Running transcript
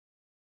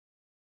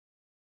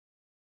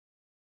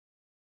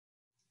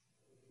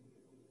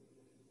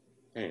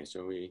Okay,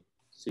 so we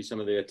see some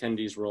of the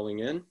attendees rolling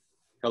in.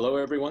 Hello,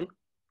 everyone.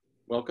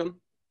 Welcome.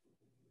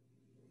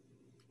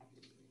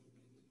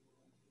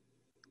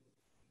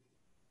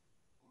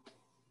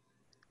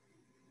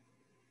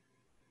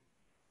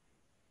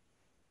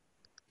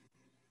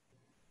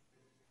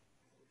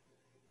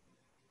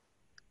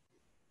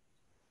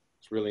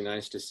 It's really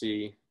nice to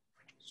see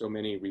so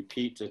many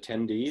repeat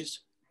attendees.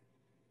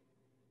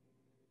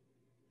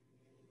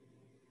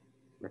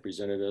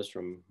 Representatives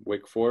from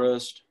Wake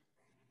Forest,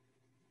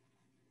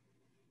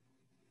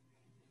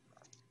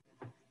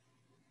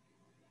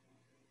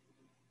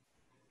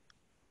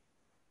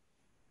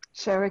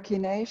 Cherokee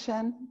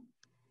Nation.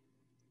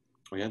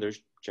 Oh yeah,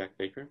 there's Jack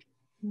Baker.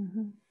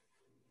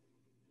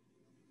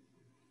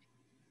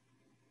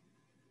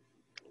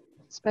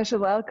 Special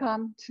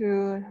welcome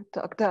to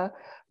Dr.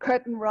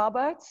 Curtin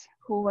Roberts,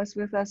 who was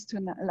with us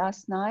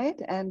last night,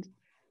 and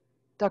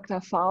Dr.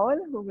 Fowl,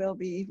 who will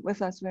be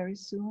with us very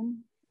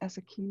soon as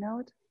a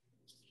keynote.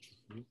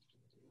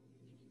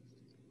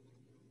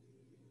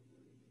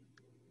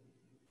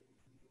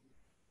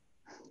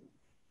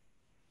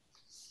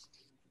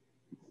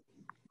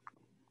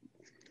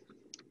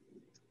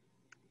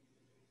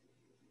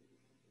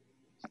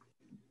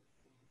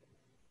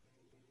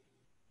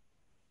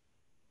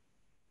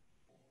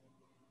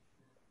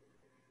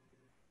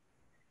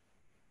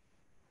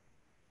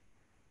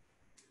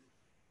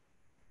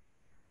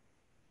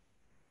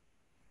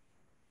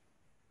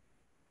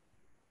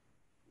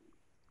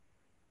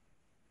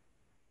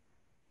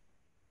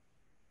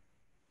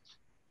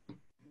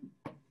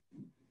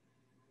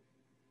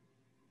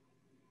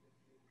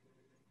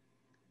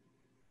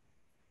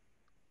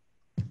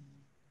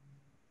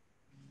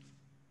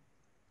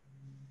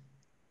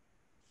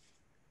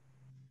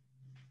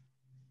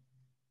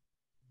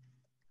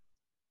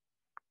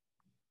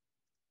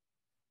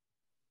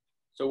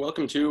 So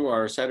welcome to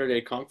our Saturday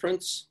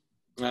conference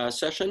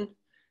session.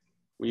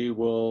 We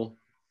would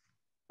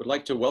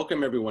like to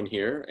welcome everyone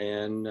here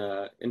and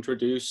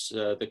introduce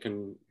the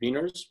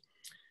conveners.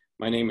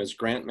 My name is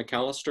Grant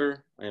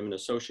McAllister. I am an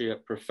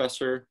associate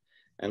professor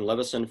and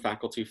Levison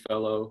Faculty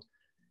Fellow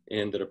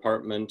in the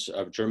Department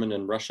of German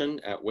and Russian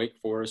at Wake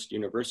Forest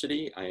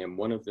University. I am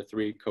one of the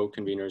three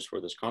co-conveners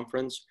for this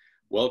conference.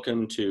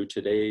 Welcome to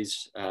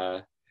today's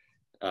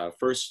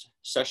first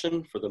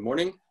session for the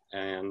morning,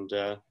 and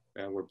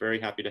we're very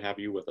happy to have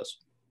you with us.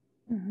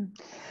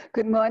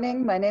 Good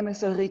morning. My name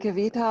is Ulrike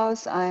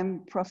Wiethaus. I'm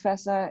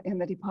professor in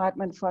the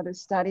Department for the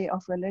Study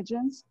of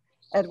Religions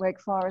at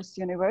Wake Forest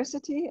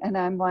University, and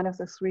I'm one of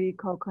the three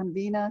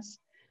co-conveners.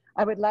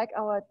 I would like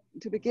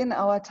to begin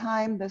our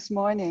time this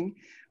morning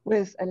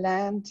with a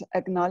land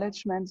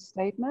acknowledgement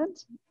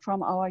statement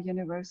from our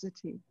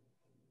university.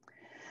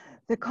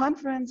 The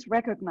conference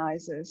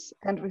recognizes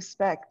and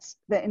respects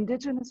the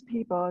indigenous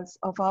peoples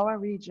of our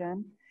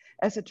region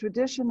as the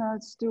traditional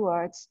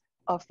stewards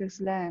of this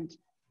land.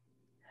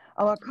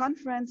 Our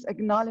conference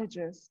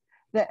acknowledges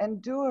the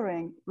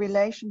enduring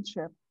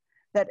relationship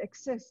that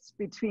exists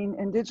between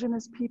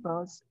indigenous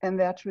peoples and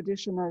their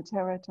traditional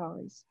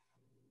territories.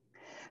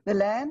 The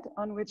land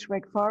on which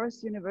Wake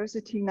Forest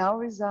University now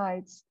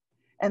resides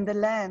and the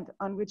land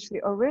on which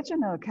the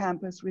original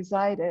campus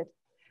resided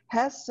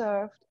has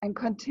served and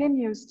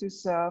continues to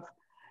serve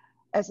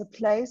as a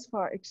place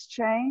for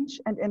exchange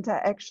and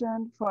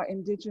interaction for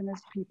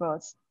indigenous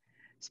peoples,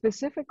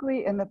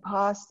 specifically in the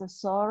past the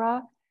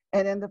Sora,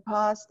 and in the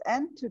past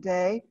and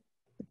today,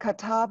 the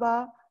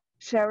Catawba,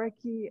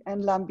 Cherokee,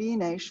 and Lumbee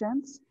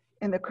nations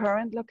in the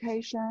current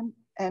location,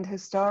 and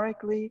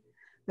historically,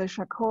 the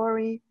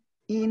Shakori,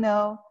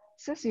 Eno,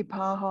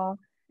 Sisipaho,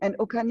 and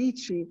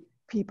Occaneechi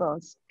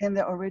peoples in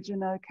the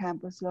original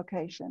campus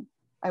location.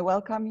 I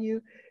welcome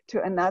you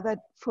to another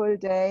full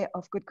day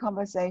of good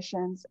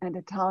conversations and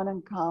a town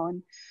and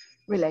town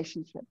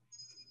relationship.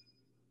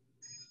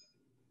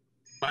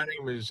 My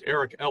name is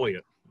Eric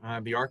Elliott.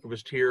 I'm the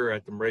archivist here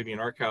at the Moravian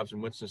Archives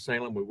in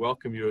Winston-Salem. We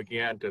welcome you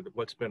again to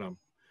what's been a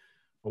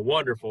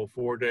wonderful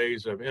 4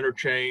 days of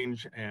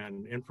interchange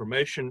and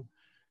information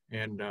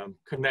and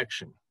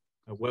connection,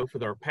 both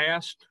with our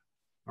past,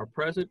 our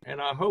present,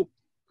 and I hope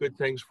good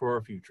things for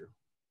our future.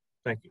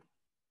 Thank you.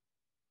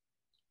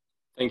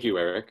 Thank you,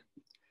 Eric.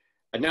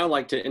 I'd now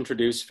like to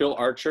introduce Phil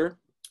Archer.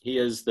 He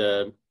is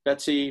the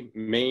Betsy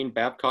Maine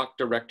Babcock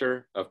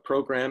Director of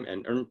Program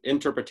and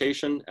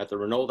Interpretation at the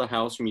Ranolda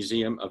House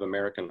Museum of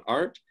American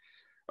Art.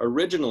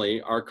 Originally,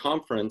 our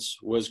conference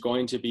was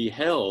going to be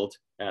held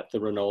at the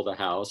Ranolda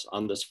House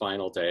on this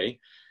final day.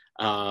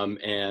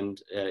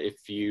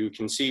 If you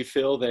can see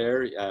Phil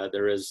there,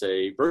 there is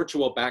a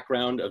virtual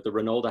background of the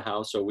Ranolda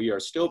House, so we are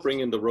still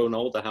bringing the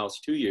Ranolda House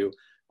to you,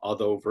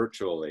 although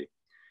virtually.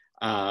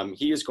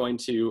 He is going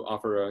to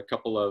offer a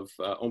couple of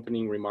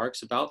opening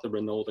remarks about the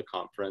Ranolda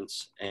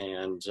Conference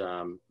and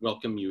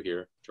welcome you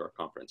here to our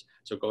conference.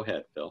 So go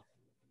ahead, Phil.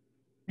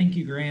 Thank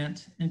you,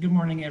 Grant, and good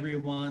morning,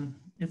 everyone.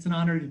 It's an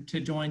honor to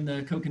join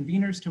the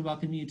co-conveners to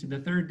welcome you to the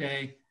third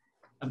day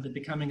of the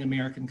Becoming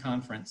American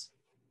Conference.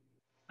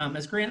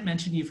 As Grant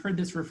mentioned, you've heard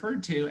this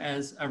referred to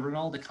as a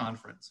Ranolda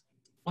Conference.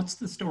 What's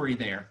the story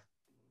there?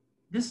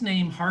 This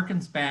name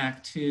harkens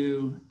back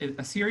to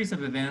a series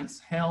of events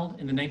held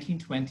in the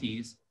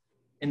 1920s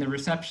in the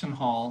reception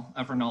hall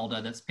of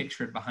Ronalda that's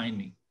pictured behind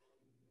me.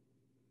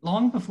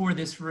 Long before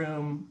this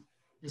room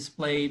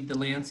displayed the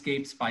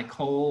landscapes by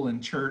Cole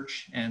and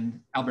Church and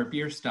Albert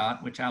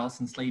Bierstadt, which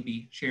Alison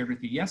Slaby shared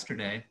with you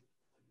yesterday,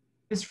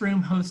 this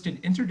room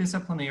hosted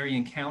interdisciplinary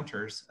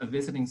encounters of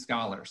visiting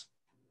scholars,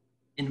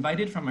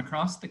 invited from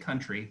across the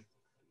country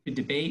to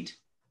debate,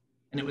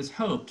 and it was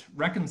hoped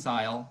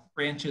reconcile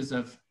branches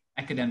of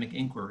academic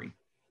inquiry.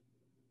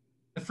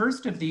 The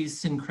first of these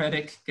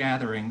syncretic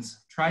gatherings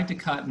tried to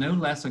cut no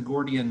less a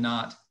Gordian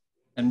knot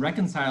than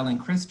reconciling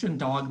Christian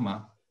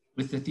dogma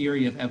with the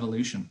theory of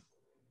evolution.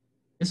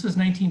 This was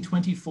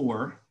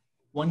 1924,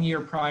 1 year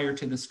prior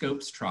to the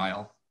Scopes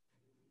trial,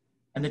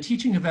 and the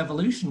teaching of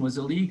evolution was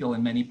illegal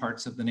in many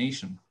parts of the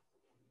nation.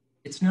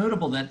 It's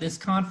notable that this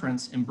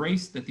conference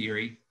embraced the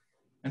theory,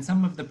 and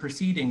some of the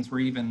proceedings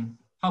were even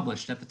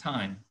published at the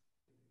time.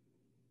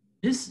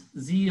 This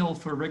zeal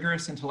for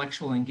rigorous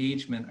intellectual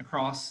engagement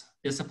across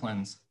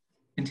disciplines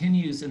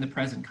continues in the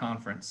present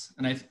conference,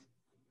 and I've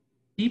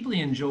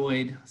deeply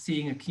enjoyed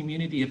seeing a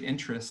community of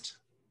interest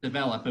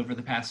develop over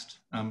the past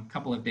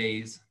couple of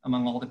days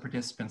among all the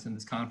participants in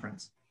this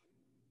conference.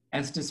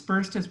 As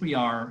dispersed as we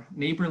are,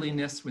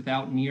 neighborliness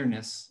without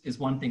nearness is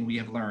one thing we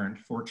have learned,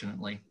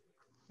 fortunately.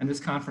 And this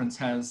conference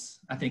has,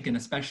 I think, an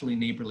especially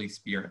neighborly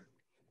spirit.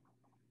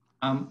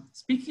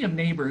 Speaking of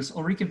neighbors,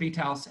 Ulrike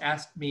Vithaus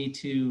asked me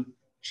to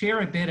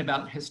share a bit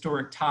about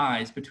historic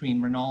ties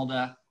between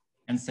Ronalda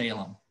and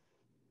Salem.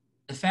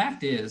 The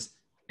fact is,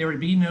 there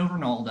would be no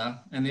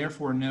Ronalda and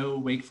therefore no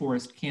Wake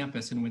Forest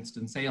campus in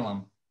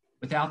Winston-Salem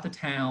without the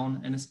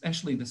town and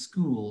especially the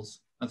schools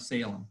of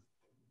Salem.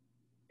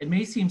 It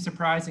may seem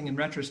surprising in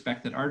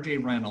retrospect that R.J.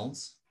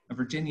 Reynolds, a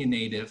Virginia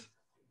native,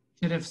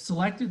 should have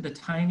selected the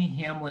tiny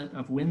hamlet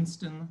of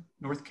Winston,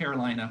 North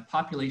Carolina,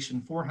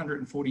 population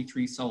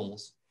 443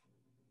 souls,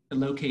 to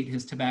locate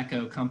his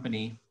tobacco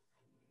company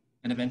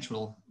and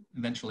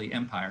eventually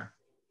empire.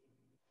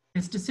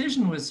 His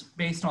decision was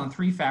based on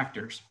three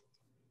factors: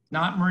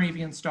 not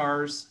Moravian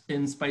stars,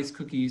 thin spice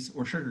cookies,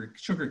 or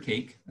sugar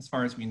cake, as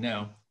far as we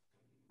know,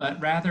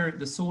 but rather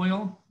the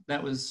soil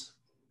that was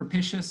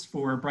propitious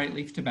for bright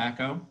leaf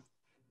tobacco,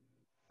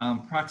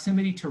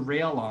 proximity to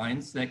rail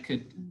lines that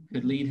could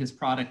lead his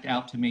product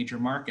out to major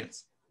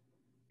markets,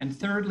 and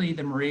thirdly,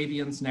 the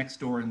Moravians next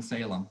door in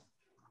Salem,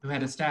 who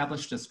had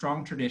established a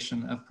strong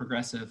tradition of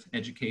progressive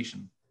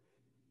education.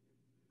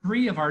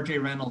 Three of R.J.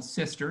 Reynolds'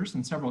 sisters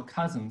and several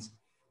cousins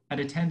had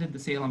attended the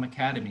Salem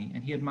Academy,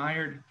 and he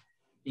admired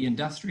the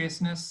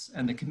industriousness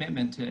and the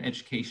commitment to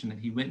education that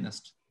he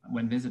witnessed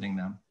when visiting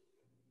them.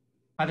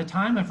 By the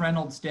time of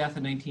Reynolds' death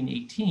in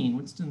 1918,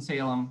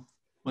 Winston-Salem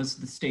was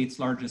the state's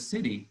largest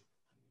city,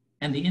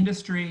 and the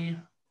industry,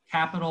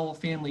 capital,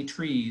 family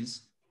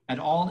trees had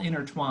all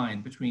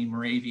intertwined between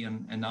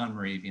Moravian and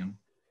non-Moravian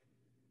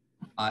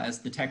as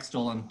the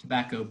textile and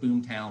tobacco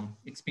boomtown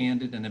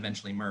expanded and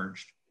eventually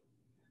merged.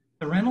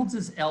 The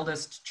Reynolds'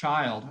 eldest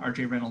child,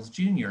 R.J. Reynolds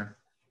Jr.,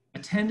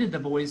 attended the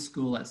boys'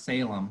 school at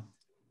Salem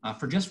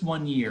for just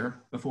 1 year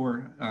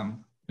before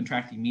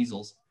contracting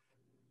measles.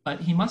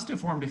 But he must have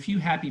formed a few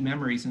happy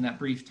memories in that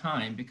brief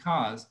time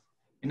because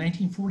in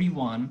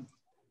 1941,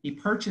 he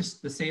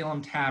purchased the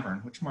Salem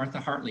Tavern, which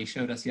Martha Hartley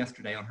showed us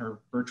yesterday on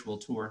her virtual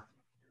tour,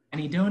 and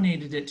he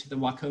donated it to the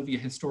Wachovia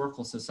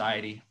Historical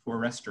Society for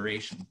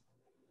restoration.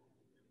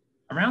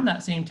 Around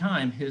that same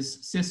time, his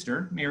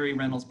sister, Mary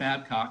Reynolds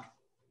Babcock,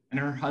 and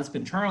her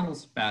husband,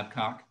 Charles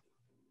Babcock,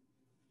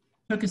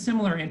 took a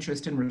similar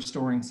interest in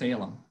restoring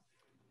Salem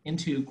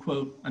into,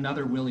 quote,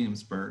 another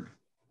Williamsburg.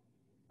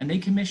 And they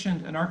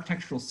commissioned an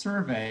architectural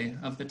survey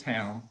of the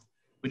town,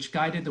 which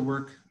guided the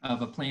work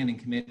of a planning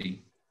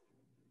committee.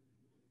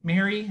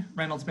 Mary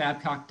Reynolds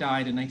Babcock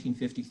died in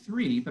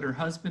 1953, but her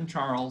husband,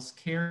 Charles,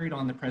 carried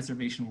on the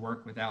preservation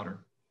work without her.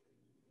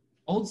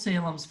 Old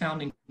Salem's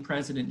founding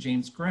president,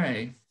 James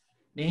Gray,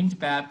 named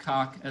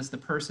Babcock as the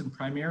person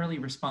primarily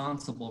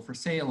responsible for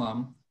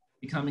Salem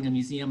becoming a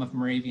museum of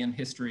Moravian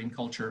history and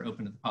culture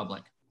open to the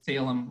public,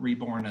 Salem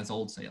reborn as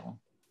Old Salem.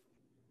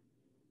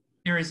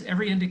 There is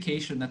every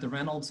indication that the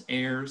Reynolds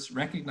heirs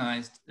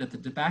recognized that the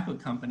tobacco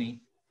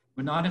company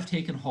would not have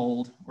taken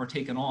hold or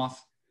taken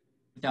off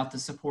without the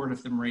support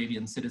of the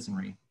Moravian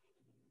citizenry.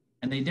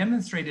 And they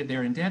demonstrated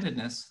their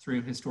indebtedness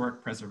through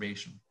historic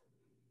preservation.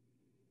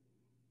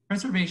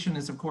 Preservation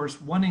is, of course,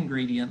 one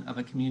ingredient of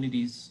a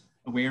community's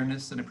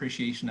awareness and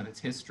appreciation of its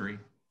history.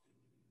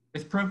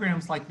 With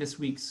programs like this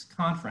week's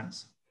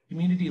conference,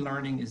 community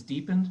learning is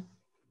deepened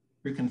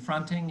through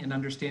confronting and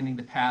understanding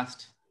the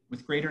past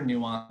with greater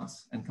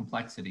nuance and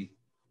complexity,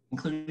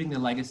 including the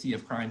legacy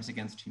of crimes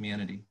against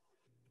humanity.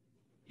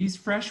 These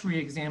fresh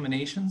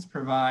re-examinations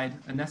provide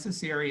a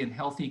necessary and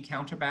healthy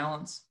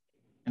counterbalance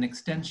and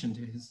extension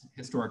to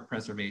historic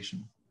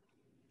preservation.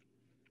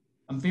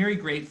 I'm very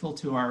grateful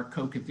to our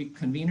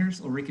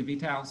co-conveners, Ulrike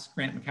Vithaus,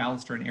 Grant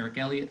McAllister, and Eric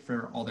Elliott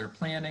for all their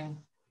planning,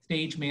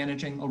 stage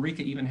managing. Ulrike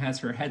even has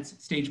her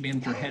stage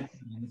manager head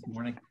this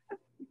morning,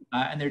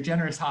 and their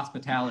generous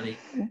hospitality.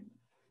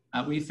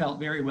 we felt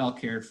very well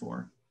cared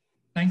for.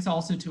 Thanks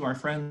also to our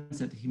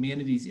friends at the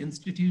Humanities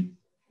Institute,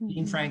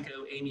 Dean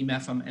Franco, Amy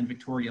Meffam, and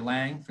Victoria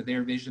Lang for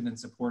their vision and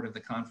support of the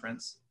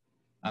conference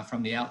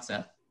from the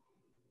outset.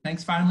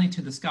 Thanks finally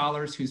to the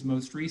scholars whose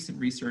most recent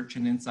research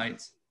and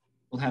insights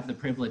we'll have the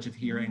privilege of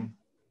hearing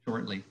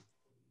shortly.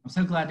 I'm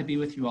so glad to be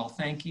with you all.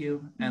 Thank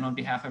you. And on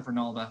behalf of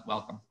Ronalda,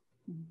 welcome.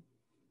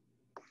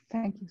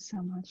 Thank you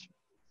so much.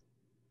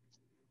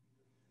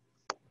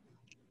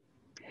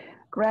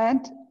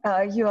 Grant,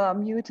 you are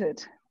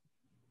muted.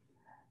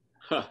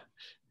 Huh.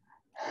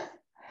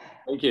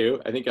 Thank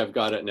you. I think I've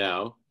got it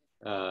now.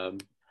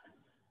 Let's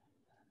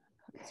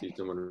see,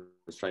 someone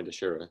was trying to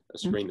share a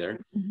screen there.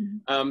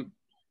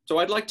 So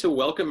I'd like to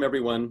welcome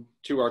everyone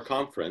to our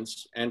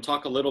conference and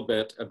talk a little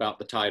bit about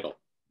the title.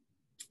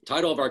 The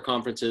title of our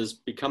conference is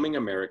Becoming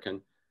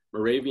American,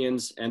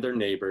 Moravians and Their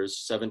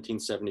Neighbors,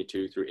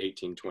 1772 through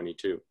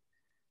 1822.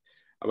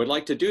 I would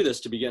like to do this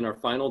to begin our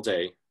final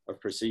day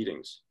of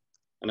proceedings.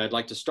 And I'd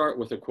like to start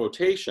with a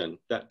quotation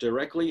that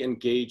directly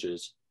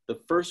engages the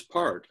first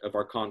part of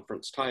our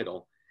conference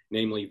title,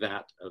 namely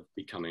that of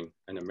Becoming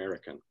an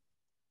American.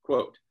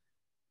 Quote,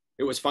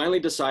 "It was finally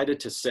decided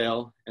to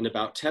sail, and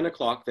about 10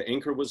 o'clock the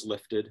anchor was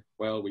lifted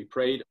while we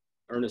prayed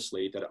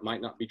earnestly that it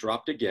might not be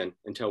dropped again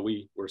until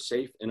we were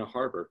safe in a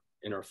harbor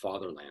in our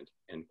fatherland,"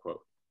 end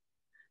quote.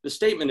 The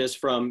statement is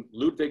from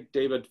Ludwig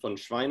David von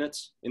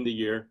Schweinitz in the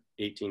year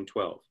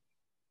 1812.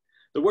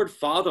 The word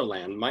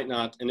fatherland might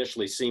not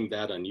initially seem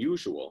that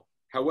unusual.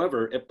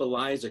 However, it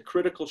belies a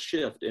critical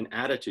shift in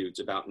attitudes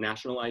about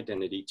national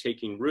identity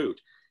taking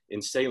root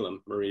in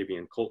Salem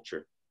Moravian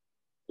culture.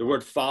 The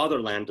word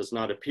fatherland does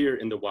not appear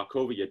in the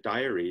Wachovia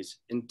diaries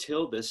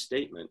until this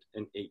statement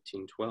in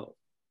 1812.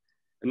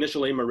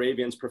 Initially,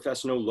 Moravians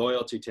professed no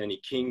loyalty to any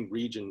king,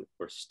 region,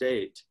 or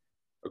state.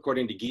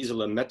 According to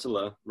Gisela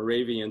Mettler,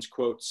 Moravians,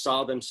 quote,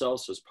 saw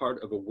themselves as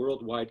part of a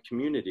worldwide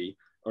community,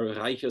 or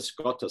Reiches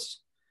Gottes,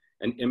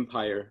 an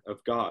empire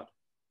of God.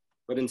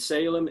 But in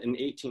Salem in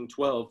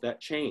 1812,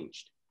 that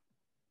changed.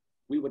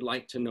 We would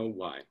like to know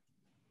why.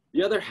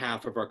 The other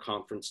half of our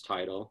conference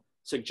title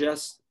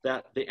suggests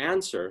that the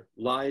answer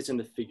lies in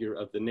the figure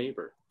of the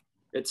neighbor,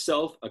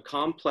 itself a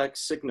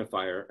complex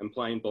signifier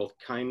implying both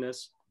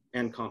kindness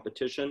and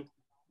competition,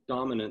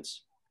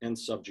 dominance and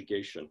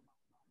subjugation.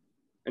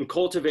 In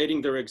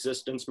cultivating their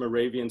existence,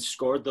 Moravians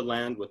scored the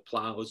land with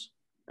plows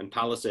and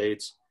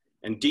palisades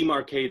and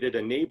demarcated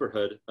a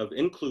neighborhood of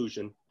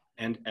inclusion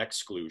and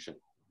exclusion,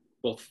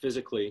 both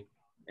physically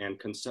and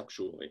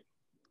conceptually.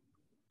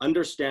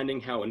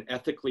 Understanding how an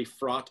ethically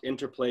fraught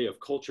interplay of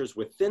cultures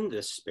within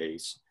this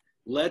space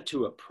led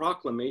to a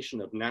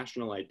proclamation of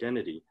national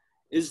identity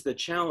is the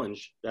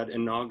challenge that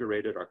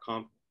inaugurated our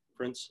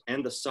conference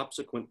and the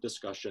subsequent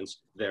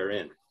discussions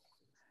therein.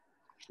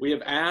 We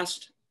have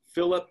asked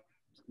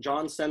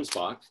Jon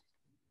Sensbach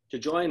to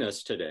join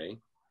us today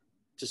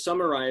to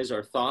summarize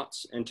our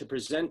thoughts and to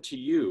present to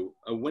you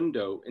a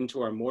window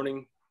into our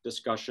morning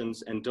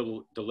discussions and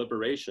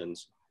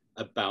deliberations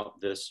about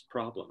this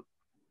problem.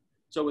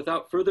 So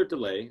without further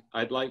delay,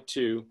 I'd like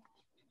to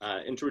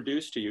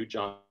introduce to you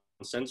Jon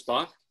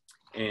Sensbach,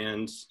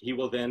 and he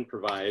will then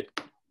provide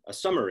a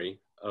summary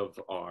of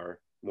our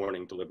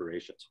morning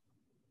deliberations.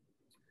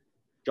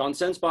 Jon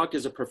Sensbach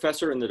is a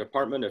professor in the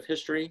Department of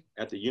History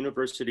at the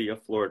University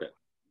of Florida.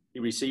 He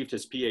received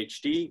his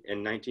PhD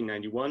in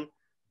 1991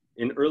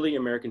 in early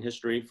American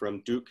history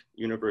from Duke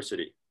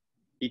University.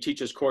 He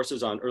teaches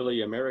courses on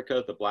early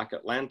America, the Black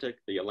Atlantic,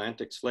 the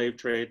Atlantic slave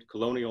trade,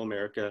 colonial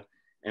America,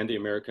 and the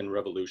American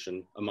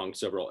Revolution, among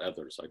several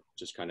others. I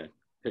just kind of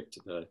picked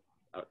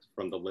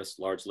from the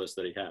large list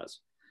that he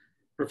has.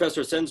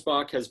 Professor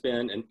Sensbach has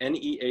been an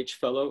NEH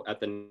Fellow at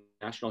the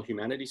National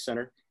Humanities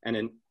Center and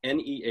an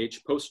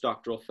NEH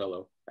Postdoctoral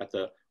Fellow at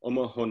the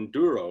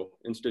Omohunduro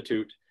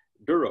Institute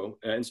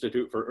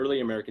for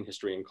Early American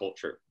History and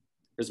Culture.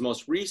 His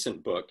most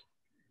recent book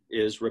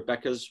is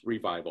Rebecca's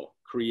Revival,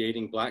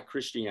 Creating Black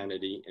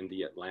Christianity in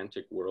the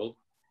Atlantic World.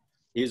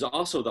 He is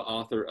also the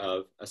author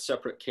of A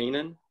Separate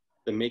Canaan,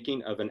 The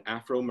Making of an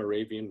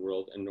Afro-Moravian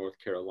World in North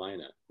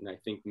Carolina. And I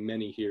think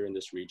many here in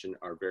this region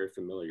are very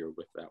familiar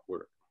with that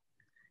work.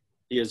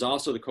 He is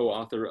also the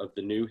co-author of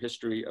The New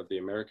History of the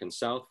American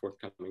South,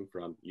 forthcoming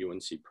from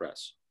UNC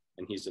Press.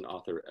 And he's an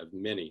author of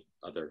many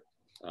other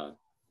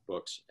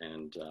books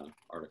and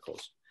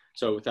articles.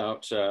 So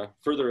without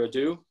further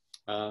ado,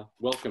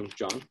 welcome,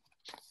 Jon.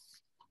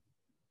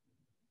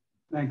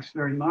 Thanks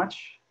very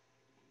much.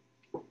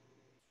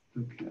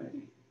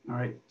 Okay, all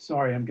right,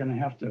 sorry, I'm gonna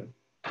have to,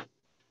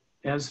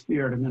 as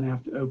feared, I'm gonna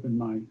have to open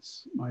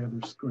my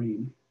other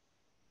screen.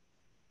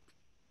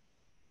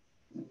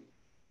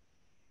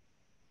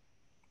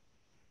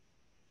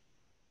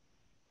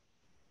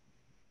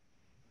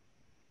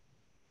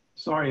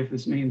 Sorry if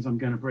this means I'm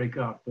gonna break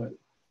up, but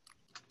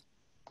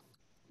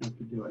I have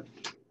to do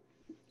it.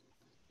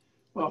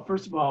 Well,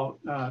 first of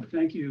all,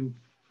 thank you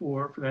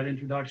for that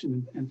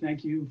introduction, and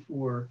thank you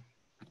for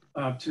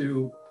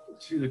to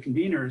the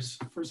conveners,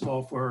 first of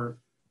all, for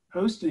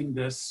hosting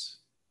this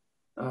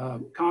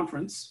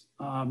conference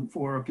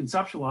for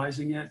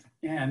conceptualizing it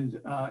and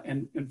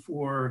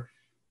for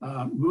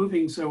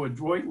moving so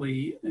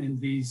adroitly in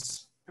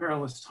these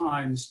perilous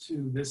times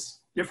to this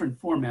different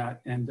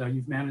format. And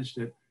you've managed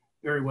it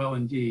very well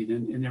indeed,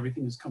 and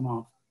everything has come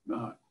off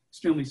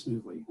extremely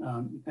smoothly.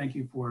 Thank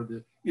you for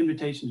the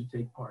invitation to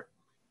take part.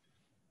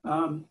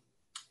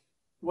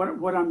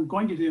 What I'm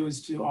going to do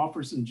is to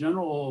offer some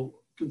general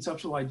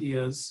conceptual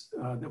ideas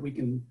that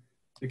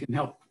can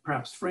help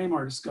perhaps frame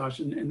our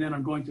discussion, and then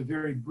I'm going to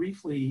very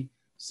briefly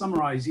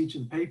summarize each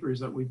of the papers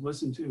that we've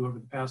listened to over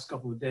the past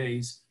couple of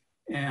days,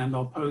 and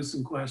I'll pose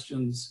some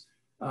questions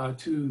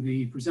to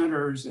the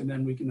presenters, and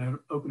then we can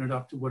open it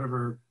up to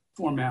whatever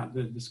format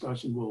the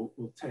discussion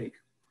will take.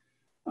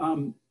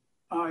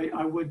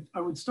 I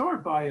would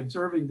start by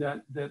observing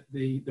that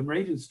the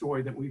Moravian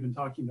story that we've been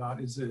talking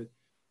about is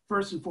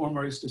first and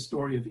foremost a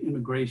story of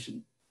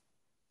immigration,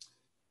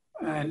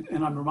 and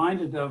I'm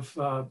reminded of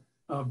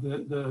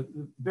the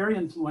very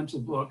influential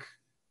book,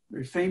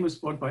 very famous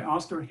book by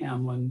Oscar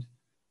Hamlin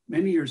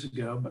many years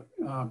ago,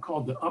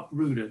 called The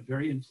Uprooted,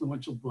 very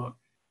influential book.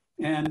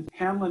 And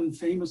Hamlin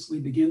famously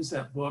begins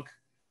that book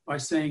by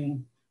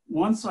saying,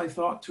 "Once I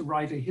thought to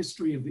write a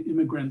history of the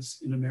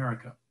immigrants in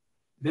America.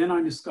 Then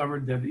I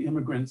discovered that the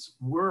immigrants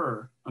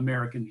were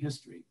American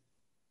history."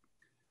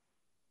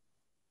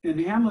 And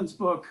Hamlin's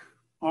book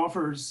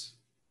offers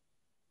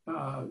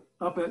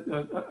up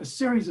a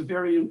series of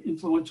very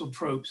influential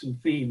tropes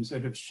and themes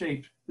that have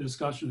shaped the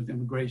discussion of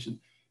immigration.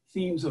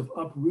 Themes of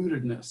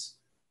uprootedness,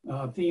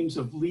 themes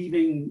of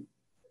leaving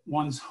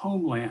one's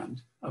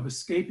homeland, of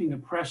escaping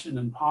oppression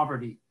and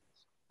poverty,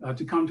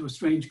 to come to a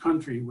strange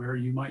country where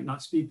you might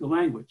not speak the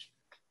language,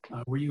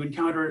 where you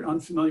encounter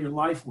unfamiliar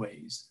life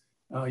ways,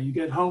 you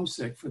get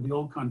homesick for the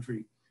old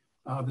country,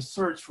 the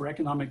search for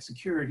economic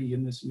security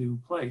in this new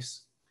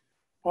place.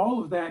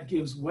 All of that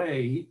gives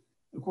way,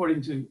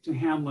 according to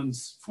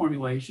Hamlin's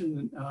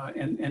formulation,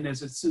 and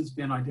as it's since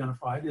been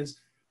identified, is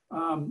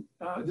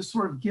this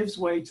sort of gives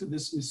way to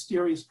this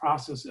mysterious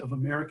process of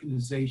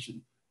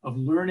Americanization, of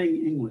learning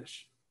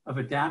English, of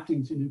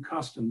adapting to new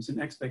customs and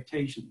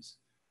expectations,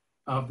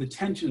 of the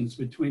tensions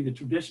between the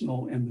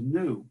traditional and the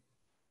new,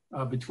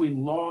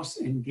 between loss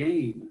and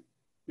gain,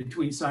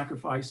 between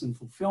sacrifice and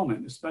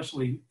fulfillment,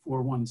 especially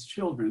for one's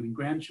children and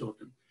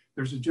grandchildren.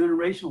 There's a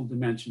generational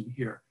dimension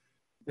here,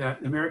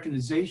 that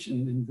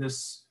Americanization in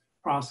this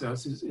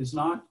process is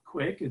not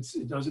quick.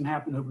 It doesn't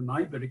happen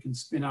overnight, but it can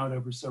spin out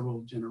over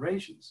several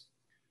generations.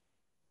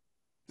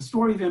 The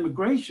story of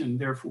immigration,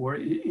 therefore,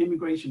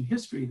 immigration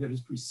history that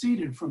is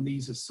preceded from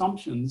these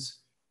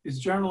assumptions is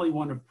generally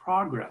one of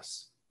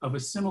progress, of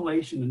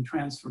assimilation and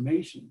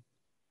transformation,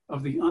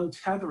 of the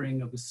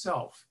untethering of the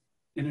self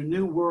in a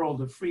new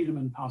world of freedom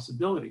and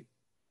possibility,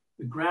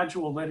 the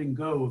gradual letting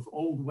go of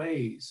old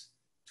ways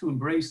to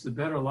embrace the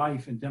better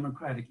life and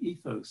democratic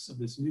ethos of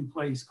this new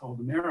place called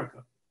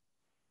America.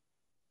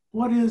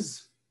 What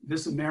is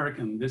this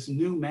American, this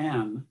new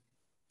man,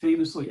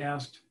 famously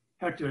asked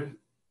Hector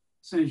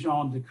St.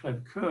 Jean de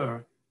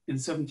Crèvecoeur in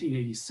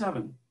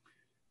 1787.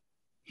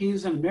 He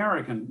is an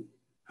American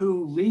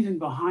who, leaving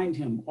behind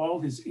him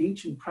all his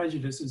ancient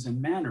prejudices and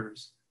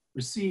manners,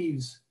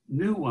 receives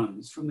new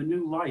ones from the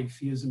new life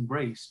he has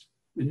embraced,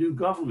 the new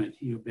government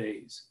he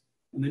obeys,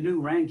 and the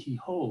new rank he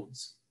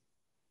holds.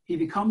 He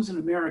becomes an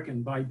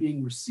American by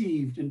being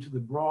received into the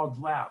broad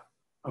lap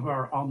of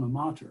our alma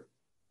mater.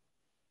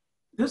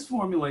 This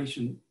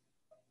formulation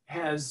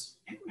has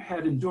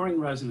had enduring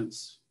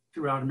resonance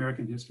throughout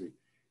American history.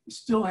 It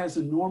still has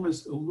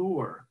enormous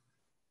allure,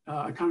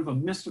 a kind of a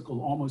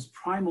mystical, almost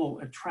primal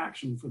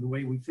attraction for the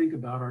way we think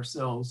about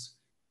ourselves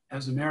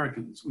as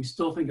Americans. We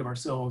still think of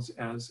ourselves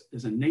as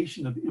a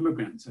nation of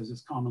immigrants, as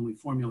is commonly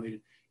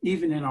formulated,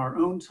 even in our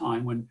own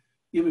time when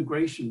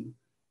immigration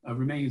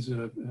remains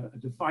a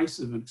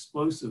divisive and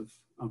explosive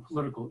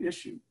political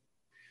issue.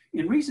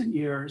 In recent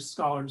years,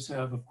 scholars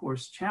have, of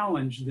course,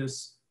 challenged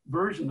this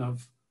version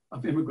of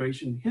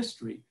immigration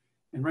history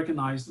and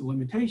recognized the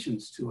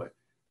limitations to it.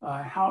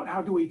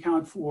 How do we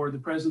account for the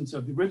presence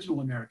of the original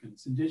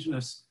Americans,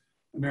 indigenous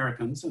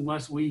Americans,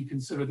 unless we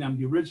consider them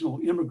the original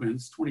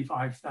immigrants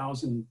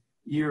 25,000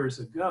 years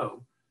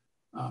ago?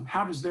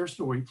 How does their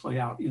story play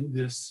out in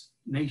this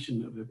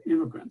nation of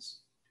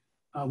immigrants?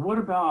 What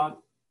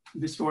about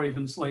the story of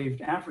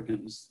enslaved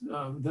Africans,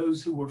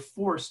 those who were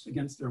forced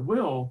against their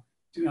will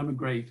to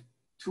emigrate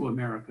to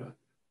America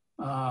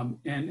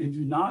and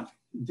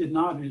did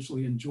not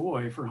initially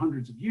enjoy for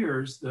hundreds of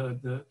years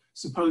the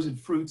supposed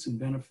fruits and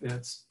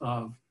benefits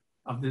of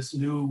this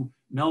new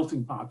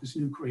melting pot, this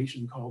new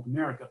creation called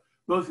America?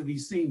 Both of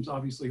these themes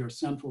obviously are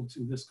central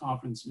to this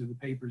conference and to the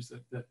papers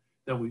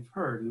that we've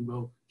heard and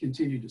we'll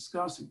continue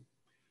discussing.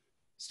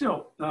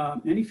 Still,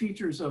 many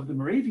features of the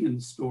Moravian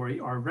story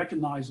are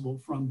recognizable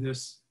from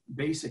this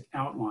basic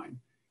outline.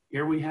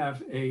 Here we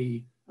have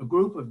a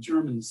group of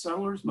German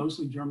settlers,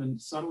 mostly German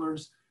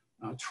settlers,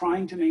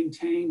 trying to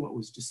maintain what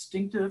was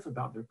distinctive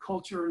about their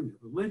culture and their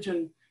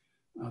religion.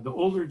 The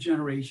older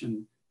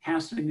generation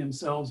casting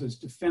themselves as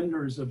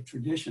defenders of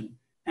tradition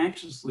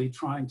anxiously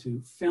trying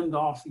to fend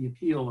off the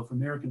appeal of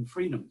American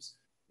freedoms,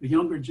 the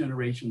younger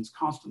generations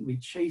constantly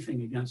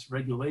chafing against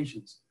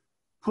regulations,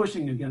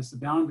 pushing against the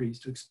boundaries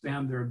to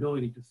expand their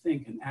ability to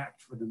think and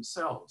act for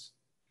themselves.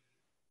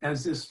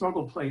 As this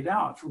struggle played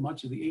out for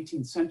much of the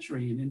 18th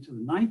century and into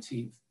the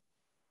 19th,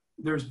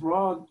 there's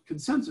broad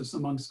consensus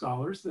among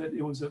scholars that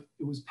it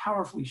was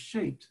powerfully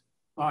shaped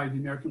by the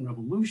American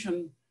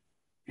Revolution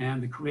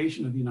and the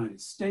creation of the United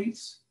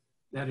States,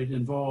 that it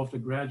involved a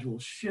gradual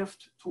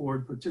shift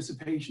toward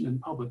participation in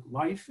public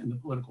life and the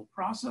political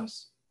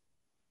process,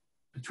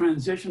 a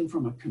transition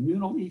from a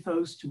communal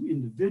ethos to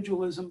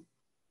individualism,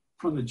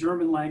 from the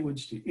German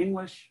language to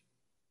English,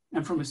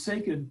 and from a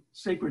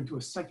sacred to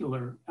a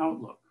secular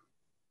outlook.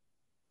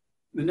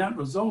 The net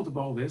result of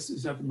all this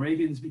is that the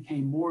Moravians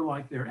became more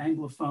like their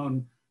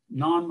Anglophone,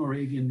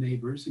 non-Moravian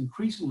neighbors,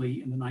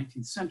 increasingly in the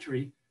 19th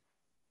century,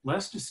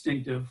 less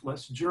distinctive,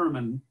 less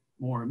German,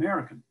 more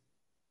American.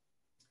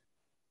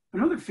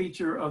 Another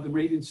feature of the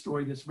Moravian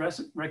story that's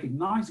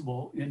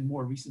recognizable in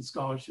more recent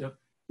scholarship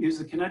is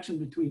the connection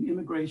between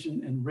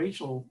immigration and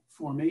racial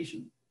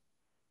formation.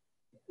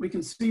 We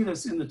can see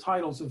this in the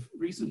titles of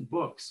recent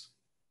books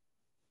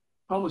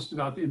published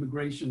about the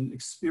immigration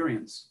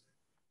experience.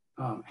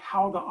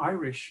 How the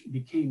Irish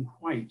Became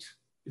White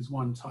is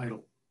one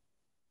title.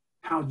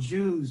 How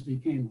Jews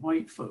Became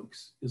White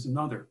Folks is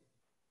another.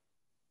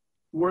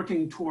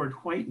 Working Toward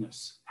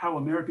Whiteness, How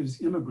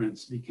America's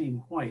Immigrants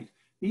Became White.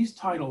 These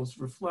titles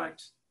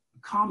reflect a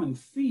common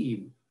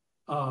theme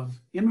of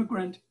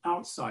immigrant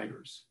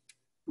outsiders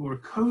who are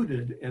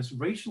coded as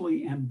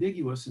racially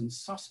ambiguous and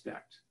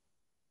suspect,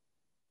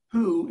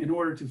 who, in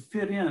order to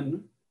fit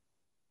in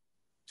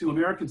to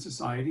American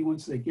society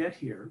once they get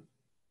here,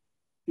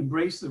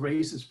 embrace the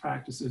racist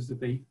practices that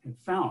they had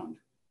found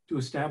to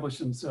establish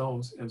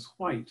themselves as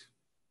white.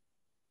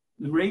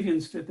 The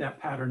Moravians fit that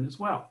pattern as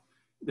well.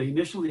 They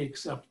initially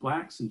accept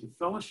Blacks into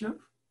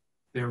fellowship.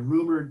 They're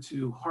rumored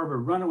to harbor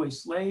runaway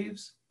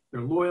slaves.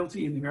 Their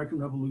loyalty in the American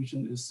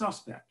Revolution is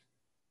suspect.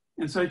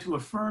 And so to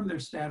affirm their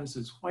status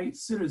as white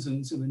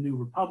citizens in the new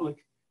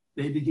republic,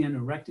 they begin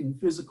erecting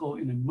physical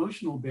and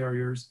emotional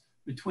barriers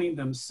between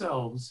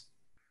themselves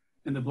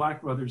and the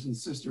Black brothers and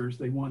sisters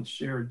they once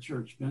shared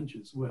church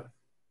benches with.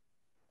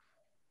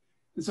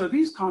 And so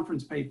these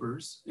conference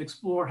papers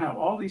explore how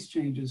all these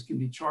changes can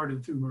be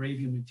charted through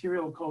Moravian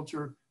material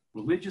culture,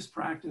 religious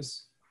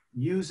practice,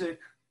 music,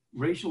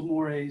 racial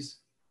mores,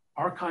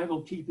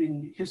 archival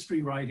keeping,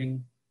 history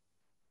writing,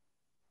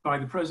 by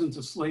the presence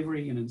of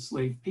slavery and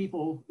enslaved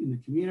people in the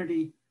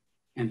community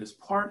and as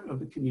part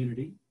of the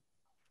community,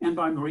 and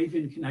by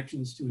Moravian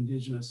connections to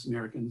Indigenous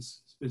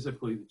Americans,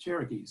 specifically the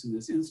Cherokees in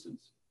this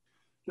instance.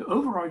 The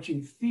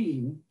overarching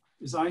theme,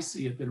 as I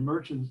see it, that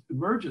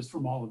emerges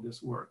from all of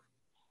this work,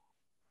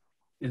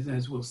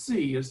 as we'll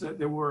see, is that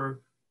there were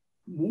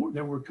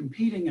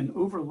competing and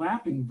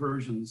overlapping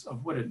versions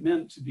of what it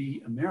meant to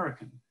be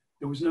American.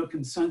 There was no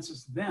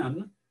consensus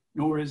then,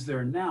 nor is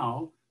there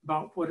now,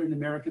 about what an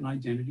American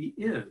identity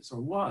is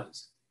or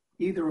was,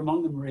 either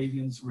among the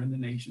Moravians or in the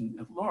nation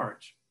at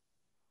large.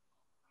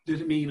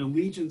 Did it mean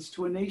allegiance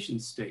to a nation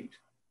state?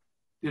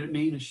 Did it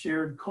mean a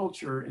shared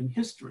culture and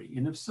history?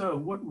 And if so,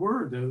 what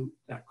were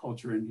that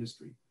culture and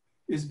history?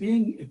 Is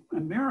being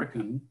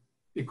American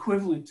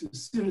equivalent to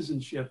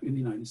citizenship in the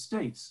United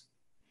States?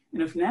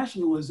 And if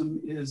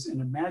nationalism is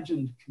an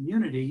imagined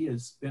community,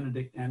 as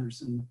Benedict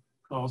Anderson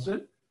calls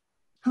it,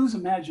 whose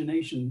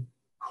imagination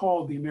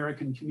called the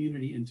American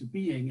community into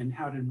being, and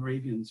how did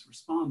Moravians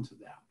respond to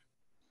that?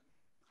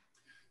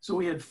 So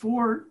we had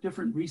 4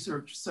 different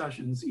research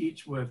sessions,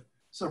 each with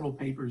several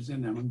papers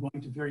in them. I'm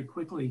going to very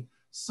quickly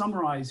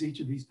summarize each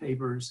of these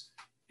papers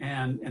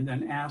and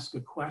then ask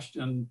a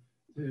question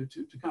to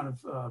kind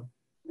of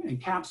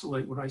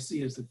encapsulate what I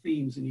see as the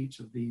themes in each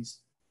of these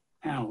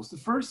panels. The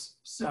first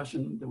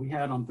session that we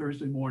had on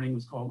Thursday morning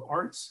was called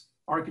Arts,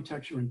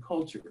 Architecture, and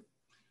Culture.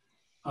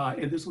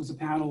 And this was a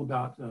panel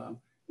about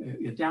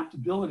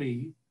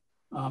adaptability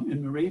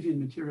in Moravian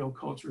material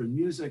culture and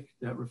music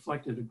that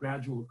reflected a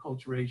gradual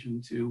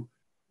acculturation to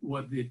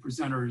what the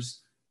presenters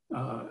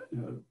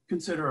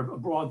consider a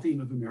broad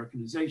theme of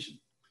Americanization.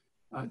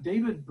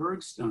 David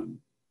Bergstone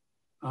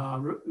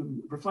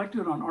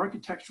reflected on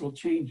architectural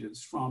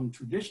changes from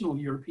traditional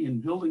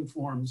European building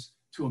forms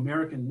to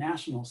American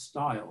national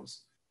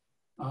styles.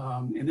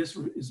 And this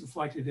is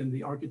reflected in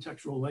the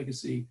architectural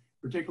legacy,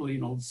 particularly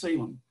in Old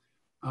Salem.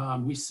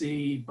 We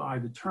see by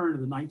the turn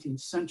of the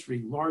 19th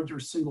century, larger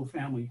single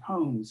family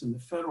homes in the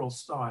federal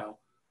style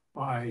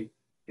by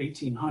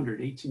 1800,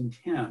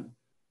 1810.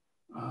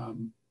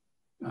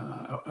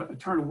 A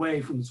turn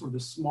away from sort of the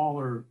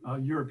smaller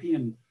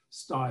European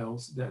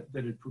styles that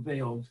had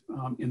prevailed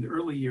in the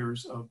early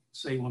years of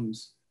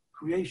Salem's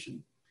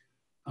creation.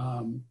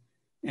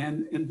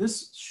 And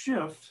this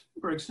shift,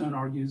 Bergstone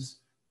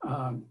argues,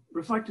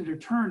 reflected a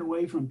turn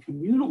away from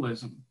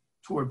communalism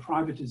toward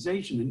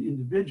privatization and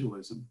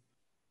individualism,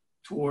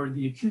 toward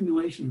the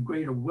accumulation of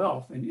greater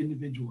wealth and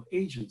individual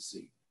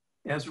agency,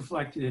 as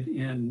reflected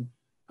in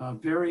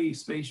very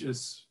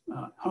spacious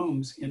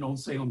homes in Old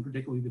Salem,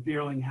 particularly the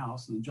Vierling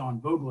House and the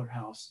John Vogler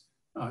House,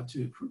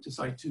 to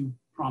cite two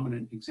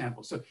prominent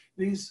examples. So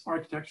these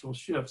architectural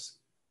shifts,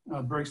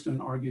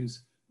 Bergstone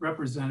argues,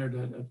 represented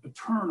a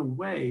turn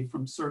away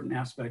from certain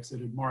aspects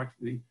that had marked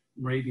the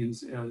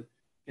Moravians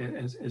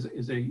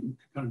as a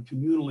kind of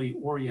communally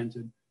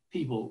oriented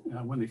people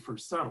when they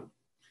first settled.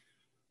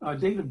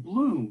 David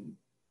Bloom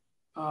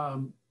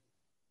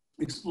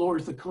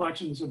explores the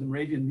collections of the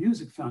Moravian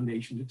Music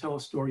Foundation to tell a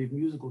story of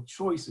musical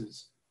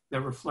choices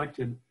that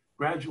reflected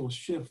gradual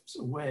shifts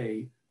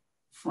away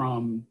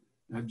from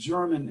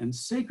German and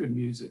sacred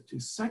music to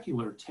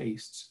secular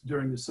tastes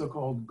during the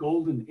so-called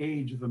golden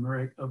age of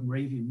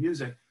Moravian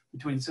music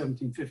between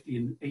 1750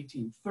 and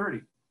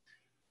 1830.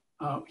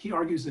 He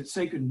argues that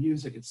sacred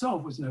music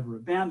itself was never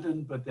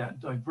abandoned, but that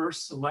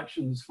diverse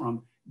selections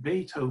from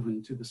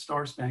Beethoven to the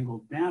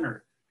Star-Spangled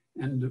Banner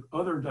and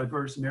other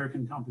diverse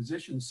American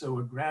compositions show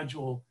a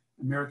gradual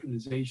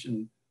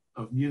Americanization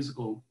of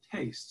musical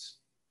tastes.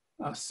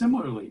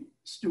 Similarly,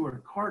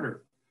 Stuart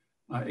Carter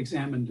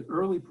examined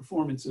early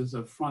performances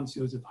of Franz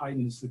Joseph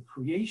Haydn's The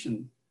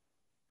Creation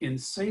in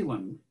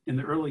Salem in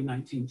the early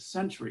 19th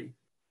century.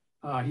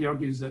 He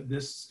argues that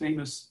this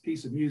famous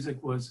piece of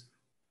music was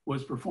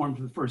performed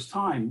for the first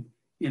time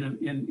in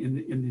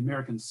the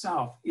American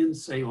South in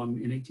Salem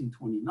in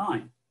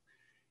 1829.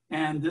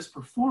 And this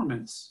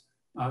performance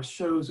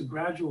shows a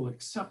gradual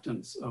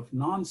acceptance of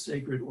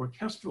non-sacred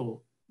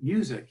orchestral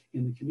music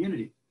in the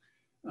community.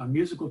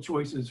 Musical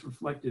choices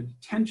reflected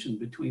tension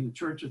between the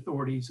church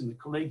authorities and the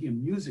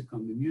Collegium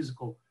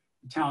Musicum,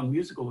 the town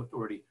musical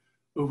authority,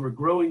 over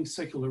growing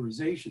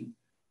secularization.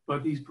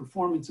 But these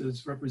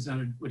performances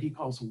represented what he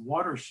calls a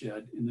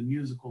watershed in the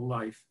musical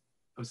life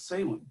of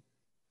Salem.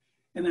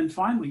 And then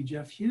finally,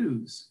 Jeff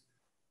Hughes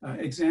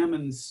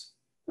examines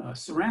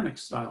ceramic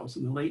styles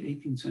in the late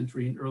 18th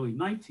century and early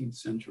 19th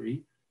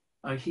century.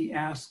 He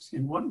asks,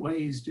 in what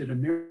ways did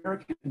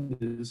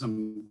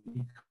Americanism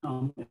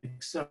become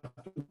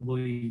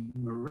acceptably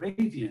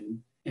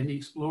Moravian? And he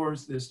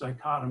explores this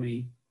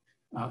dichotomy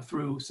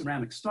through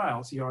ceramic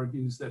styles. He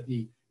argues that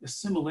the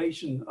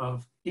assimilation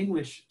of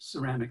English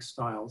ceramic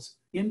styles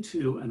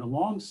into and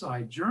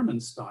alongside German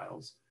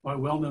styles by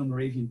well-known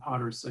Moravian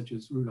potters such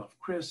as Rudolf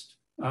Christ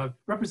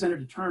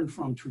represented a turn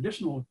from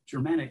traditional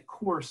Germanic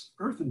coarse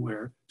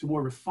earthenware to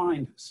more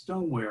refined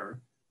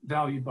stoneware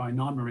valued by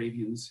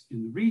non-Moravians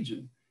in the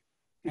region.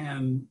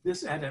 And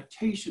this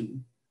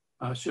adaptation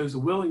shows a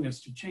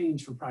willingness to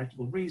change for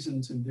practical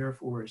reasons and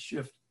therefore a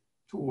shift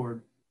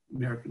toward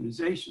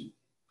Americanization.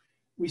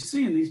 We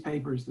see in these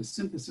papers the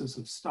synthesis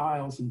of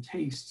styles and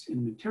tastes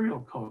in material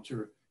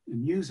culture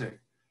and music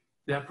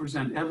that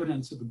present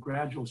evidence of a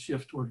gradual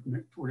shift toward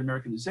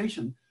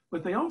Americanization,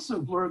 but they also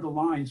blur the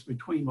lines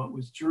between what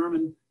was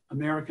German,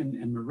 American,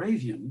 and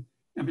Moravian,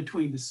 and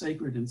between the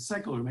sacred and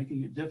secular,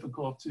 making it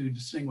difficult to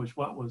distinguish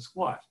what was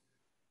what.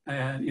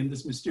 And in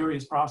this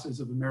mysterious process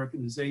of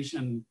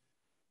Americanization,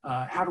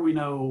 how do we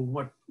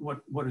know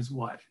what is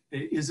what?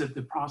 Is it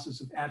the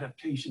process of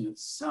adaptation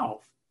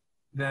itself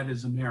that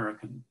is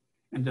American?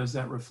 And does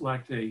that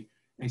reflect a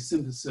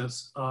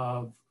synthesis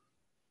of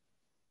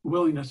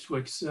willingness to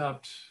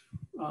accept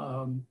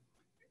whole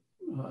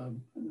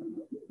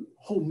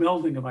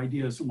melding of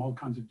ideas from all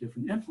kinds of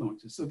different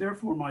influences? So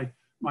therefore,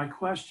 my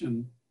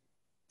question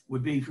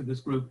would be for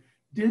this group,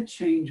 did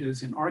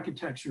changes in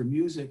architecture,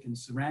 music, and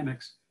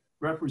ceramics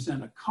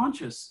represent a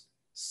conscious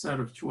set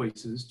of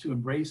choices to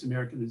embrace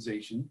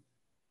Americanization?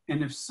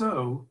 And if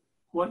so,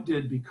 what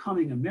did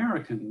becoming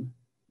American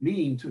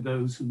mean to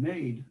those who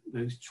made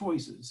those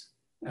choices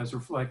as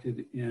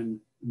reflected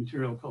in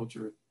material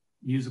culture,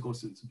 musical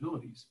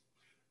sensibilities?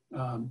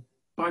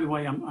 By the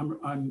way, I'm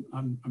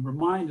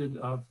reminded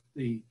of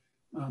the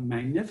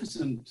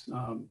magnificent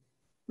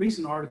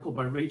recent article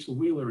by Rachel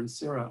Wheeler and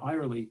Sarah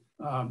Irely,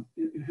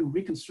 who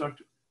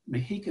reconstruct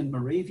Mexican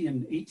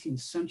Moravian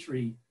 18th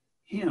century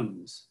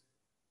hymns,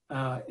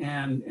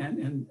 and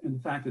the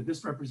fact that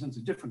this represents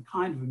a different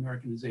kind of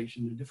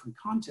Americanization, a different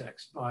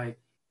context by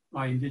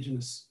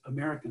Indigenous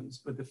Americans,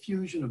 but the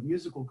fusion of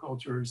musical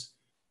cultures,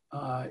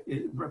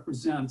 it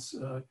represents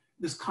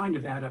this kind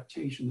of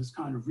adaptation, this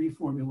kind of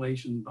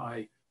reformulation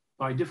by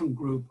a different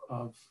group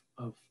of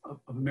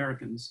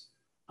Americans.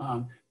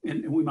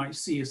 And we might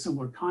see a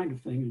similar kind of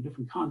thing in a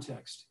different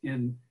context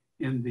in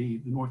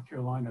the North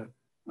Carolina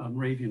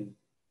Moravian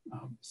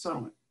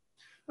settlement.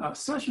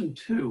 Session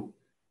 2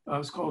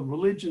 was called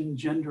Religion,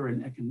 Gender,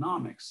 and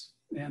Economics.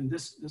 And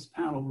this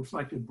panel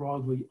reflected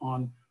broadly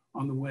on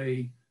the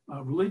way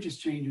religious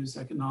changes,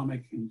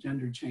 economic and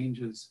gender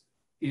changes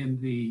in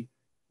the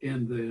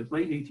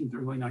late 18th,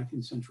 early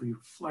 19th century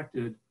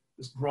reflected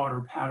this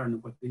broader pattern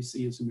of what they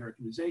see as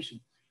Americanization.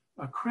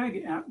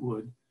 Craig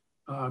Atwood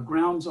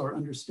grounds our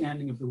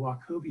understanding of the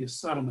Wachovia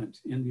settlement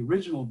in the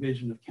original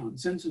vision of Count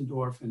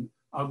Zinzendorf and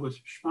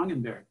August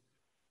Spangenberg,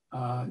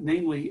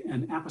 namely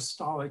an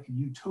apostolic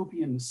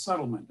utopian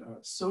settlement, a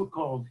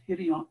so-called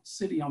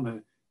city on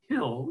the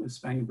hill, as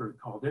Spangenberg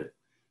called it,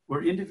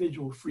 where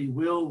individual free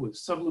will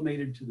was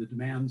sublimated to the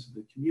demands of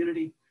the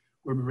community,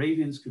 where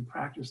Moravians could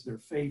practice their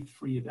faith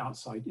free of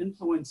outside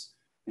influence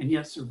and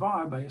yet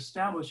survive by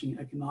establishing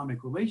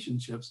economic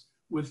relationships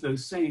with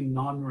those same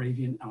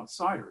non-Moravian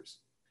outsiders.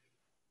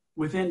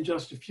 Within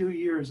just a few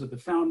years of the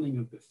founding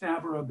of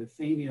Bethabara,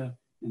 Bethania,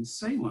 and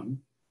Salem,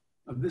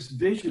 this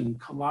vision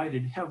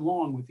collided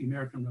headlong with the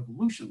American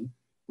Revolution,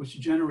 which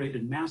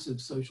generated massive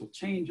social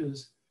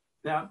changes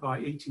that by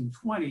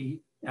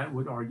 1820,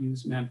 Atwood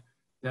argues, meant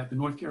that the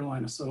North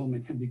Carolina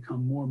settlement had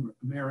become more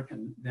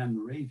American than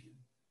Moravian.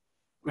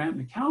 Grant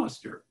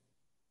McAllister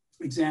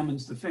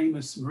examines the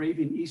famous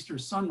Moravian Easter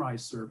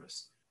sunrise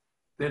service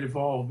that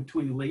evolved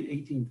between the late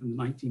 18th and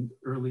the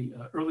early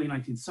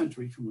 19th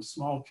century from a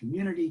small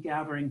community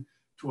gathering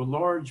to a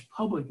large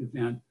public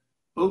event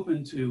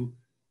open to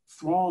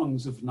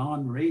throngs of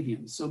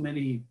non-Moravians. So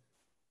many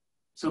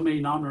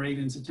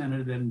non-Moravians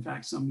attended that in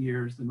fact some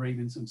years the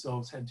Moravians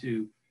themselves had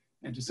to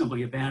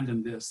simply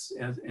abandon this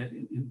as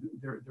in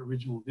their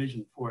original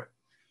vision for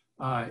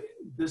it.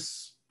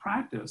 This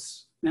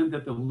practice meant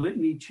that the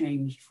litany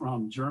changed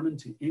from German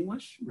to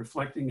English,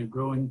 reflecting a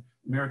growing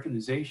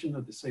Americanization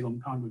of the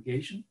Salem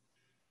congregation.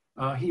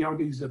 He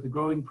argues that the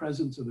growing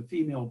presence of the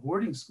female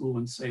boarding school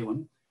in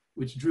Salem,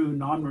 which drew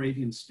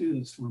non-Moravian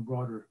students from a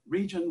broader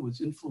region,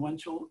 was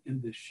influential in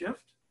this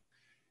shift.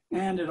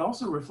 And it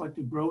also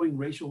reflected growing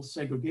racial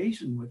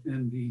segregation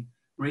within the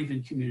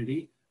Moravian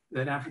community,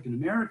 that African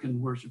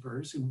American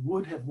worshipers who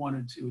would have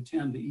wanted to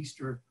attend the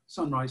Easter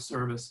sunrise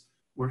service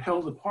were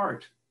held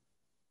apart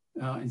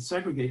and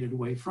segregated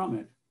away from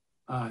it.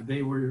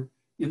 They were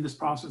in this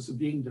process of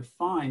being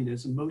defined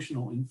as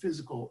emotional and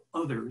physical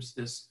others,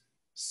 this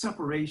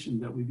separation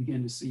that we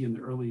began to see in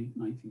the early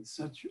 19th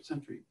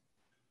century.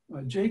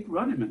 Jake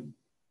Ruddiman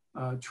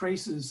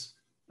traces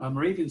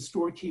Moravian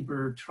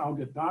storekeeper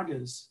Traugott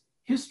Baga's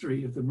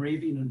history of the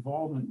Moravian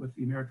involvement with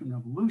the American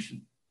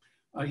Revolution.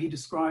 He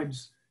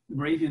describes the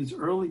Moravians'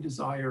 early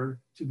desire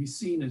to be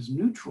seen as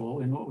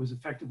neutral in what was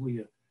effectively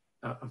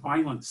a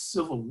violent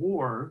civil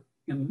war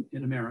in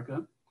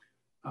America,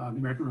 the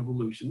American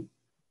Revolution,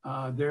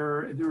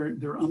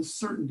 their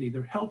uncertainty,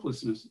 their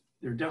helplessness,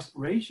 their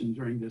desperation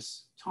during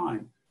this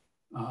time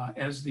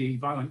as the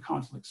violent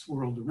conflict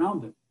swirled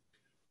around them.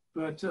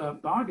 But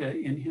Baga,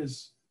 in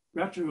his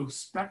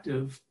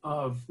retrospective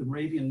of the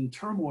Moravian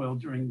turmoil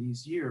during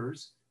these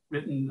years,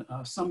 written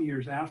some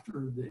years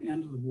after the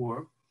end of the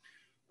war,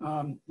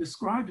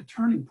 described a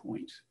turning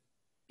point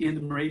in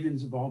the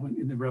Moravians' involvement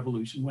in the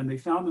revolution when they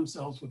found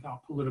themselves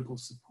without political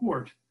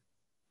support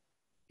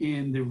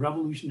in the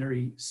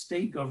revolutionary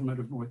state government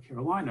of North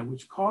Carolina,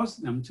 which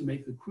caused them to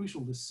make the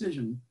crucial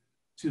decision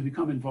to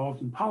become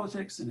involved in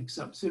politics and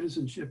accept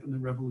citizenship in the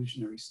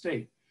revolutionary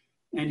state.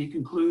 And he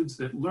concludes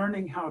that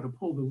learning how to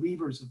pull the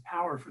levers of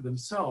power for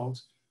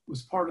themselves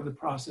was part of the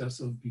process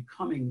of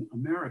becoming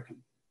American.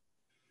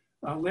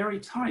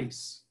 Larry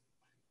Tice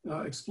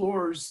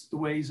explores the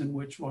ways in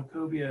which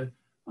Wachovia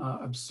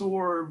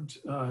absorbed,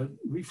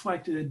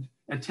 reflected,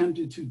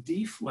 attempted to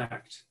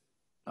deflect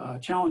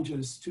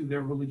challenges to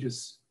their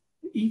religious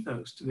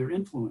ethos, to their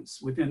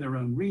influence within their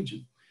own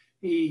region.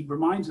 He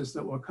reminds us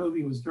that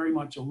Wachovia was very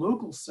much a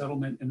local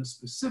settlement in a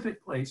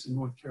specific place in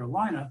North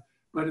Carolina,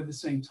 but at the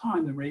same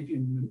time, the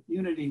Moravian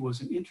community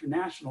was an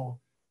international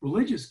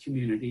religious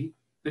community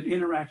that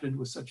interacted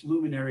with such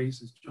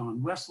luminaries as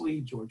John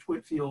Wesley, George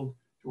Whitefield,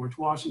 George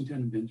Washington,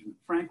 and Benjamin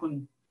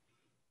Franklin.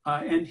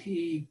 And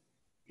he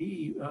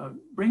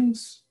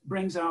brings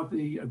out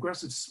the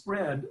aggressive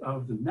spread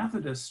of the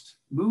Methodist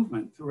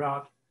movement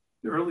throughout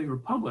the early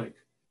republic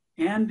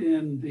and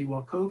in the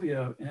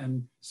Wachovia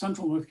and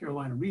central North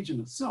Carolina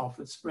region itself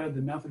that spread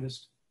the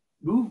Methodist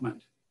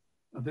movement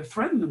that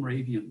threatened the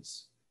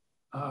Moravians.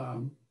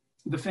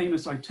 The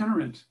famous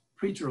itinerant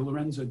preacher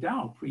Lorenzo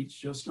Dow preached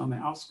just on the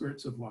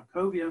outskirts of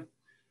Wachovia,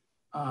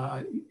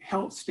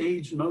 held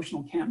staged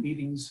emotional camp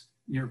meetings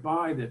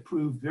nearby that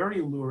proved very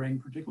alluring,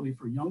 particularly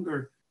for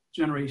younger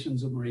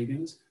generations of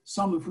Moravians,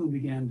 some of whom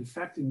began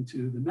defecting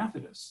to the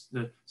Methodists.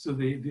 So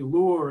the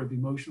allure, the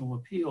emotional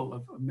appeal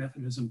of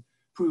Methodism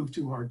proved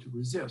too hard to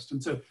resist.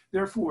 And so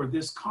therefore,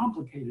 this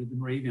complicated the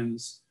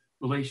Moravians'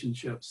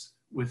 relationships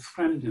with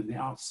Fremden, the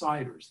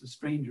outsiders, the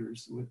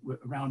strangers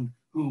around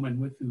whom and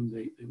with whom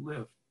they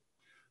lived.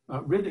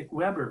 Riddick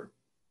Weber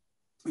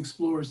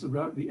explores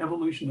the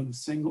evolution of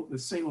the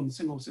Salem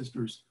Single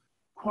Sisters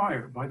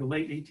choir. By the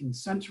late 18th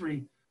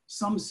century,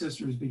 some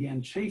sisters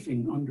began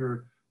chafing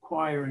under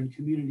choir and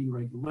community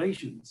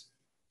regulations.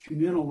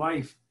 Communal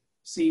life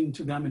seemed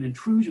to them an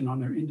intrusion on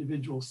their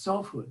individual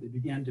selfhood. They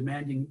began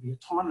demanding the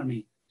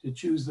autonomy to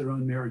choose their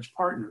own marriage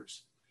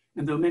partners.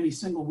 And though many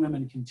single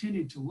women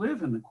continued to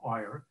live in the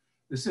choir,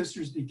 the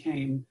sisters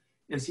became,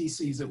 as he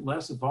sees it,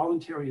 less a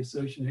voluntary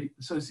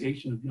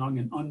association of young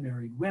and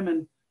unmarried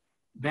women,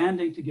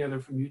 banding together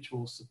for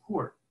mutual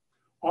support.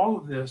 All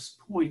of this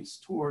points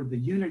toward the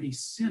Unity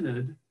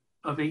Synod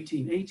of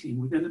 1818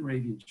 within the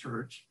Moravian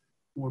Church,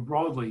 more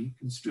broadly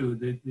construed,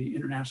 the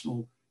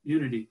international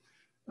unity.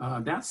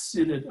 That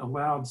synod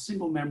allowed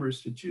single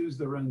members to choose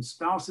their own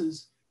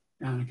spouses,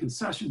 and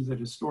concessions that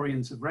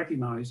historians have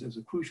recognized as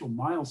a crucial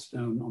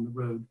milestone on the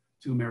road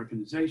to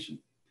Americanization.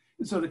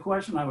 And so the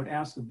question I would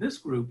ask of this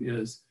group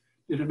is,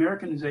 did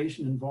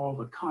Americanization involve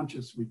a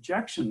conscious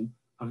rejection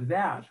of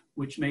that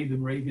which made the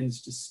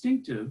Moravians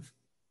distinctive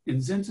in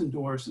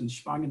Zinzendorf's and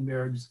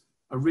Spangenberg's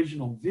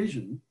original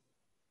vision,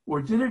 or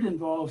did it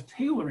involve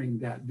tailoring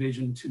that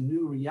vision to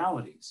new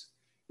realities?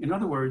 In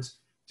other words,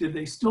 did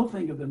they still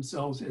think of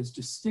themselves as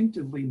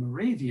distinctively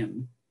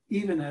Moravian,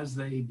 even as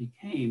they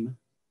became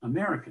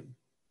American?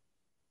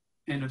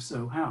 And if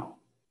so, how?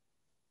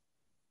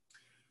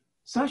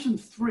 Session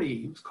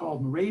 3 was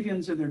called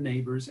Moravians and Their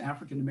Neighbors,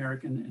 African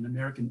American and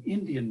American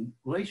Indian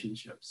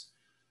Relationships.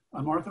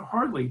 Martha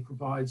Hartley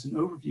provides an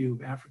overview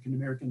of African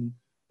American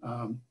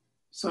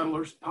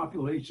settlers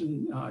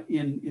population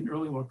in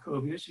early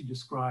Wachovia. She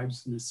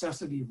describes the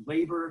necessity of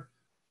labor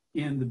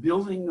in the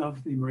building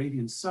of the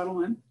Moravian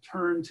settlement,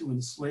 turned to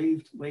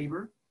enslaved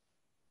labor,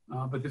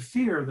 but the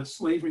fear that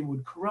slavery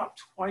would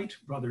corrupt white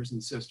brothers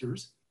and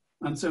sisters,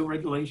 and so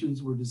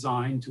regulations were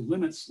designed to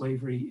limit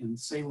slavery in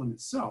Salem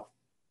itself.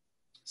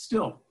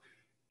 Still,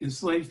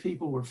 enslaved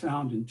people were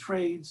found in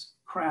trades,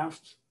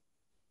 crafts,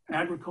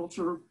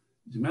 agriculture,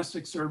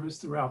 domestic service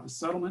throughout the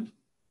settlement,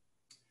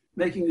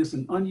 making this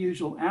an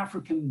unusual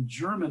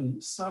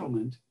African-German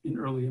settlement in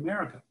early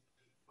America.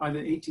 By the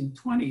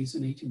 1820s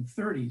and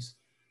 1830s,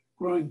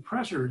 growing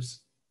pressures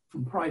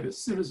from private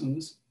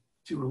citizens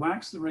to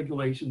relax the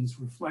regulations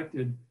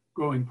reflected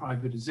growing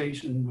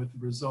privatization, with the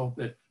result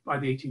that by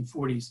the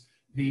 1840s,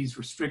 these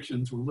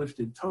restrictions were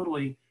lifted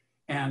totally.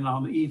 And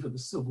on the eve of the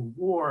Civil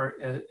War,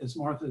 as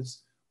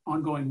Martha's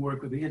ongoing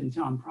work with the Hidden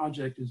Town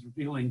Project is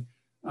revealing,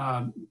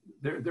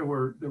 there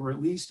were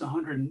at least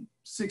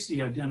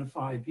 160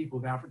 identified people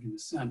of African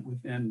descent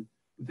within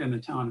the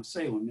town of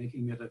Salem,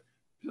 making it a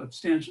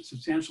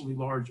substantially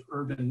large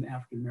urban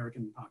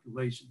African-American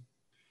population.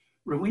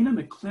 Rowena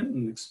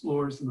McClinton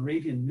explores the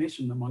Moravian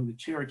mission among the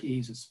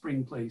Cherokees of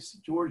Spring Place,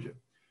 Georgia.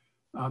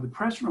 The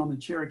pressure on the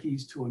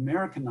Cherokees to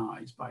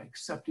Americanize by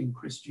accepting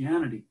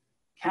Christianity,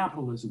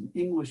 capitalism,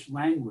 English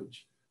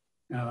language,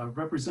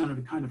 represented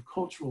a kind of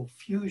cultural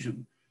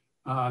fusion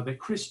that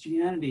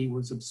Christianity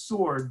was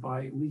absorbed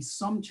by at least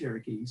some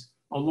Cherokees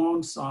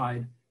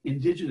alongside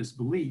indigenous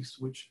beliefs,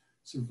 which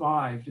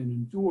survived and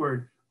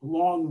endured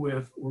along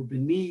with or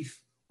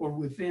beneath or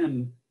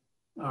within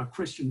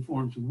Christian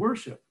forms of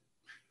worship.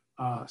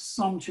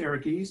 Some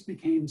Cherokees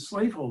became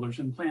slaveholders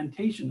and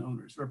plantation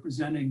owners,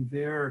 representing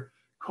their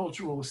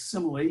cultural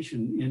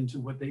assimilation into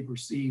what they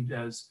perceived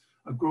as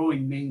a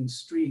growing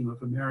mainstream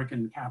of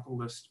American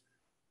capitalist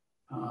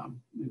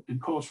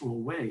and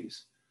cultural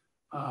ways.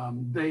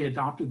 They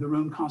adopted their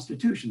own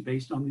constitution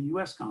based on the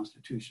US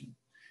Constitution.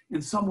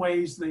 In some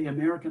ways, they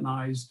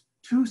Americanized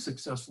too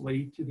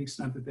successfully, to the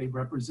extent that they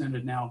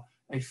represented now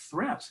a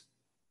threat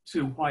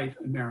to white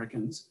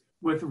Americans,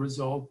 with the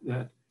result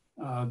that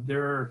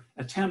their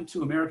attempt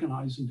to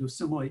Americanize and to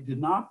assimilate did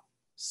not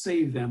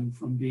save them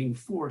from being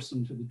forced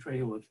into the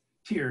Trail of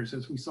Tears,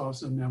 as we saw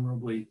so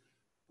memorably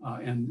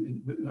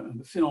in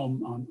the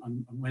film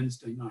on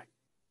Wednesday night.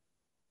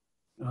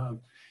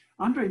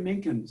 Andre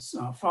Minkins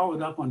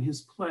followed up on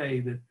his play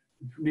that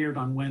premiered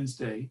on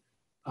Wednesday,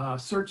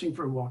 Searching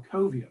for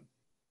Wachovia.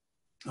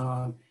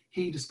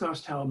 He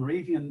discussed how the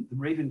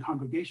Moravian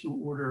Congregational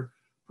Order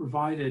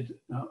provided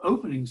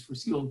openings for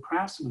skilled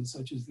craftsmen,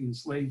 such as the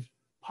enslaved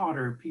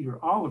potter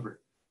Peter Oliver,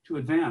 to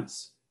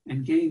advance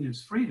and gain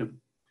his freedom.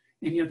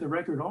 And yet the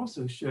record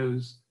also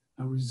shows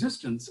a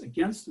resistance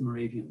against the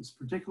Moravians,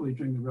 particularly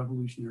during the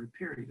Revolutionary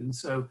period. And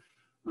so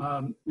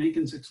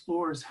Minkins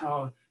explores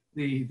how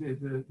the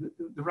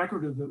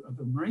record of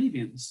the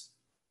Moravians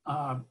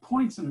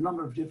points in a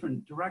number of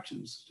different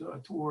directions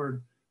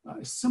toward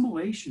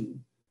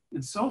assimilation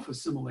and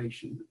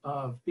self-assimilation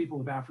of people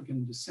of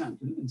African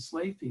descent and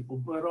enslaved people,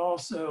 but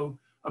also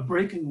a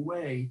breaking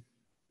away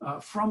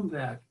from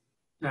that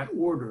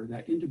order,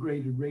 that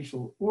integrated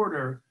racial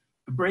order,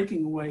 a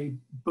breaking away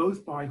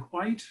both by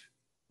white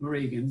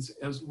Moravians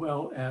as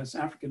well as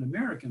African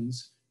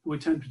Americans who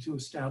attempted to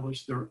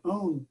establish their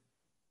own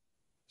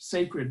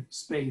sacred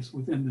space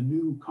within the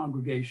new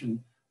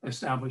congregation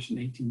established in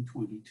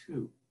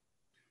 1822.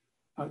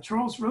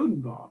 Charles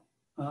Rodenbaugh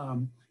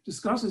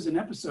discusses an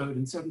episode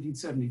in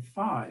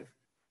 1775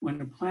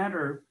 when a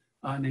planter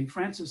named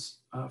Francis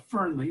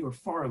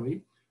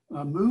Farley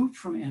moved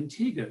from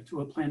Antigua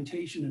to a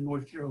plantation in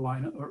North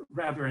Carolina, or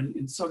rather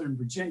in southern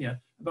Virginia,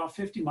 about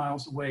 50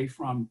 miles away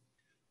from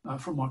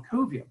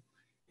Wachovia.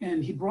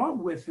 And he brought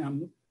with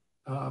him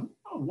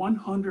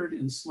 100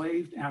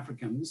 enslaved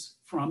Africans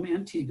from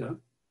Antigua,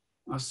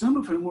 some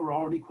of whom were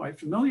already quite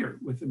familiar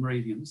with the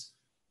Moravians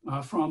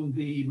from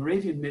the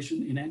Moravian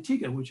mission in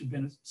Antigua, which had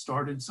been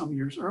started some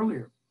years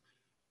earlier.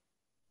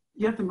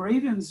 Yet the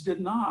Moravians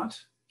did not,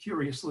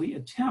 curiously,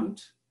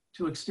 attempt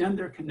to extend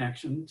their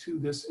connection to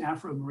this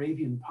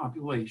Afro-Moravian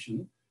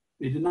population.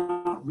 They did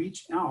not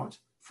reach out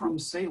from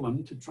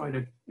Salem to try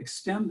to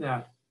extend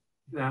that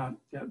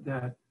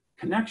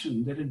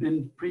connection that had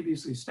been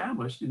previously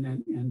established in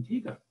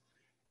Antigua.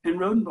 And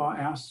Rodenbaugh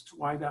asked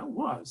why that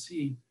was.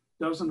 He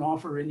doesn't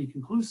offer any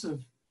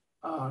conclusive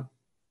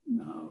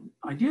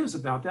ideas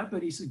about that,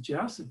 but he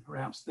suggested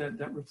perhaps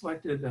that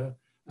reflected a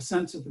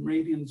sense that the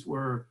Moravians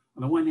were,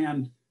 on the one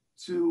hand,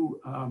 so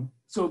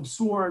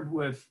absorbed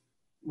with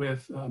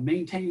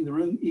maintaining their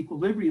own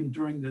equilibrium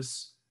during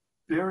this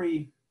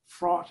very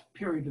fraught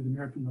period of the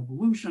American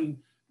Revolution,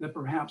 that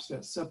perhaps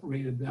that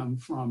separated them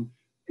from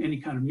any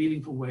kind of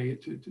meaningful way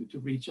to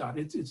reach out.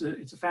 It's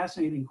a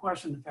fascinating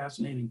question, a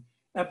fascinating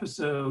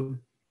episode,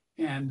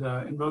 and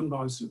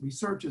Rodenbaugh's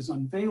research is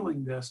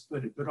unveiling this,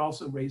 but it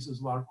also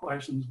raises a lot of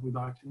questions. We'd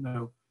like to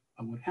know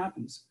what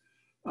happens.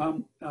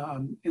 And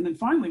then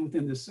finally,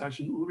 within this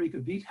session,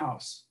 Ulrike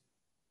Wiethaus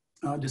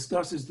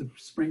discusses the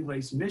Spring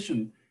Place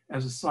mission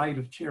as a site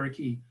of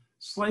Cherokee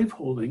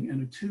slaveholding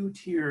and a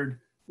two-tiered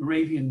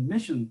Moravian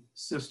mission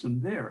system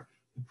there.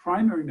 The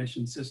primary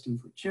mission system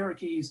for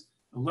Cherokees,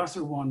 a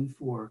lesser one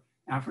for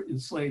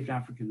enslaved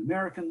African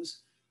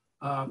Americans.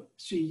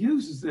 She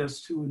uses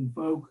this to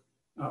invoke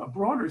a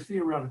broader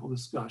theoretical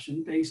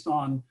discussion based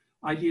on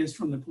ideas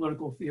from the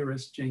political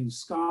theorist James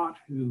Scott,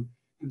 who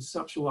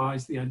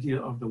conceptualized the idea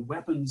of the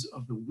weapons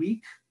of the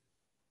weak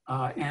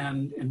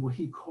and what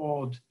he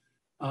called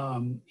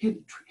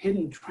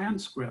hidden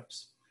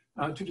transcripts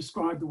to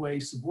describe the way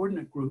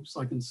subordinate groups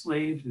like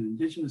enslaved and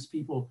indigenous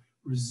people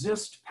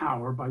resist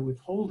power by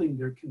withholding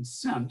their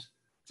consent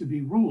to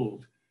be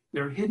ruled.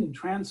 Their hidden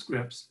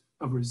transcripts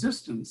of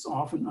resistance,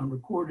 often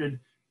unrecorded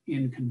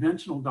in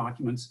conventional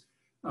documents,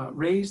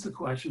 raise the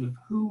question of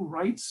who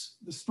writes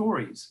the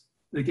stories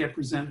that get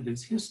presented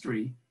as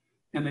history,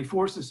 and they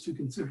force us to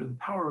consider the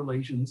power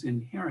relations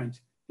inherent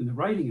in the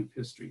writing of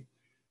history.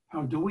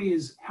 How do we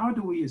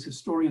as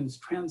historians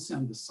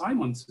transcend the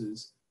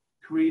silences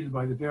created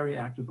by the very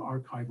act of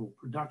archival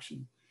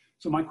production?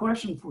 So my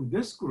question for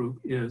this group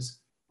is,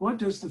 what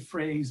does the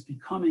phrase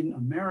becoming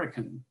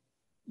American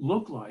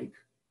look like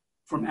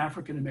from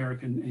African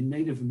American and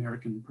Native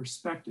American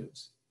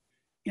perspectives?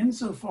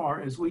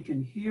 Insofar as we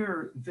can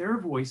hear their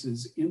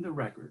voices in the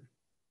record,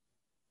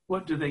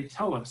 what do they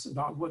tell us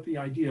about what the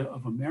idea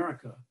of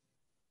America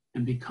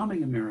and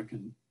becoming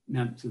American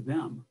meant to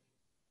them?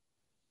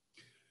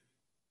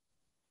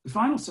 The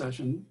final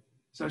session,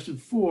 session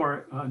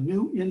 4,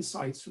 new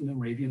insights from the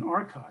Moravian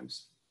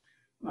archives.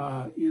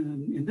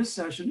 In this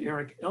session,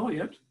 Eric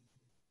Elliott,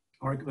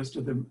 archivist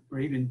of the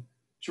Moravian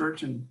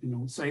Church in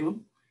Old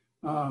Salem,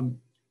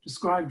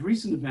 described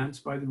recent events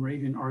by the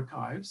Moravian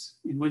archives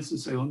in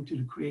Winston-Salem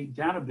to create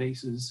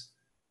databases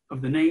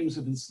of the names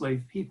of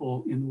enslaved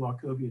people in the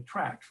Wachovia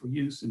tract for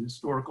use in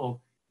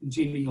historical and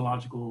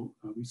genealogical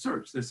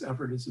research. This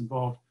effort has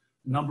involved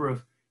a number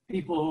of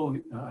people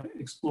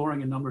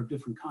exploring a number of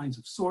different kinds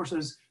of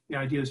sources. The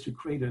idea is to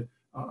create a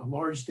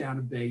large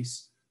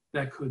database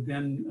that could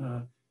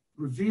then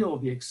reveal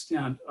the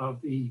extent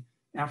of the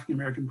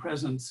African-American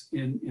presence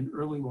in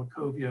early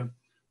Wachovia,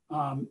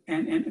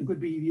 and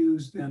could be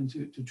used then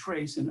to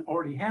trace, and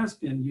already has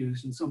been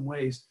used in some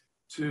ways,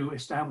 to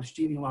establish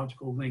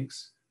genealogical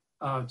links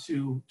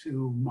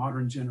to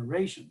modern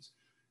generations.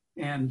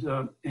 And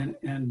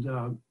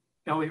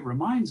Elliott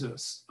reminds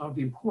us of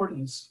the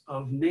importance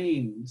of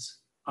names,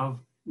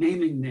 of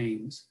naming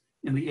names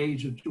in the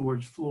age of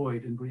George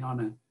Floyd and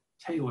Breonna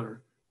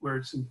Taylor, where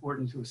it's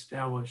important to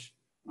establish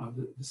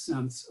the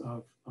sense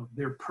of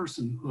their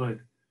personhood,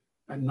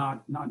 and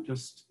not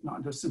just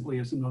simply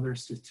as another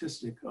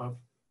statistic of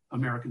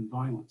American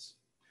violence.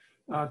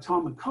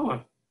 Tom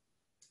McCullough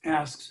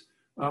asks,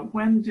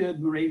 when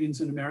did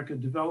Moravians in America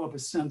develop a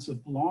sense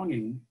of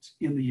belonging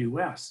in the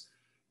US?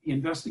 He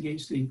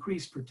investigates the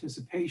increased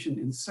participation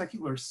in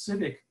secular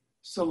civic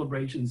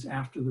celebrations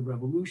after the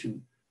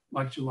revolution,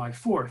 like July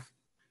 4th,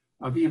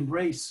 the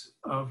embrace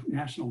of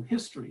national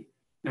history,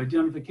 the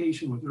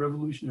identification with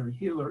revolutionary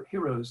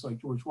heroes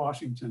like George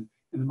Washington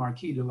and the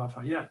Marquis de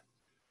Lafayette.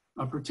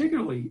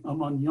 Particularly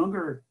among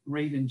younger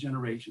Moravian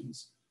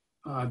generations,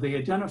 they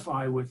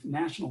identify with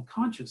national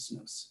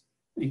consciousness,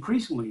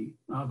 increasingly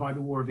by the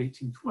War of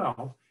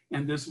 1812.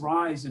 And this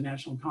rise in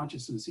national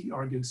consciousness, he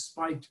argues,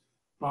 spiked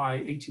by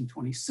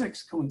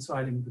 1826,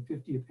 coinciding with the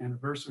 50th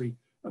anniversary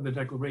of the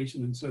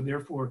Declaration. And so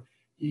therefore,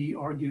 he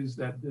argues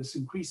that this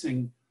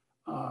increasing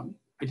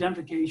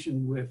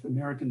identification with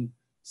American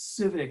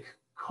civic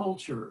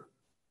culture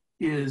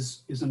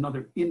is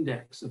another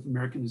index of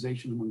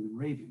Americanization among the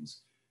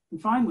Moravians.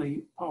 And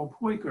finally, Paul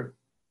Poyker,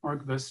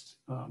 archivist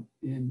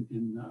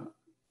in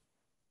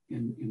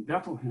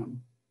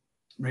Bethlehem,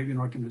 Moravian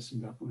archivist in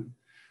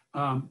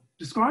Bethlehem,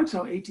 describes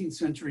how 18th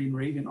century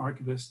Moravian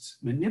archivists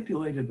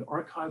manipulated the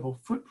archival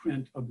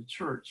footprint of the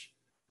church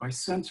by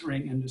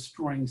censoring and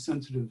destroying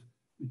sensitive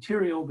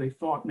material they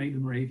thought made the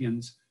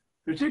Moravians,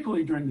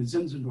 particularly during the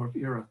Zinzendorf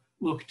era,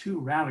 look too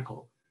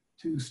radical,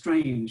 too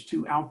strange,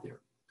 too out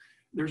there.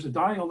 There's a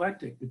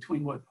dialectic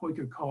between what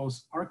Poyker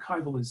calls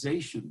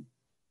archivalization,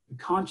 the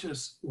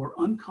conscious or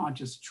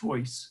unconscious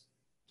choice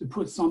to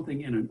put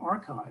something in an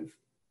archive,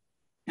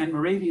 and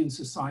Moravian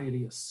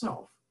society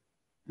itself.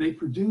 They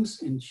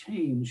produce and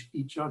change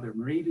each other.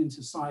 Moravian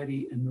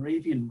society and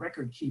Moravian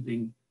record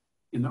keeping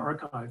in the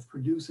archive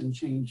produce and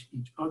change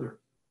each other.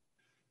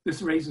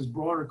 this raises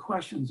broader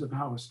questions of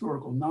how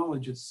historical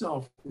knowledge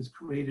itself is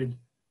created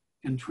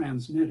and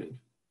transmitted.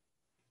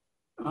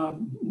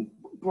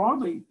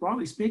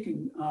 Broadly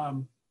speaking,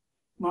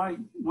 my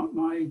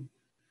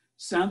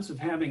sense of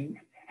having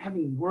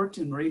worked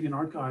in Moravian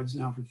archives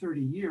now for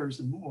 30 years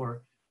and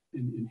more,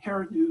 in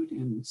Herod,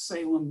 in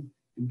Salem,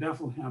 in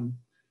Bethlehem,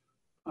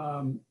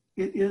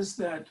 it is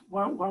that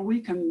while we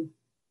can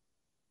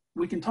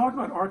talk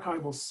about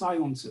archival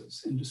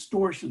silences and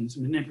distortions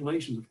and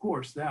manipulations, of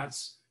course,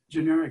 that's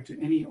generic to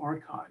any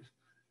archive.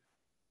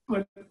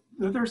 But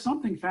there's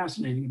something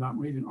fascinating about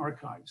Moravian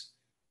archives.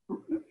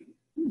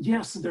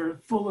 Yes, they're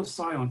full of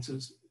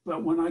silences,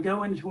 but when I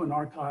go into an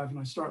archive and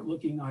I start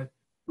looking at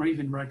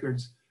Moravian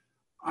records,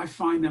 I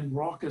find them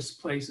raucous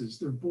places.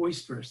 They're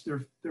boisterous.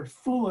 They're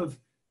full of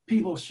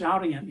people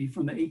shouting at me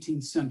from the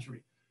 18th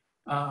century,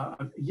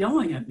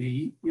 yelling at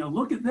me, you know,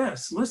 look at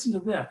this, listen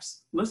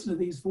to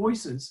these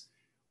voices.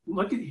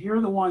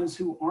 Hear the ones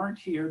who aren't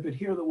here, but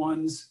hear the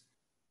ones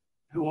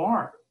who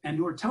are and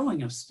who are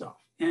telling us stuff.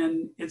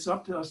 And it's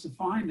up to us to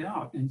find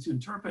out and to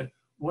interpret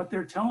what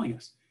they're telling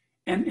us.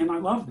 And I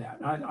love that.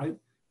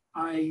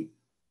 I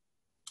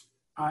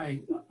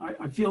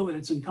feel that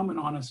it's incumbent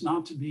on us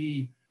not to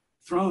be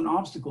thrown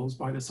obstacles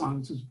by the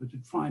silences, but to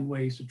find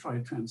ways to try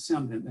to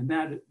transcend them. And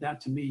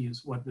that to me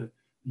is what the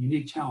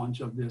unique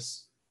challenge of the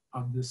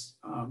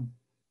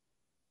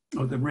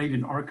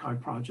Moravian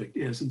Archive Project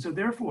is. And so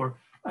therefore,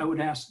 I would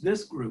ask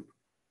this group,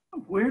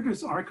 where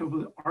does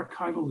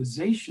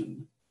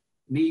archivalization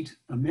meet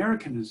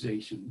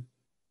Americanization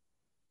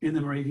in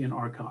the Moravian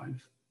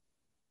Archive?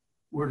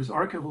 Where does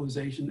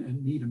archivalization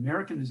and meet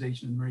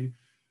Americanization in Moravian?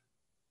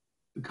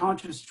 The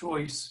conscious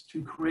choice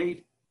to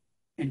create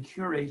and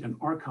curate an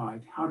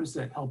archive, how does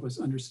that help us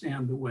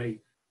understand the way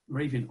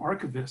Moravian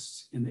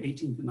archivists in the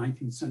 18th and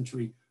 19th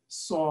century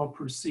saw,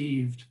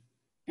 perceived,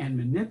 and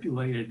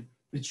manipulated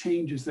the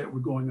changes that were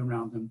going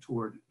around them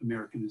toward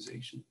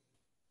Americanization?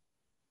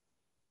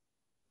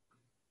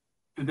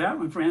 And that,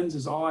 my friends,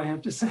 is all I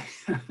have to say.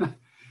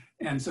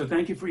 And so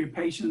thank you for your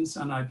patience.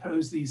 And I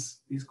pose these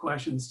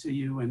questions to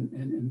you and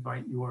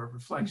invite your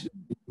reflection,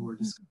 your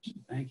discussion.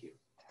 Thank you.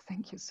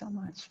 Thank you so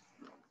much.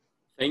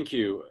 Thank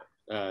you,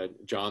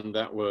 John.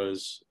 That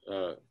was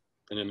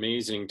an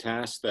amazing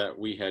task that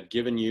we had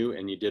given you,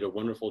 and you did a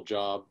wonderful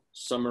job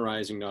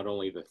summarizing not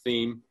only the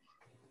theme,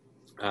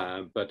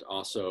 but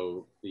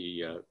also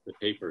the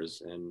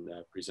papers, and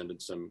presented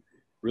some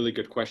really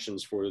good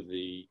questions for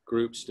the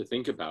groups to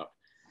think about.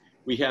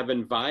 We have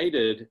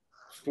invited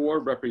 4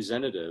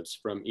 representatives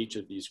from each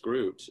of these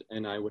groups,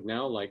 and I would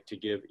now like to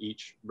give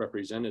each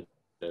representative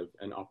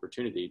an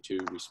opportunity to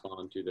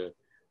respond to the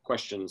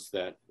questions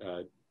that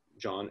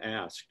John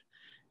asked.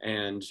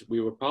 And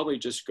we will probably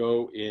just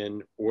go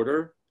in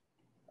order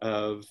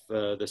of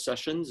the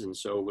sessions. And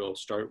so we'll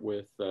start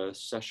with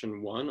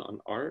session 1 on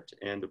art,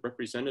 and the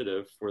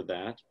representative for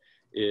that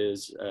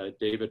is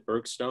David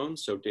Bergstone.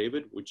 So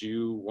David, would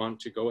you want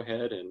to go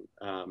ahead and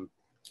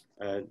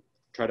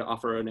try to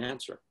offer an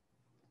answer?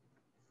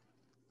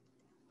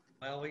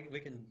 Well, we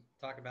can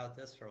talk about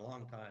this for a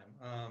long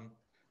time.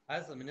 I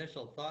had some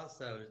initial thoughts,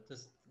 though,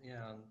 just, you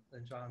know,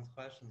 in John's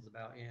questions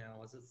about, you know,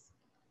 was this,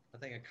 I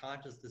think, a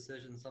conscious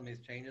decision, some of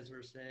these changes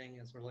we're seeing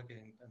as we're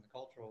looking at the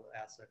cultural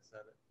aspects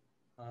of it.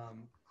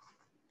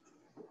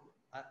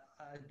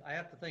 I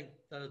have to think,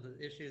 though, the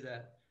issue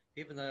that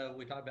even though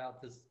we talk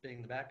about this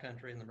being the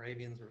backcountry and the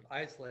Moravians were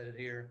isolated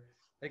here,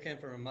 they came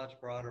from a much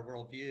broader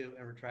worldview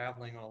and were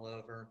traveling all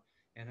over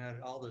and had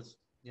all this,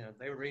 you know,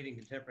 they were reading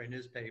contemporary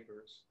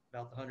newspapers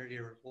about the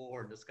 100-Year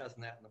War and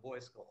discussing that in the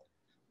boys' school.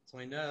 So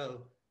we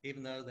know,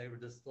 even though they were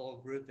this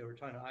little group that were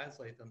trying to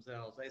isolate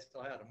themselves, they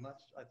still had a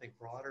much, I think,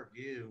 broader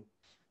view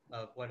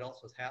of what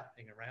else was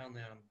happening around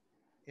them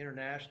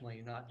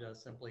internationally, not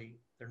just simply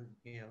their,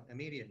 you know,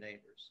 immediate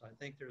neighbors. So I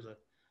think there's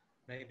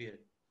maybe a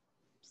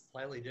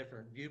slightly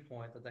different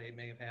viewpoint that they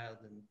may have had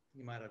than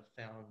you might have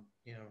found,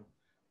 you know,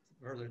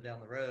 further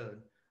down the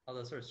road.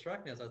 Although it sort of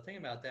struck me as I was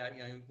thinking about that,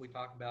 you know, we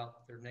talk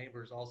about their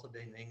neighbors also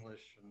being the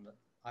English and the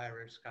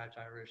Irish, Scotch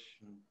Irish,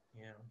 and,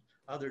 you know,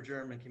 other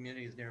German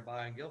communities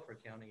nearby in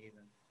Guilford County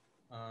even.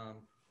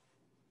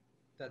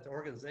 That the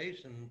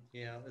organization,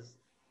 you know, is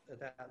at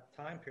that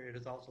time period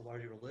is also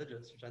largely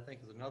religious, which I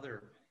think is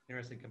another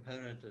interesting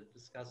component to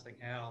discussing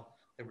how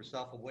they were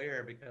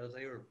self-aware, because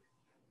they were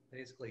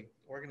basically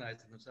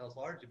organizing themselves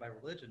largely by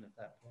religion at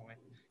that point.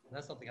 And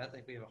that's something I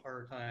think we have a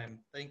harder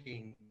time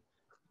thinking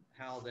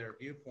how their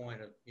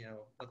viewpoint of, you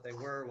know, what they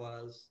were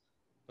was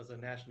a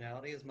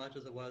nationality as much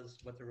as it was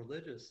what the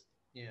religious,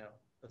 you know,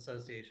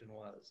 association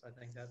was. I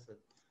think that's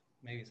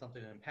maybe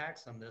something that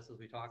impacts some of this as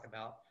we talk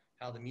about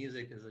how the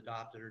music is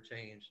adopted or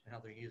changed and how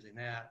they're using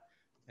that,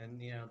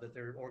 and, you know, that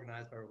they're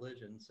organized by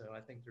religion. So I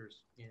think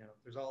there's, you know,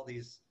 there's all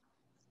these,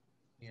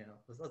 you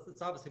know,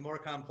 it's obviously more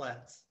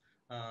complex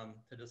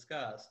to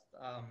discuss.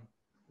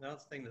 Another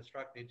thing that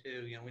struck me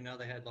too, you know, we know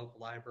they had local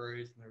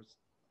libraries, and there's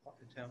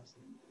attempts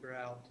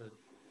throughout to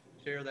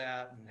share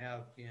that and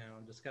have, you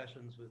know,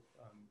 discussions with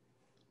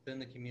within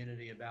the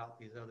community about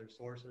these other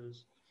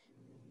sources.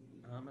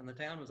 And the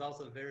town was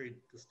also very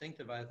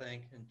distinctive, I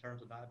think, in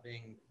terms of not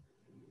being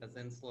as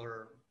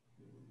insular,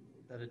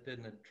 that it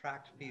didn't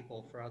attract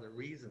people for other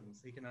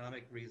reasons,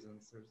 economic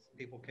reasons.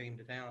 People came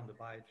to town to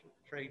buy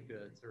trade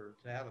goods or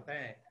to have a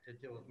bank, to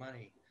deal with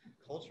money,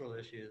 cultural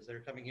issues.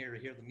 They're coming here to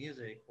hear the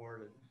music or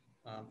to,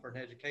 for an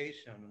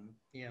education.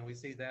 You know, we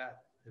see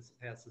that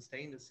has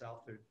sustained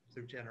itself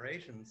through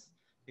generations,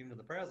 even to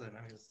the present.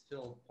 I mean, as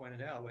Phil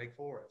pointed out, Wake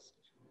Forest.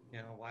 You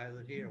know, why is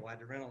it here? Why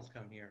did Reynolds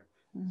come here?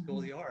 School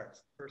of the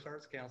Arts, first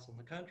arts council in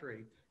the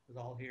country, was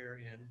all here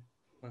in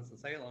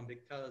Winston-Salem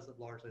because of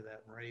largely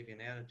that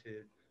Moravian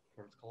attitude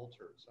towards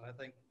culture. So I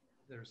think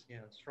there's, you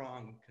know,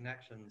 strong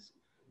connections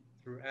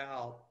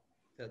throughout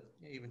that.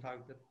 Even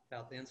talking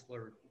about the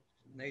insular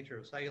nature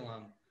of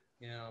Salem,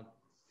 you know,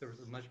 there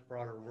was a much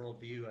broader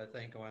worldview, I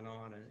think, going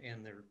on,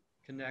 and there are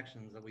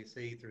connections that we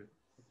see through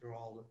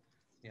all the,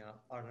 you know,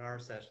 in our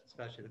session,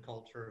 especially the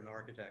culture and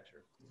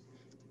architecture.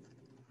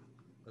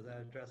 Does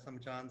that address some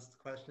of John's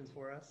questions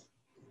for us?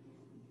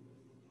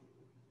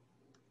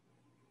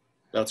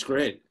 That's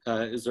great.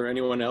 Is there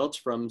anyone else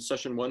from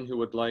session one who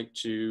would like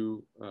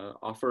to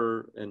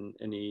offer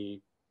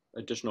any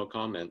additional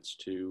comments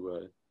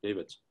to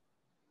David's?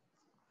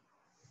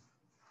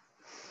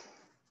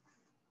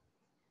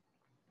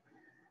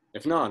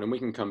 If not, and we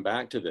can come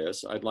back to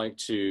this, I'd like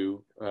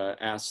to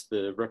ask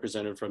the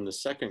representative from the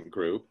second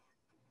group,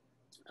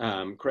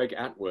 Craig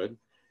Atwood,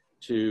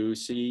 to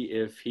see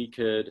if he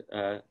could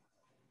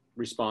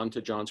respond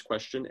to John's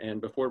question.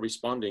 And before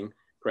responding,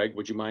 Craig,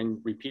 would you mind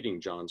repeating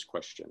John's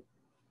question?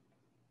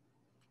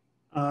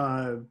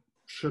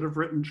 Should have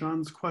written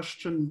John's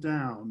question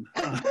down.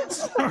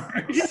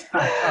 Sorry.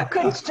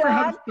 Could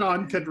John?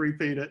 John could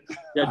repeat it.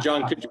 Yeah,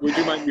 John, would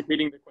you mind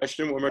repeating the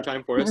question one more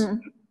time for us?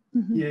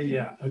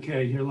 Yeah.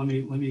 Okay, here, let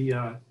me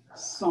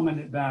summon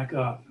it back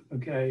up.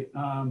 Okay.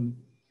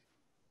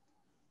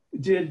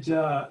 Did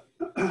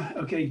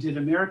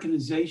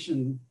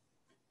Americanization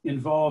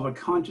involve a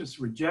conscious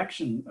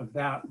rejection of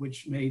that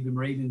which made the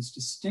Moravians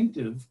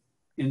distinctive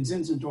in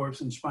Zinzendorf's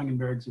and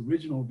Spangenberg's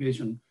original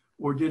vision,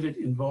 or did it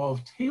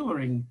involve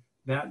tailoring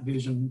that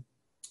vision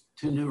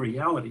to new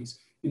realities?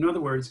 In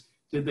other words,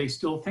 did they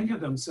still think of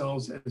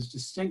themselves as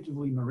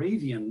distinctively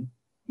Moravian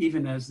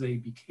even as they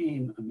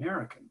became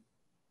American?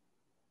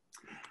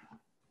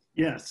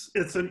 Yes,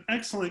 it's an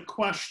excellent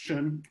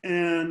question.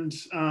 And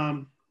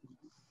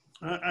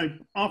I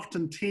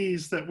often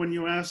tease that when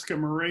you ask a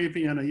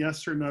Moravian a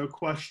yes or no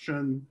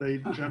question, they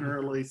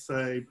generally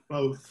say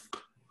both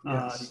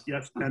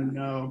yes and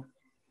no.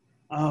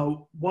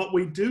 What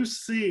we do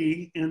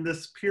see in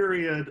this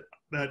period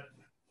that,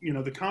 you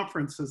know, the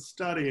conference is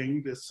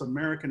studying, this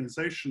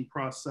Americanization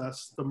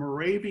process, the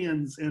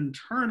Moravians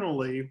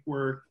internally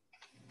were,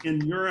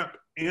 in Europe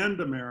and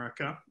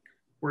America,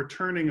 were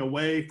turning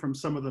away from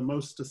some of the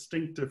most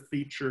distinctive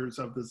features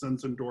of the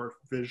Zinzendorf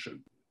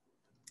vision.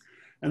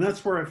 And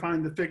that's where I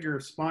find the figure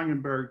of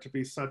Spangenberg to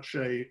be such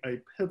a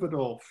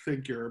pivotal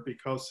figure,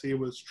 because he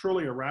was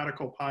truly a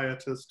radical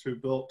pietist who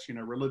built, you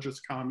know,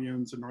 religious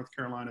communes in North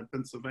Carolina,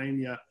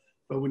 Pennsylvania.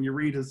 But when you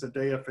read his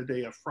Idea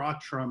Fidei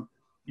Fratrum,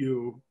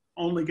 you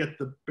only get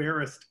the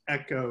barest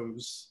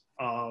echoes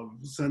of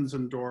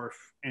Zinzendorf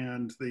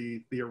and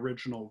the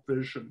original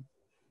vision.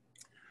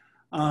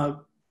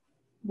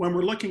 When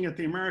we're looking at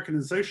the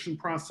Americanization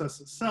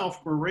process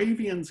itself,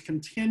 Moravians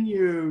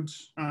continued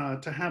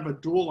to have a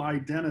dual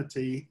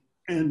identity,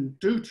 and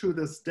do to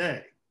this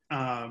day,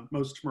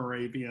 most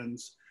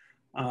Moravians.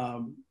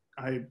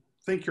 I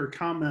think your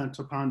comment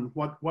upon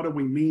what do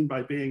we mean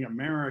by being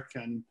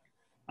American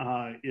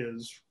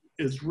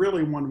is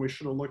really one we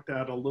should have looked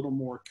at a little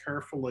more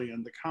carefully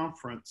in the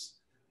conference,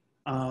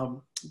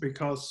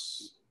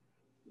 because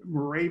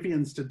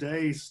Moravians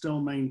today still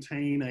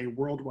maintain a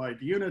worldwide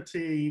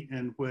unity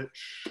in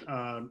which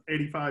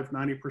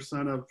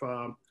 85–90%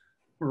 of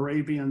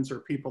Moravians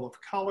are people of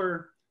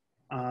color.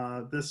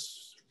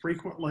 This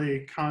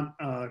frequently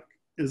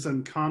is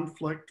in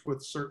conflict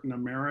with certain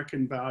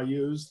American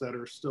values that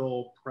are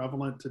still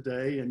prevalent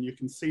today. And you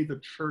can see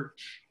the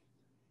church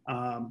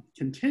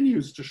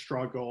continues to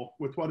struggle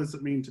with what does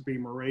it mean to be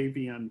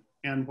Moravian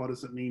and what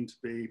does it mean to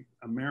be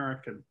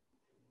American.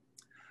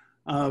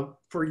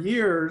 For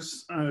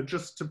years,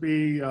 just to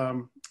be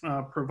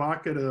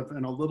provocative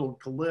and a little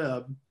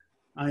glib,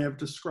 I have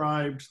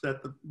described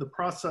that the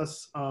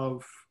process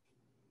of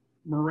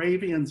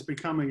Moravians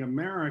becoming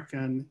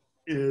American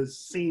is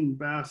seen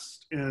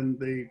best in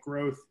the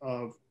growth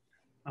of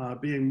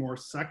being more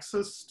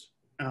sexist,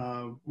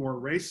 more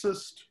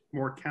racist,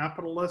 more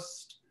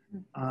capitalist,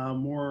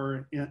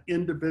 more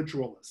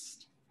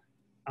individualist.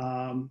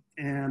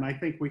 And I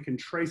think we can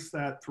trace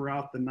that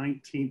throughout the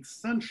 19th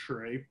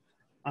century.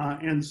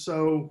 And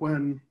so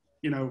when,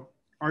 you know,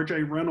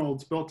 R.J.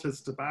 Reynolds built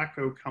his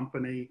tobacco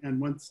company in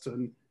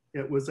Winston,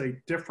 it was a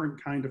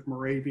different kind of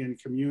Moravian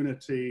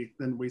community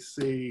than we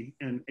see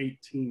in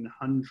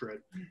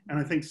 1800. And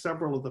I think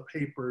several of the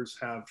papers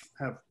have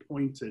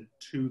pointed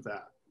to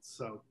that.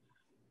 So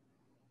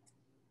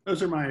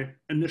those are my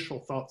initial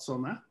thoughts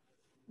on that.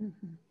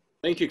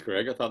 Thank you,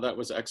 Craig. I thought that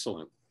was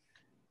excellent.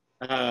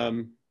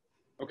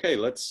 Okay,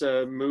 let's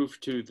move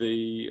to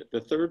the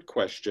third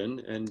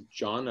question. And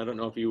John, I don't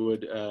know if you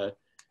would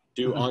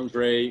do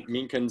Andre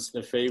Minkins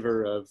the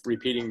favor of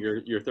repeating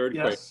your third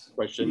Yes.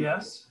 question.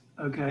 Yes.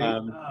 Okay.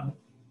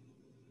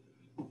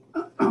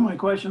 My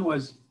question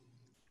was,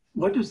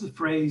 what does the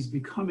phrase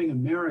becoming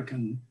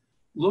American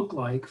look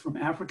like from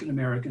African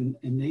American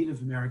and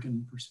Native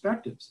American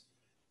perspectives?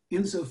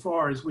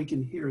 Insofar as we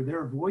can hear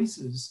their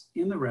voices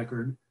in the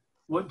record,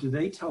 what do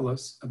they tell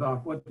us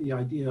about what the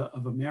idea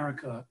of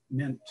America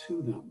meant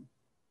to them?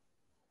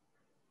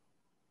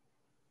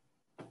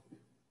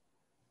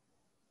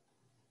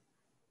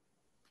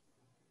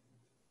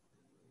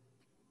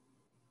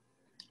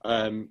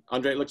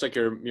 Andre, it looks like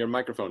your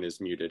microphone is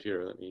muted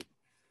here. Let me.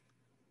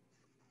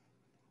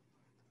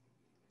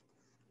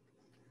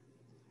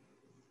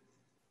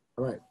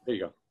 All right. There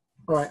you go.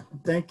 All right.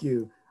 Thank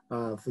you.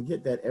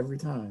 Forget that every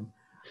time.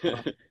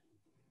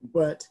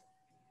 But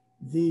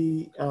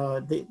the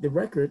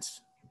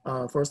records,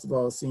 first of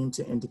all, seem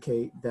to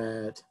indicate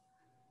that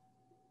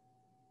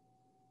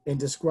in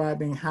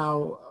describing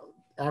how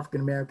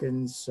African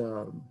Americans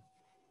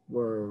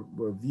were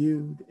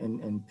viewed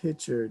and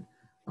pictured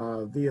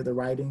via the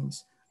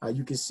writings,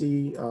 you can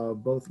see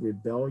both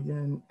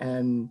rebellion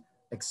and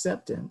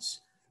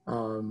acceptance.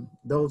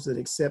 Those that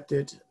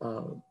accepted,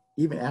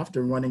 even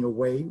after running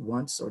away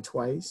once or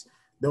twice,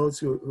 those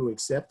who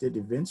accepted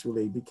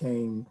eventually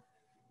became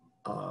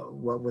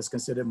what was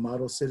considered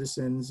model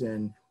citizens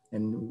and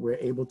were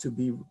able to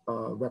be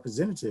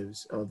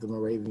representatives of the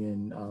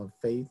Moravian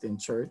faith and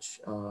church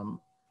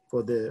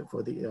for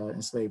the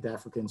enslaved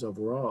Africans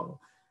overall.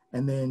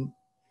 And then,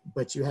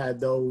 but you had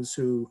those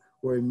who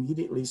were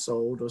immediately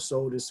sold or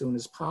sold as soon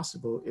as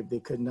possible if they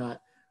could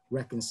not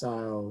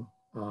reconcile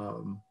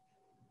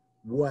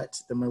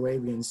what the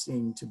Moravians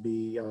seemed to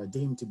be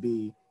deemed to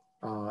be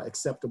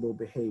acceptable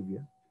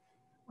behavior.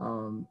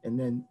 And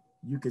then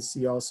you could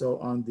see also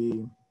on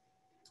the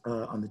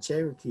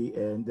Cherokee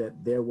end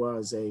that there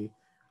was a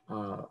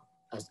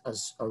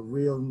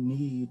real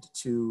need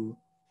to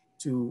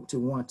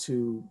want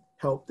to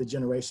help the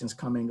generations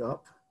coming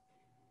up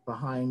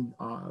behind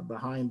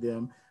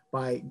them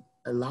by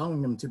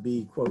allowing them to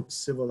be, quote,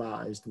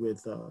 civilized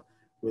with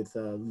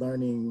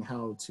learning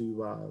how to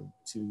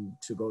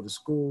go to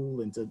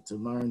school and to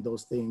learn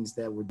those things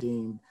that were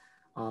deemed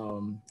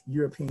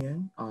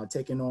European,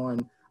 taking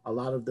on a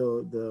lot of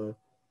the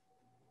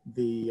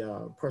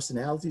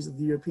personalities of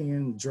the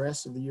European,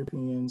 dress of the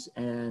Europeans,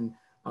 and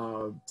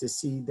to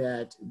see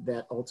that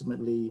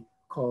ultimately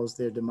caused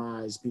their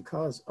demise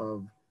because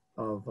of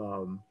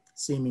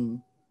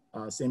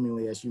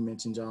seemingly, as you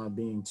mentioned, John,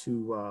 being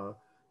too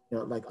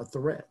like a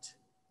threat,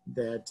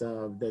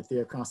 that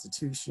their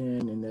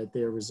constitution and that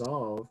their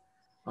resolve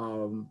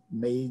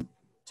may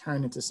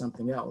turn into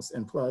something else.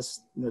 And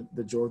plus,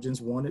 the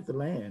Georgians wanted the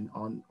land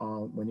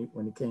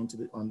when it came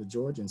to on the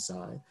Georgian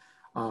side.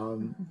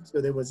 So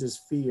there was this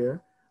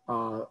fear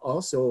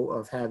also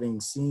of having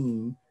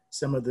seen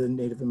some of the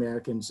Native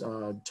Americans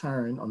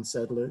turn on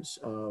settlers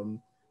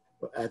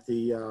at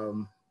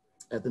the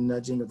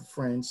nudging of the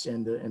French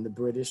and the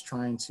British,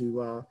 trying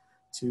to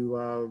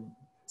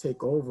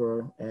take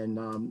over and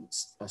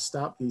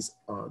stop these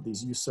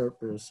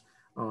usurpers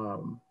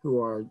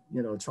who are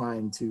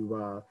trying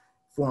to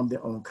form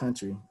their own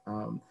country.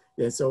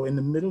 And so in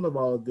the middle of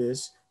all of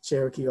this,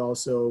 Cherokee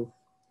also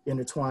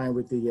intertwined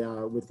with the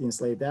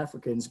enslaved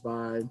Africans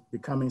by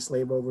becoming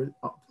slave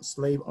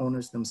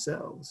owners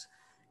themselves,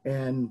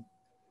 and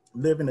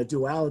live in a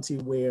duality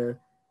where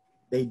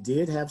they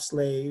did have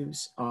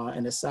slaves,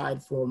 and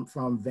aside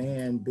from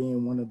Van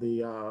being one of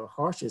the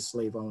harshest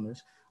slave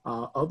owners,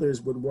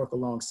 others would work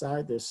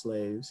alongside their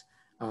slaves,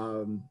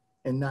 and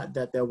not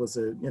that there was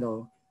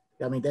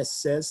I mean, that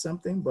says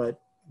something,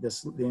 but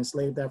the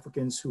enslaved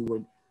Africans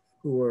who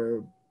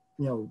were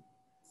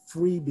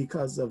free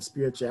because of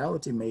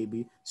spirituality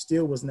maybe,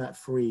 still was not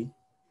free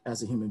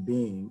as a human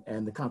being.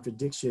 And the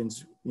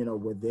contradictions,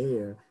 were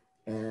there,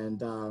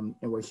 and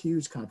were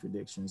huge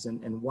contradictions.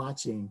 And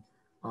watching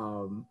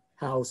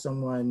how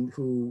someone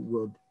who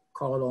would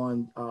call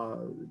on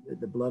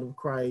the blood of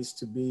Christ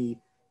to be,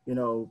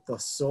 the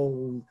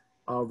sole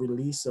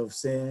release of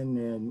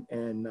sin,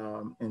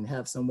 and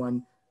have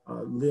someone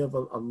live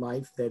a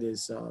life that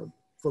is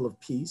full of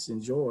peace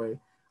and joy,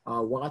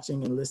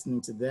 watching and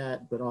listening to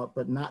that,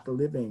 but not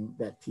living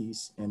that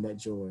peace and that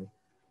joy,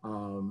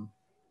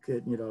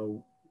 could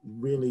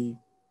really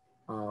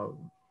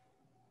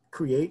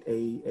create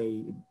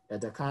a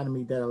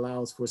dichotomy that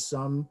allows for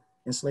some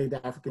enslaved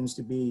Africans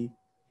to be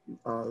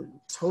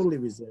totally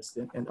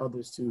resistant and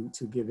others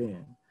to give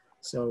in.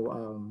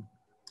 So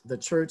the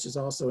church is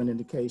also an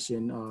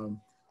indication,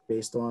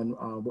 based on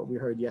what we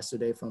heard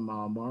yesterday from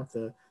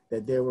Martha,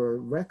 that there were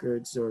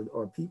records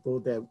or people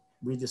that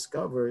we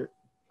discovered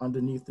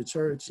underneath the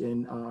church,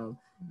 and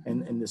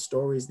the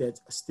stories that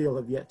still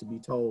have yet to be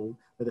told,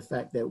 but the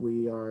fact that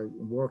we are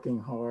working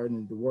hard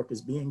and the work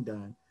is being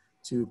done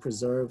to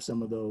preserve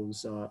some of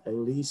those, at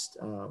least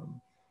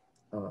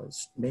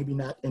maybe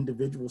not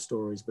individual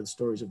stories, but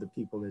stories of the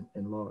people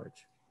in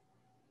large.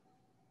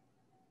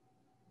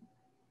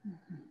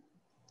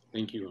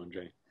 Thank you,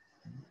 Andre.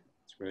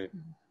 That's great.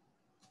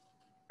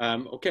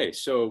 Okay,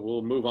 so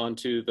we'll move on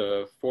to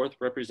the fourth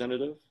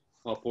representative,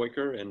 Paul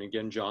Poiker. And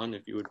again, John,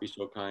 if you would be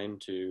so kind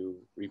to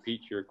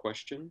repeat your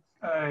question.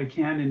 I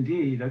can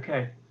indeed.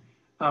 Okay.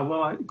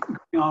 Well,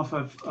 going off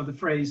of the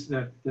phrase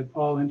that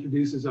Paul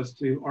introduces us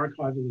to,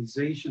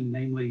 archivalization,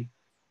 namely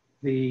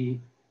the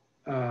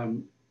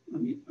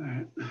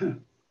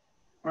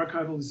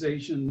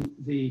archivalization,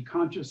 the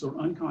conscious or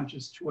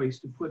unconscious choice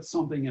to put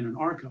something in an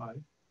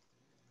archive.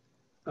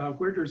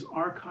 Where does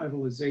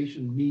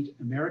archivalization meet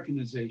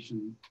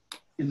Americanization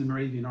in the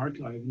Moravian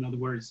archive? In other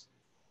words,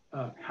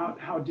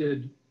 how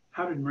did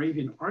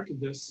Moravian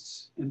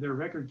archivists and their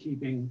record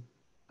keeping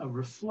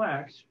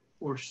reflect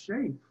or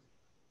shape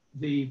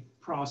the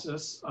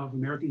process of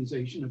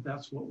Americanization, if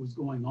that's what was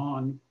going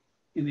on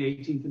in the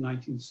 18th and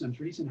 19th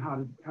centuries, and how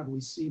do we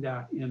see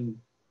that in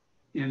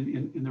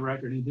the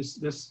record? And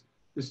this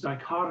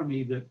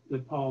dichotomy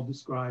that Paul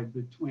described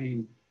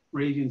between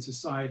Moravian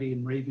society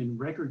and Moravian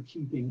record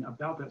keeping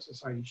about that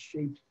society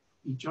shaped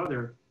each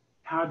other.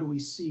 How do we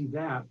see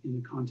that in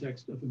the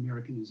context of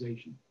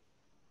Americanization?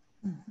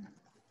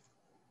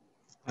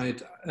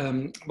 Right.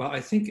 Well, I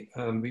think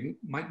we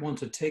might want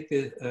to take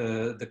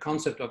the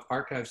concept of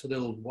archives a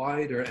little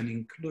wider and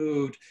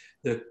include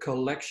the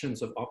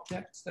collections of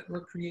objects that were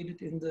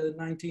created in the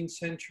 19th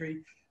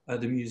century,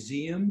 the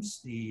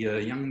museums, the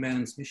Young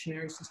Men's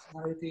Missionary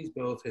Societies,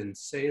 both in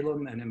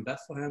Salem and in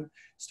Bethlehem,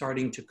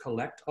 starting to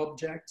collect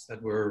objects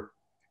that were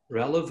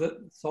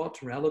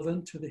thought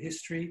relevant to the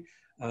history.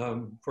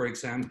 For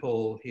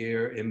example,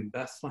 here in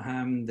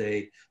Bethlehem,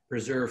 they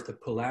preserved the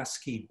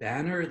Pulaski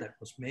banner that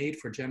was made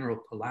for General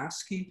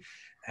Pulaski,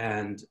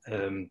 and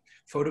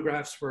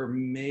photographs were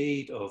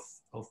made of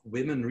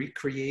women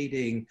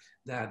recreating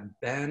that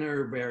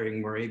banner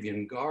wearing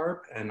Moravian garb,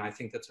 and I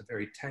think that's a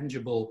very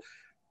tangible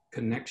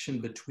connection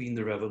between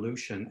the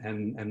revolution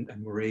and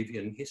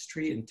Moravian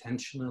history,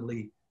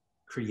 intentionally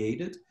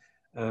created.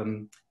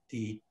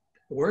 The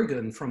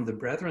organ from the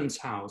Brethren's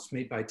house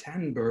made by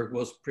Tannenberg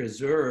was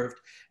preserved,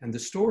 and the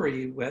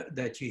story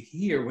that you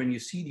hear when you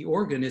see the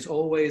organ is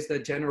always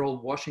that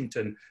General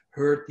Washington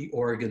heard the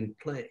organ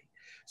play.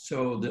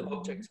 So the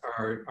objects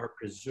are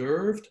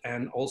preserved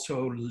and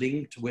also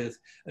linked with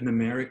an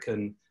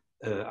American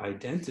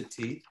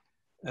identity.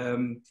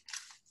 In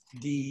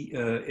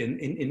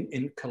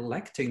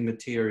collecting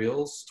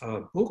materials,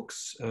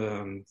 books,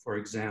 for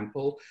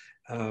example,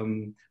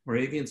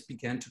 Moravians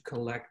began to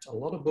collect a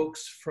lot of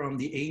books from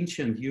the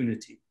ancient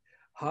unity.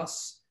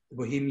 Huss, the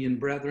Bohemian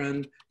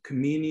Brethren,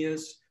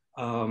 Comenius.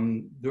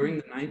 During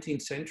the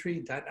 19th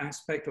century, that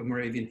aspect of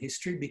Moravian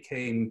history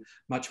became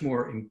much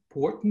more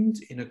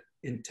important in an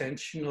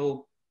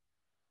intentional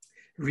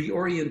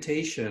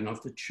reorientation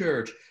of the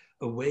church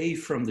away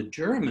from the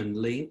German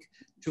link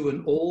to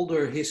an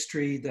older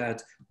history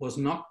that was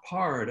not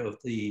part of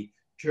the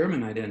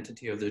German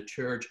identity of the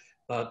church,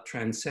 but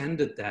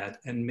transcended that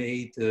and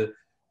made the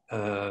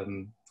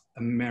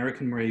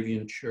American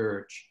Moravian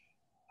church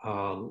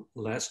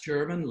less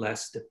German,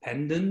 less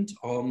dependent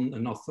on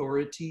an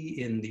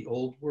authority in the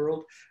old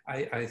world.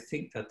 I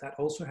think that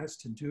also has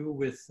to do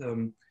with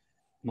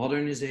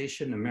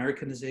modernization,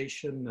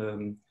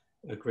 Americanization,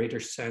 a greater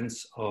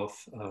sense of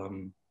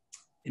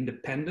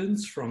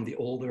independence from the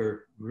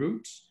older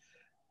roots.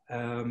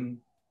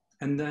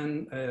 And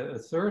then a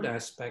third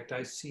aspect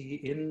I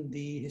see in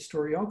the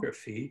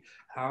historiography,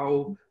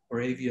 how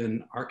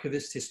Moravian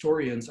archivist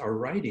historians are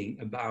writing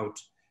about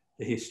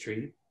the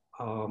history.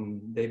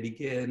 They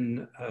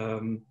begin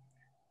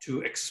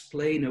to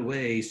explain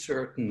away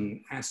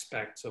certain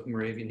aspects of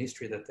Moravian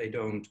history that they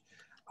don't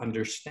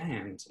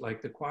understand,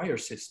 like the choir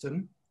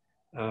system,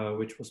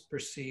 which was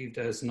perceived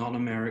as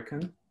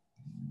non-American,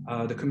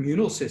 the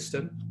communal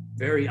system,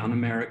 very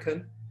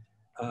un-American,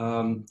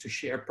 to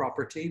share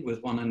property with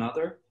one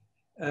another.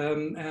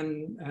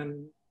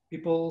 And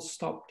people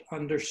stopped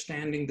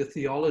understanding the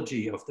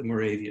theology of the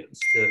Moravians,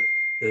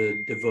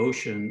 the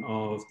devotion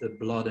of the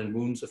blood and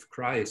wounds of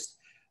Christ.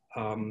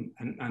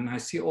 And I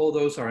see all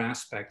those are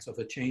aspects of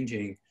a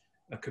changing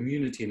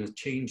community and a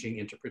changing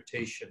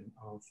interpretation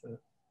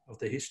of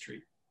the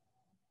history.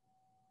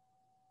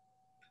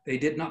 They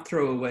did not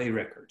throw away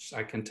records.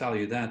 I can tell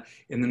you that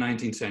in the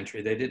 19th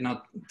century, they did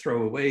not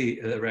throw away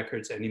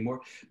records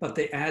anymore, but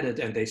they added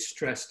and they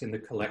stressed in the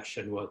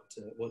collection what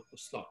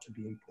was thought to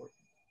be important.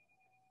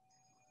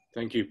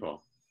 Thank you,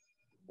 Paul.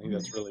 I think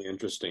that's really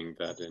interesting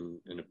that in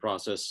the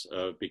process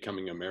of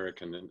becoming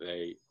American,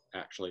 they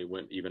actually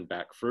went even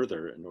back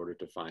further in order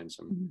to find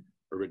some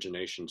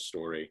origination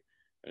story,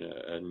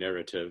 a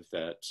narrative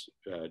that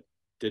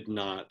did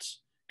not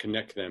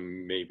connect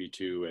them maybe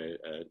to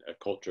a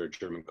culture,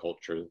 German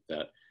culture,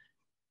 that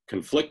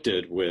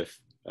conflicted with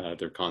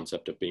their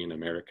concept of being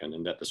American,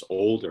 and that this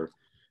older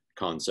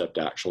concept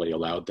actually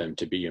allowed them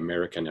to be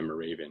American and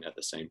Moravian at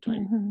the same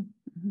time.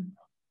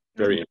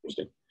 Very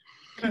interesting.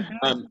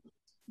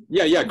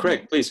 Yeah,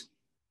 Craig, please.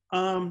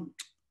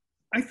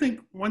 I think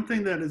one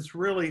thing that is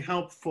really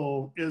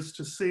helpful is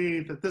to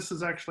see that this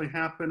is actually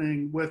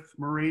happening with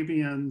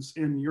Moravians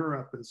in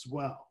Europe as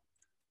well.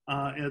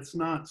 It's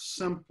not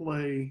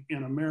simply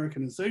an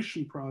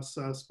Americanization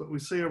process, but we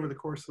see over the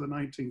course of the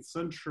 19th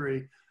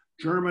century,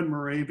 German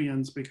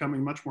Moravians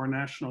becoming much more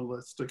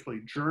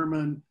nationalistically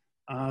German.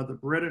 The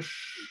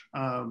British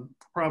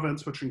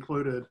province, which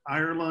included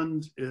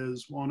Ireland,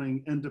 is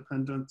wanting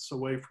independence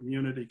away from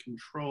unity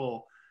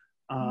control.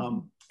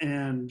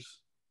 And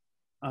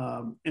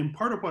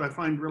part of what I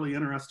find really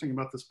interesting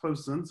about this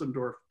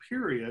post-Zinzendorf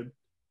period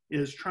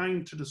is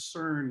trying to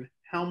discern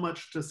how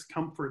much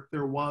discomfort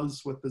there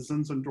was with the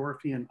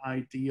Zinzendorfian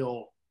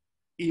ideal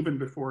even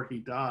before he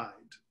died.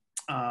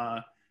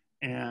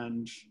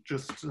 And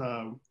just, you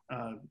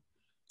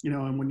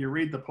know, and when you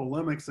read the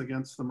polemics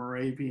against the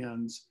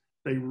Moravians,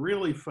 they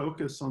really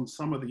focus on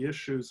some of the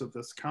issues of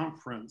this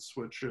conference,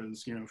 which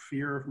is, you know,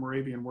 fear of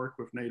Moravian work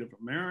with Native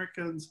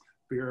Americans,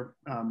 fear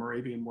of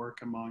Moravian work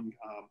among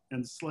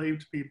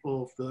enslaved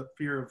people, the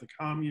fear of the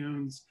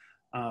communes,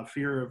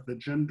 fear of the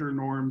gender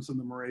norms in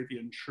the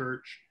Moravian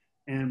church.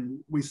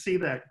 And we see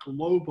that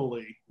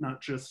globally,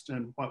 not just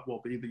in what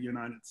will be the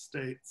United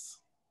States.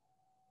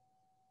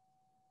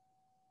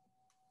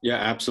 Yeah,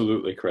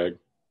 absolutely, Craig.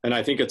 And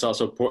I think it's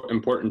also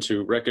important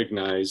to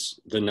recognize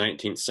the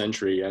 19th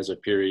century as a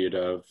period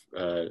of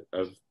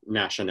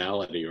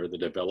nationality, or the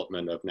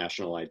development of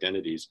national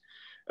identities.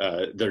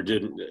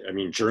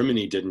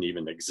 Germany didn't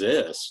even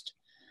exist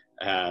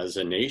as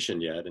a nation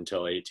yet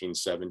until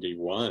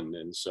 1871.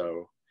 And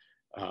so,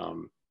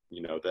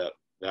 you know,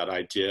 that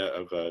idea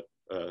of a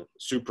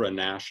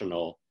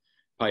supranational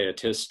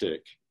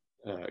pietistic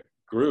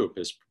group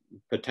is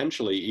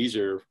potentially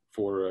easier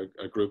for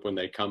a group when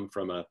they come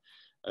from a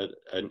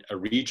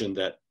region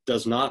that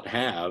does not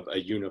have a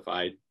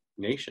unified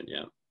nation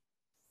yet.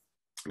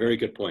 Very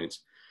good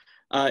points.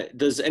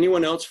 Does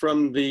anyone else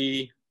from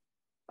the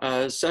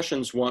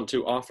sessions want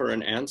to offer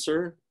an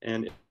answer?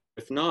 And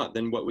if not,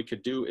 then what we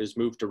could do is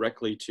move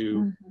directly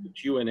to the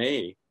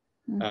Q&A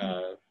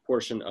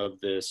portion of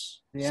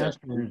this session.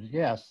 The answer is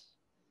yes.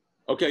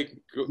 Okay,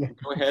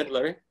 go ahead,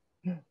 Larry.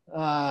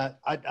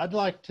 I'd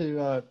like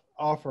to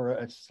offer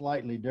a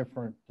slightly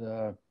different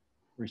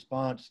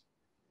response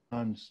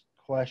on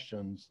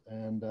questions,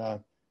 and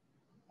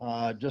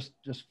just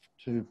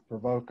to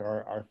provoke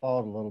our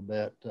thought a little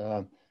bit.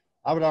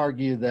 I would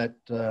argue that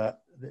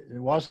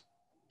it was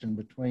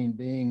between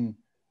being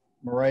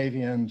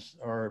Moravians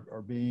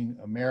or being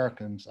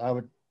Americans. I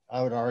would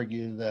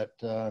argue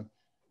that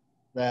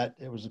that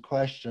it was a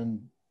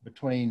question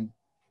between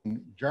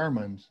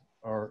Germans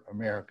or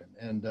American,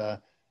 and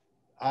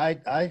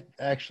I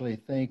actually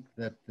think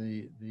that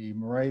the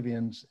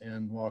Moravians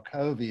in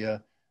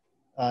Wachovia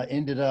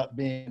ended up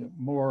being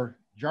more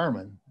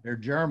German. Their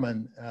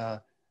German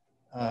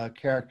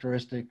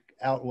characteristic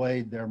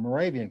outweighed their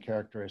Moravian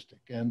characteristic,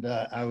 and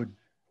I would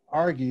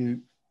argue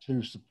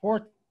to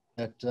support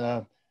that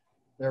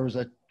there was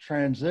a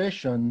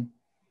transition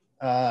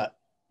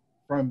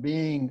from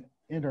being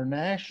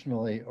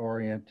internationally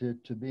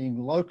oriented to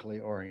being locally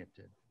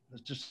oriented.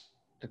 It's just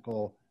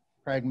a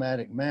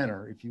pragmatic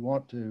manner. If you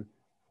want to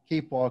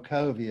keep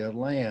Wachovia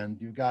land,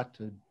 you've got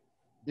to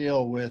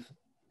deal with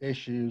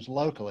issues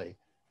locally.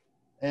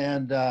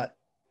 And as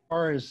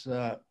far as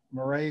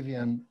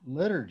Moravian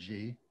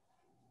liturgy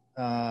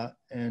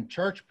and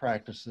church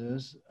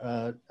practices,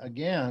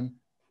 again,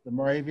 the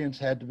Moravians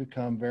had to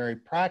become very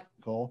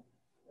practical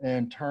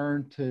and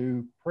turn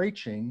to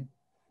preaching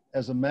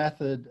as a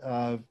method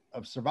of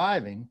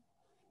surviving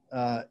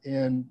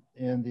in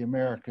the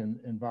American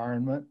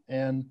environment,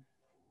 and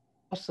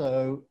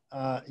also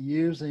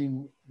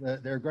using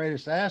their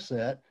greatest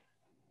asset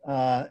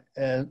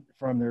and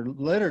from their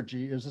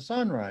liturgy is the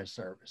sunrise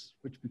service,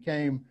 which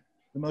became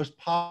the most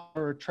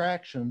popular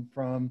attraction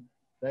from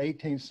the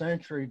 18th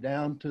century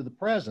down to the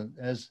present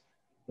as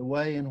the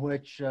way in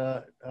which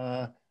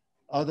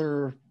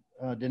other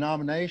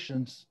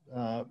denominations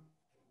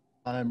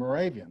by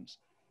Moravians.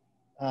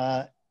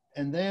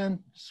 And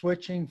then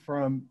switching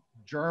from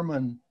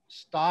German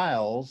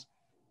styles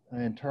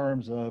in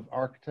terms of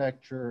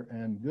architecture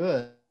and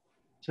good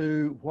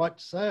to what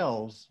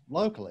sells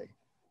locally.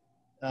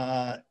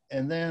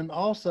 And then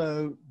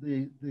also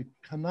the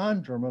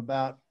conundrum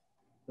about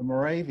the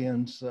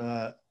Moravians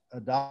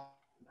adopt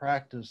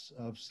practice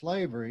of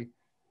slavery.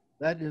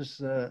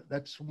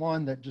 That's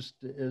one that just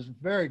is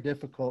very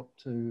difficult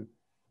to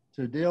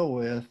deal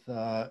with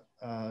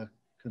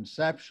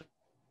conceptually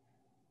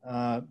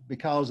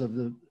because of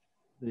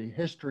the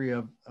history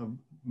of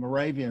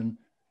Moravian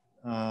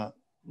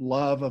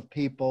love of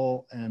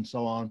people and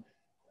so on,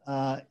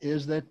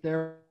 is that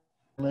there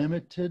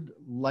limited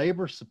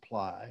labor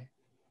supply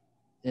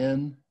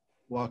in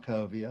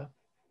Wachovia,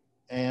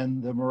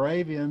 and the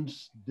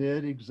Moravians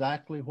did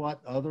exactly what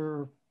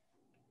other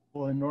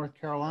people in North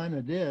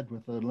Carolina did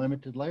with a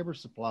limited labor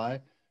supply.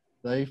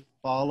 They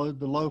followed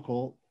the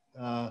local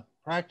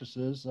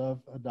practices of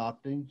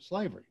adopting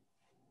slavery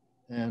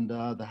and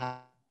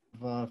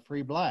the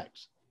free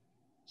blacks.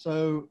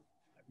 So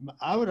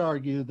I would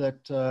argue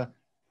that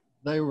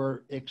they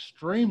were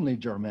extremely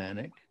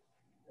Germanic,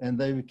 and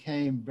they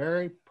became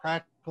very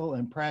practical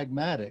and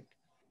pragmatic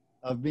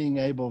of being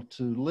able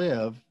to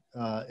live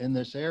in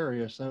this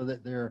area, so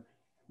that their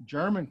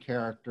German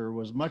character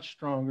was much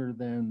stronger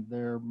than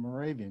their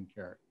Moravian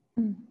character.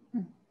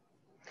 Mm-hmm.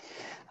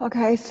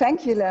 Okay,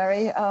 thank you,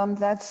 Larry.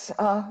 That's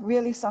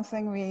really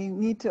something we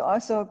need to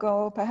also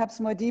go perhaps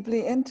more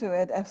deeply into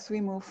it as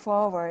we move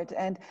forward.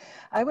 And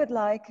I would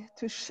like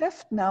to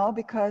shift now,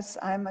 because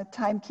I'm a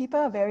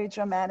timekeeper, a very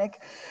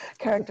Germanic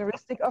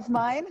characteristic of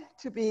mine,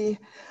 to be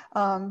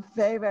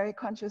very, very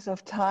conscious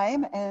of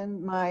time.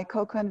 And my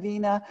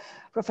co-convener,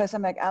 Professor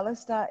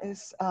McAllister,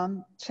 is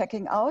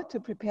checking out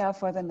to prepare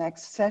for the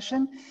next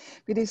session.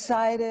 We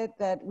decided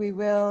that we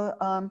will,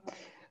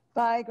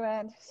 bye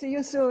Grant, see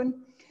you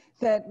soon,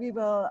 that we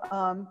will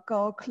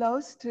go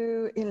close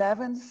to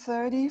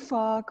 11:30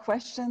 for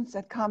questions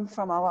that come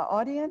from our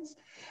audience.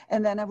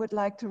 And then I would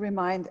like to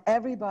remind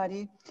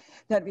everybody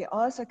that we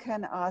also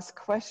can ask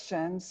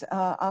questions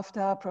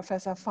after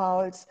Professor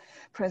Fowles'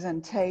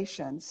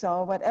 presentation.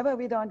 So whatever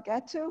we don't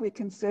get to, we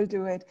can still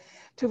do it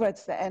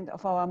towards the end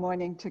of our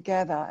morning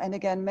together. And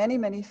again, many,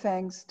 many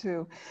thanks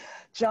to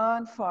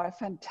Jon for a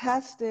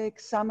fantastic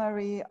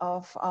summary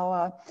of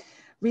our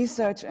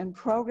research in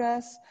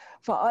progress.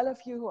 For all of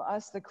you who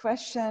asked the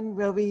question,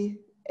 will we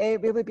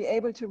be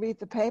able to read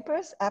the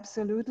papers?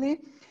 Absolutely.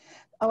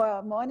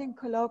 Our morning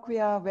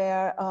colloquia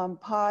were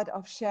part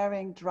of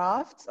sharing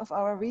drafts of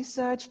our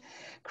research,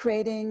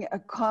 creating a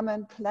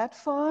common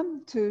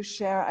platform to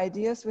share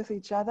ideas with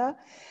each other.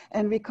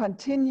 And we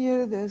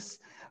continue this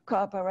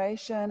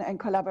cooperation and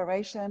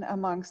collaboration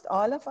amongst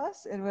all of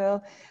us. It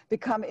will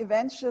become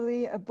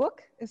eventually a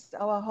book, is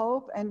our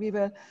hope, and we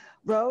will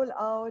roll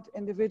out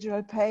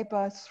individual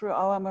papers through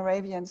our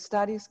Moravian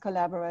Studies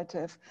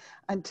Collaborative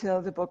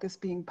until the book is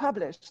being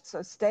published.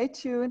 So stay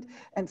tuned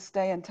and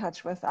stay in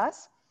touch with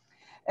us.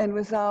 And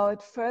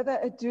without further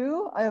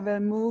ado, I will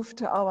move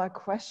to our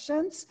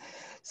questions.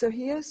 So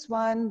here's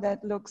one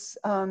that looks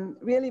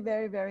really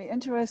very, very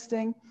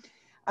interesting.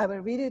 I will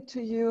read it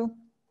to you.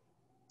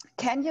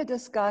 Can you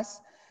discuss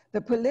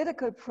the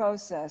political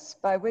process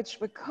by which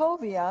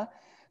Wachovia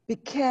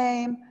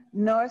became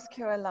North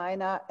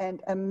Carolina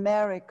and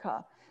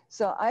America?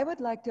 So I would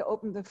like to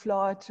open the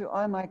floor to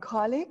all my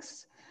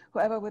colleagues.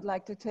 Whoever would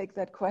like to take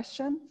that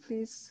question,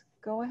 please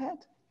go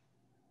ahead.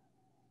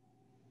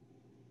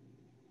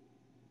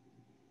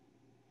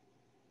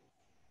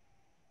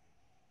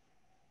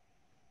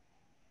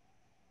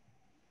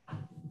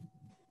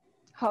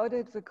 How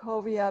did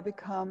Wachovia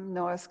become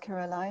North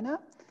Carolina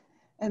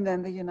and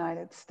then the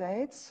United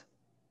States?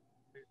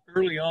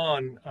 Early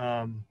on,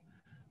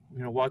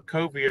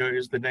 Wachovia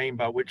is the name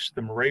by which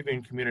the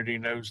Moravian community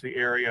knows the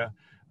area.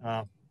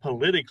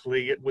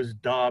 Politically, it was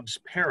Dobbs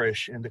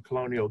Parish in the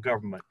colonial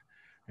government.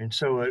 And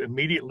so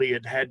immediately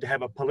it had to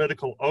have a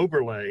political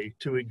overlay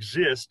to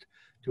exist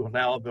to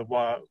allow the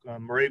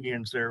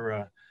Moravians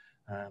their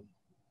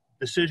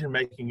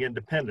decision-making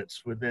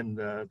independence within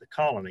the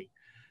colony.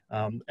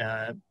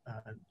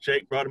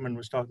 Jake Brodeman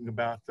was talking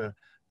about the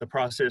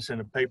process in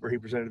a paper he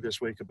presented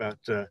this week about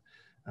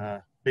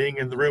being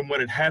in the room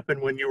when it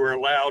happened, when you were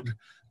allowed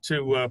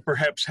to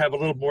perhaps have a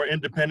little more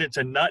independence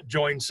and not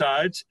join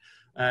sides.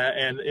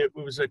 And it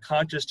was a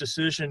conscious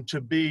decision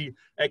to be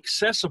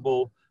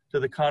accessible to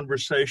the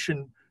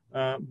conversation,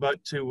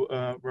 but to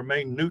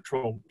remain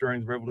neutral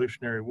during the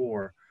Revolutionary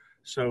War.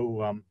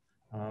 So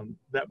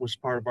that was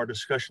part of our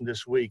discussion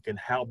this week, and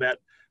how that,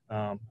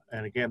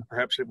 and again,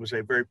 perhaps it was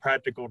a very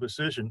practical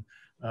decision,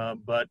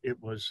 but it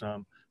was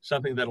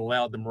something that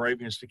allowed the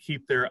Moravians to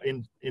keep their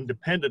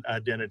independent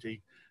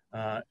identity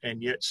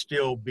and yet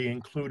still be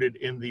included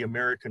in the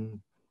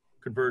American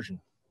conversion.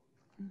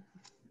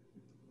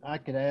 I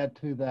could add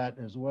to that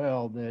as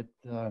well that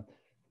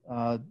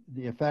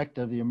the effect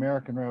of the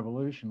American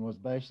Revolution was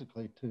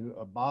basically to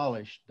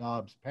abolish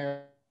Dobbs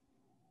Parish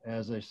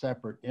as a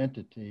separate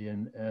entity,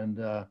 and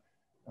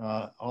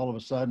all of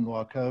a sudden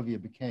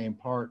Wachovia became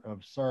part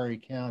of Surry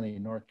County,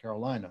 North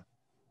Carolina,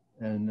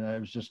 and it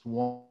was just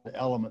one of the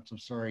elements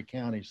of Surry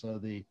County. So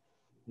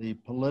the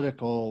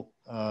political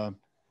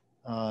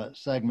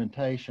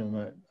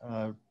segmentation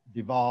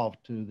devolved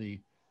to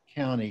the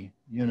county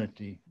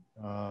unity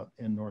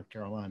in North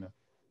Carolina.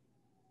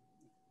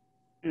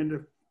 And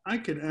if I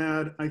could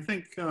add, I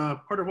think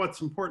part of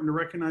what's important to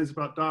recognize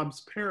about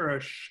Dobbs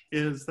Parish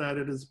is that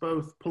it is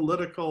both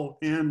political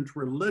and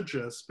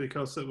religious,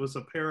 because it was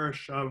a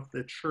parish of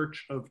the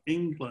Church of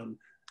England.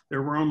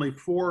 There were only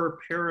 4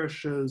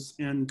 parishes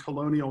in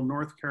colonial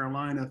North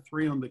Carolina,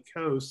 3 on the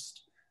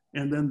coast,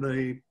 and then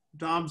the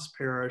Dobbs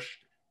Parish.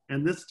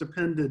 And this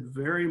depended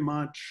very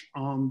much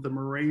on the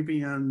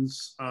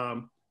Moravians'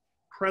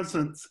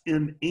 presence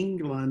in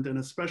England, and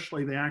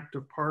especially the Act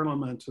of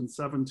Parliament in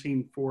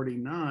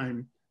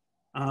 1749.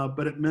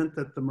 But it meant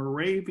that the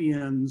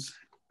Moravians,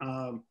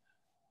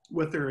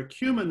 with their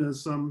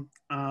ecumenism,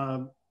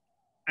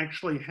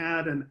 actually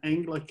had an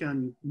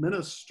Anglican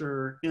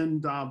minister in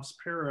Dobbs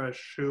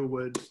Parish who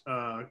would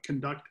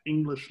conduct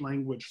English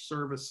language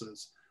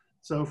services.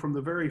 So from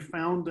the very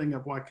founding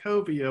of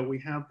Wachovia, we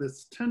have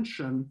this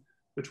tension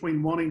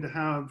between wanting to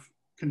have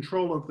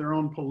control of their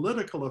own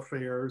political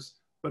affairs,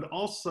 but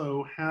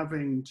also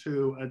having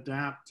to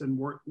adapt and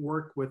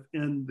work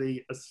within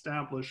the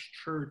established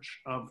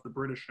church of the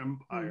British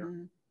Empire.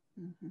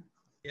 Mm-hmm. Mm-hmm.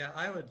 Yeah,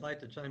 I would like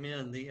to chime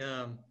in.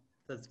 The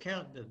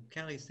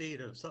county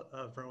seat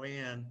of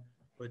Rowan,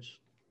 which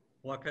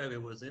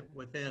Wachovia was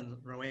within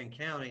Rowan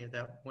County at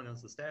that when it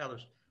was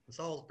established.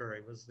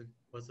 Salisbury was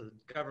the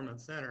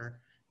government center,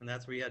 and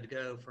that's where you had to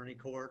go for any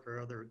court or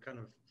other kind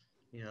of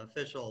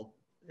official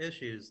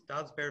issues.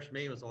 Dobbs Parish for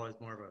me was always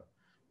more of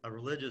a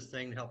religious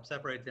thing to help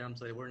separate them,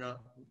 so they were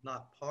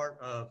not part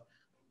of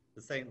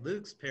the St.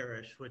 Luke's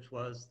Parish, which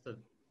was the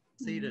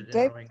seated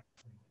in Rowan.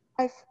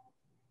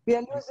 We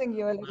are losing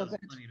you a little bit.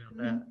 About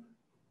that.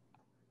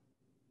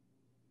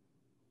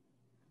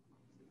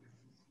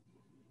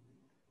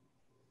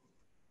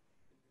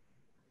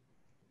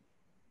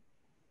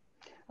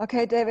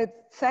 Okay, David,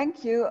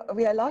 thank you.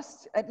 We are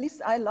lost, at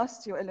least I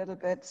lost you a little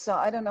bit. So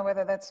I don't know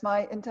whether that's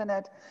my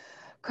internet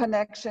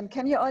connection.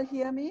 Can you all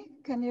hear me?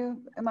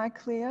 Am I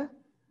clear?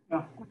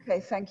 Yeah.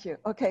 Okay, thank you.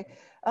 Okay,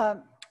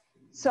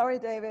 sorry,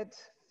 David,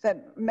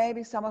 that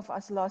maybe some of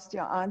us lost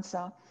your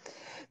answer.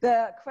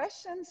 The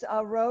questions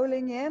are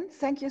rolling in.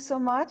 Thank you so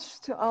much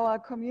to our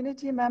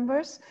community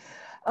members.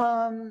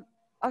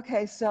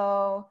 Okay,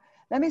 so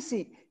let me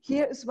see.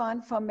 Here is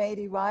one from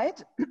Mady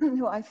White,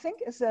 who I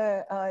think is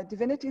a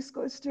divinity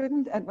school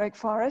student at Wake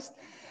Forest.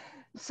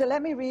 So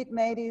let me read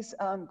Mady's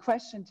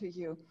question to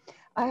you.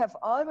 I have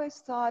always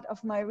thought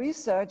of my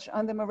research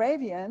on the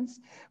Moravians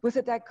with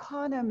a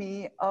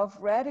dichotomy of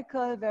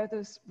radical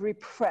versus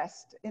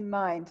repressed in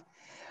mind.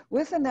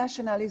 With the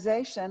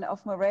nationalization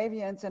of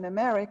Moravians in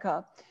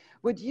America,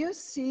 would you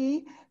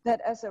see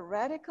that as a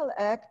radical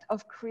act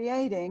of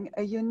creating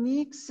a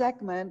unique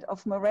segment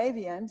of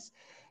Moravians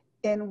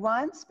in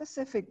one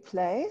specific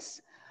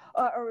place,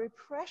 or a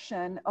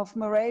repression of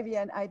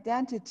Moravian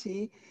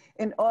identity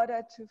in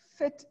order to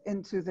fit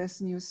into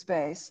this new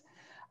space?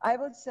 I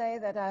would say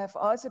that I have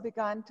also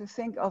begun to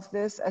think of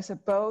this as a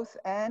both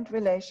and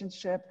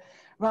relationship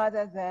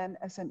rather than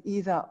as an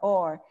either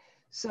or.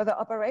 So the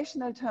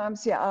operational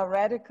terms here are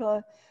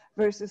radical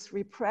versus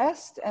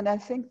repressed, and I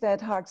think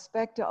that harks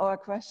back to our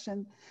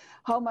question,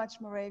 how much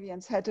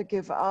Moravians had to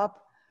give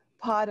up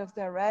part of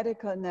their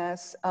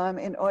radicalness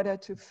in order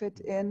to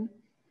fit in.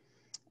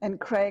 And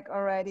Craig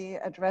already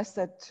addressed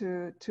that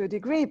to a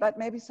degree, but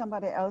maybe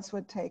somebody else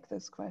would take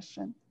this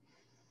question.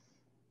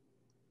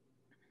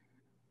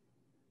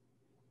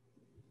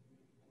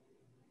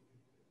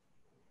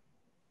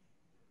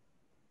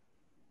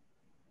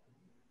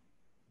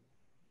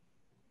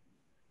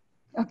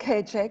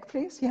 Okay, Jake,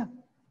 please, yeah.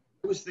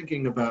 I was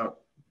thinking about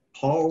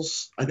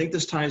I think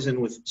this ties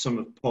in with some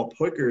of Paul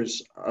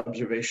Poiker's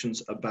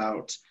observations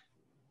about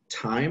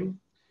time.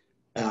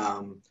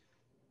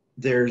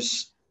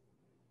 There's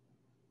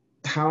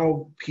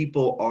how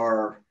people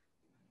are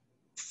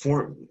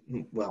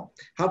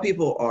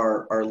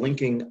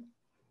linking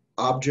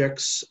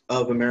objects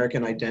of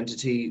American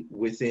identity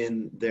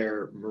within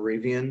their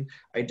Moravian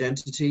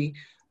identity.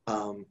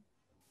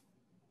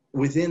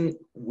 Within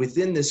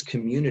this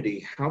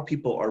community, how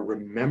people are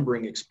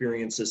remembering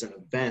experiences and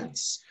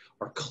events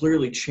are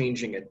clearly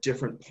changing at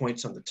different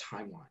points on the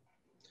timeline.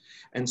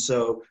 And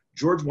so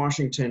George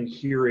Washington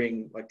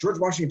George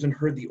Washington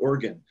heard the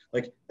organ,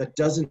 that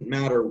doesn't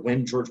matter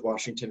when George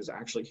Washington is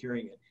actually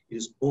hearing it. It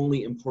is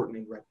only important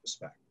in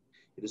retrospect.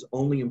 It is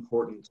only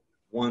important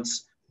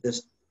once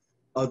this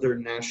other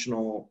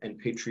national and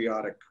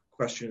patriotic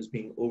question is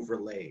being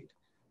overlaid.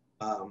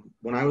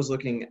 When I was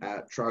looking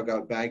at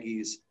Traugott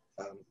Baggy's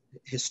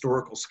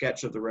historical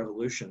sketch of the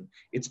Revolution,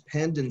 it's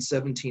penned in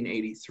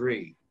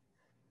 1783.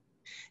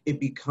 It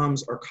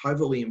becomes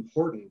archivally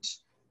important,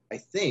 I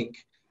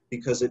think,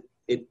 because it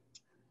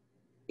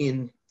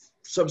in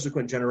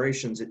subsequent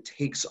generations, it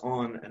takes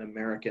on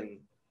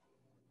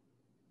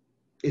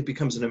it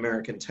becomes an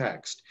American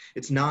text.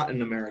 It's not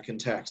an American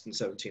text in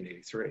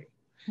 1783.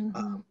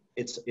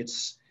 Mm-hmm.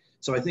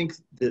 So I think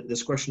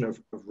this question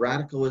of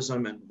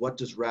radicalism and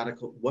what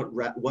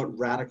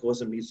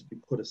radicalism needs to be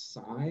put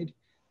aside,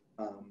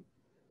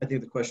 I think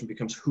the question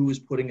becomes who is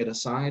putting it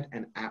aside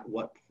and at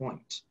what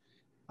point.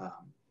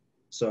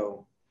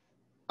 So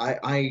I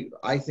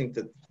think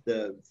that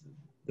the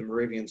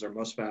Moravians are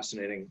most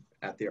fascinating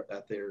at their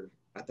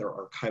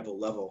archival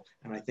level,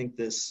 and I think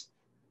this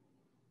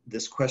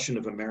question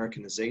of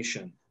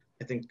Americanization,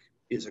 I think,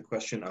 is a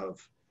question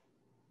of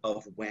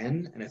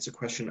when, and it's a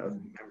question of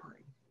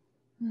memory.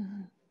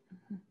 Mm-hmm.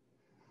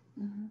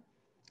 Mm-hmm. Mm-hmm.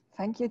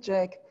 Thank you,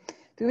 Jake.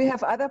 Do we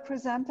have other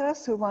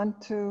presenters who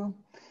want to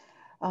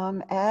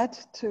add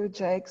to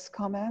Jake's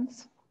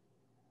comments?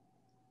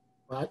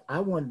 Well, I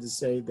wanted to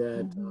say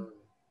that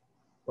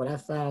what I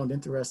found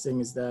interesting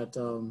is that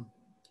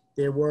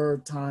there was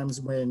a time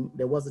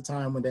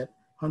when that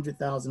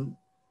 100,000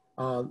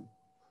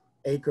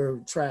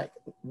 acre tract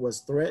was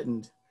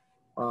threatened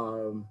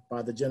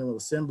by the General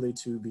Assembly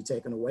to be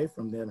taken away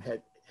from them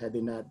had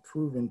they not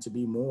proven to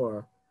be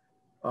more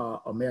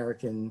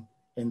American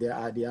in their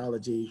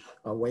ideology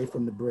away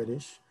from the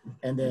British.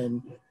 And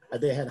then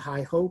they had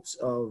high hopes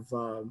of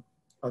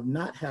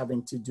not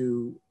having to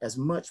do as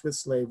much with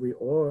slavery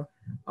or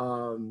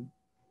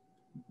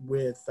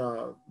with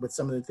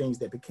some of the things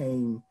that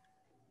became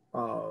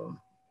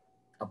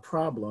a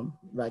problem,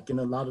 like in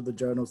a lot of the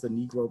journals, the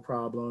Negro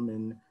problem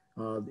and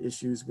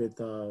issues with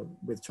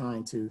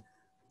trying to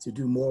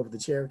do more of the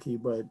Cherokee,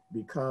 but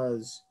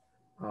because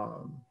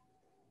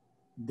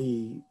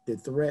the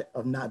threat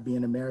of not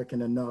being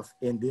American enough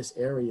in this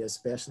area,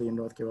 especially in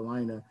North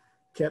Carolina,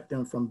 kept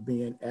them from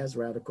being as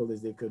radical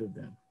as they could have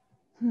been.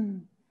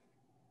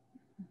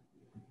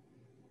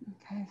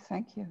 Okay,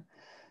 thank you.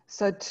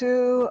 So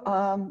two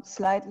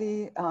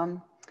slightly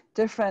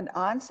different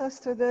answers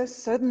to this,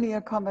 certainly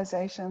a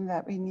conversation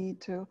that we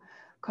need to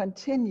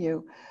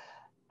continue.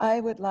 I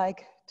would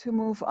like to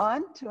move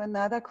on to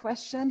another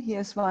question.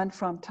 Here's one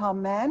from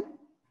Tom Mann.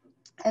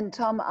 And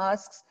Tom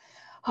asks,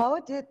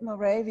 how did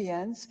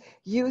Moravians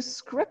use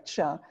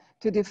scripture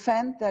to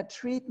defend their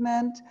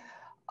treatment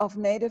of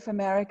Native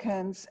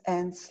Americans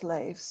and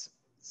slaves?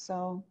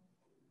 So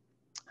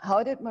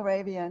how did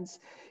Moravians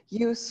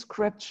use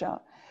scripture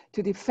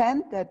to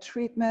defend their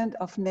treatment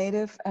of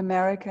Native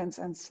Americans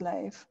and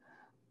slaves?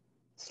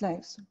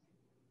 I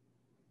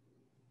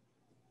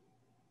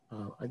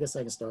guess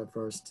I can start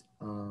first.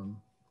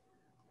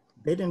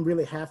 They didn't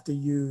really have to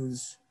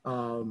use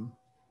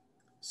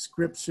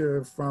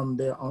scripture from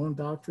their own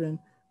doctrine,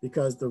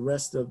 because the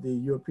rest of the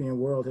European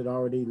world had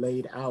already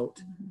laid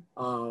out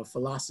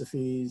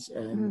philosophies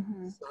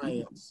and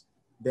science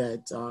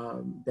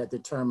that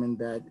determined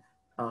that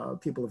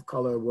people of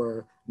color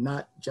were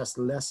not just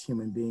less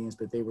human beings,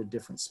 but they were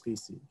different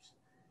species.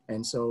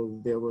 And so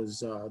there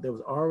was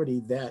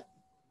already that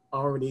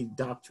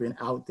doctrine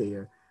out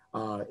there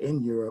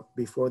in Europe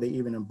before they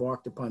even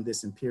embarked upon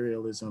this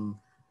imperialism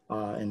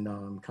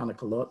and kind of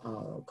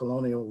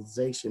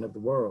colonialization of the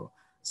world.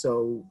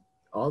 So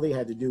all they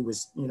had to do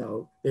was,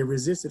 they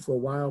resisted for a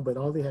while, but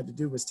all they had to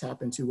do was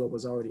tap into what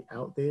was already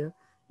out there,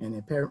 and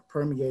it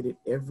permeated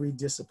every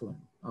discipline.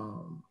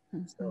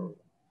 So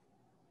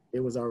it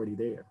was already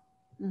there.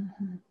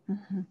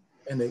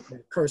 And the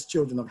cursed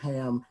children of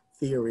Ham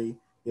theory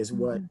is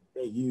what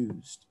they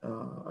used.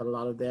 A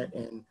lot of that,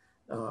 and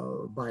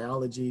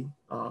biology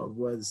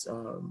was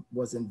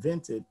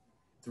invented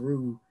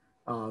through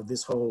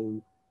this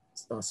whole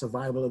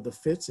survival of the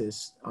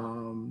fittest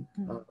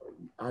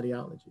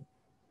ideology.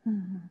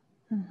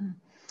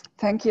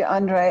 Thank you,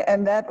 Andre.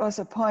 And that was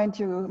a point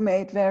you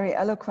made very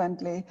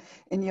eloquently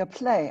in your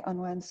play on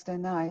Wednesday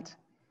night.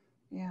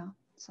 Yeah,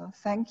 so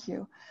thank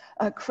you.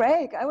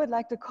 Craig, I would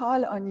like to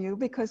call on you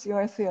because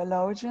you're a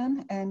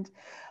theologian, and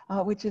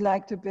would you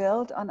like to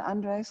build on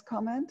Andre's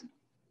comment?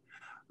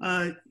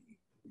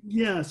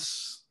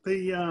 Yes,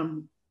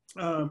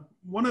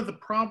 one of the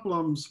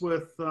problems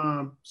with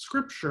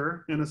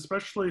scripture, and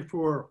especially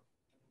for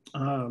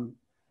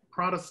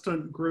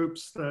Protestant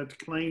groups that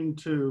claim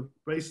to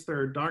base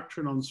their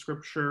doctrine on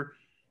scripture,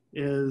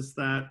 is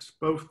that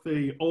both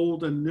the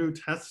Old and New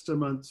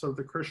Testaments of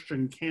the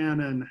Christian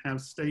canon have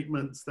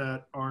statements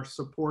that are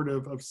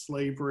supportive of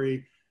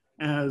slavery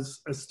as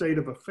a state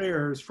of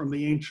affairs from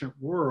the ancient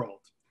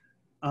world.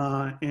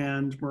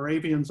 And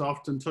Moravians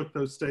often took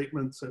those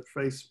statements at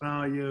face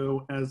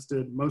value, as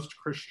did most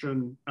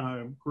Christian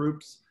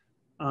groups.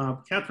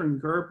 Catherine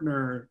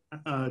Gerbner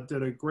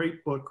did a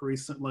great book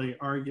recently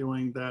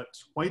arguing that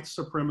white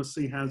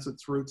supremacy has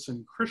its roots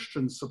in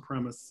Christian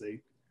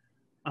supremacy.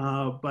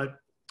 But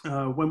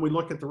when we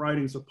look at the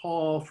writings of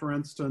Paul, for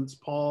instance,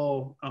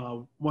 Paul,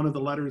 one of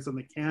the letters in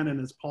the canon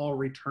is Paul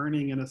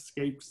returning an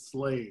escaped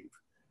slave.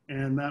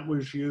 And that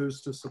was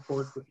used to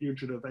support the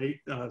Fugitive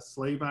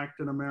Slave Act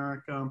in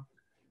America.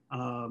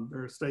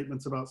 There are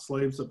statements about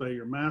slaves obey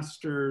your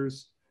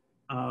masters.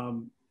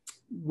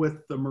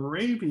 With the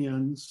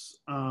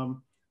Moravians,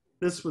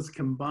 this was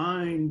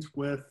combined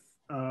with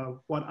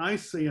what I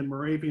see in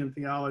Moravian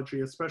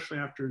theology, especially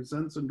after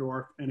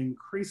Zinzendorf, an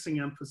increasing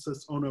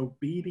emphasis on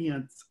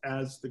obedience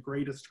as the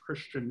greatest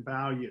Christian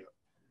value.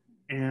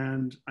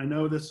 And I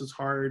know this is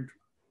hard.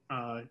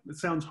 It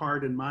sounds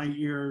hard in my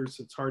ears.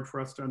 It's hard for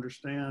us to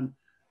understand.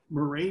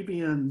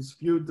 Moravians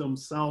viewed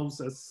themselves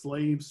as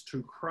slaves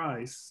to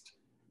Christ.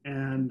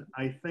 And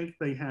I think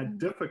they had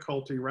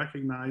difficulty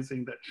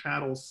recognizing that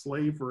chattel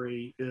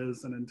slavery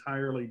is an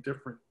entirely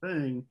different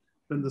thing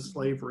than the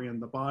slavery in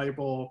the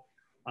Bible,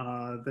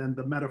 than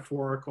the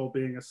metaphorical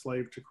being a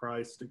slave to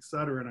Christ, et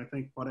cetera. And I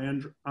think what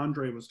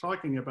Andre was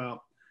talking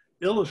about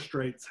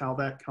illustrates how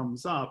that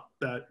comes up,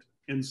 that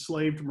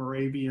enslaved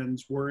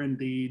Moravians were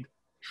indeed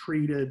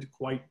treated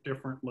quite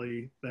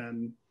differently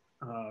than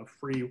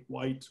free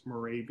white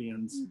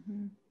Moravians.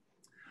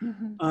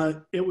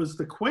 It was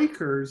the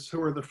Quakers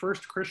who were the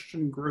first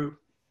Christian group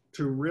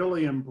to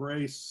really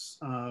embrace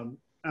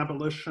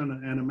abolition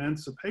and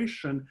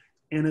emancipation.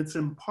 And it's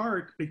in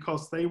part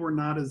because they were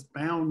not as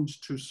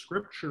bound to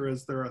scripture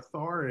as their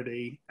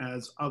authority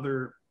as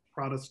other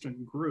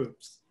Protestant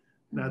groups,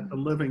 that the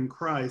living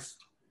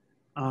Christ.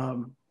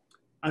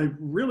 I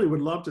really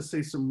would love to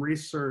see some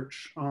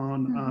research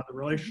on the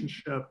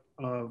relationship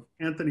of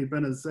Anthony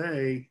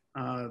Benezet,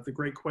 the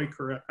great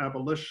Quaker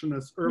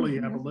abolitionist, early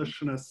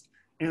abolitionist,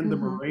 and the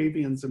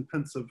Moravians in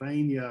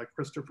Pennsylvania,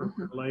 Christopher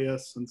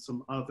Perleus and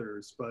some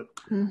others. But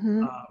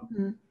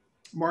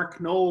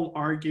Mark Knoll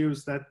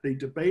argues that the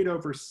debate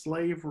over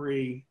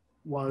slavery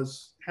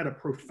had a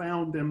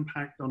profound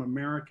impact on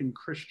American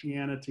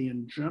Christianity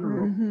in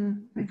general,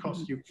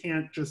 because you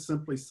can't just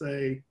simply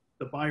say,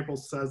 the Bible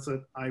says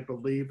it, I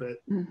believe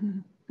it,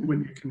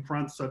 when you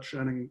confront such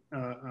an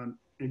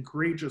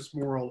egregious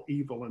moral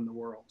evil in the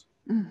world.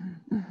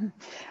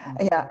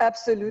 Yeah,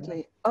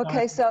 absolutely.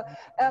 Okay, so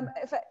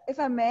if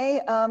I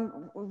may,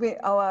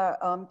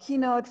 our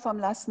keynote from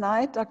last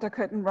night, Dr.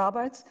 Curtin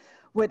Roberts,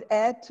 would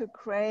add to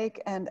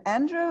Craig and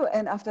Andrew,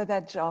 and after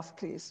that, Geoff,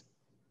 please.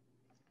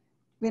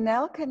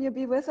 Vinell, can you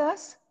be with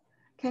us?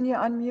 Can you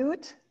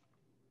unmute?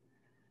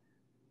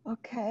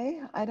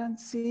 Okay, I don't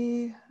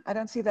see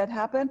that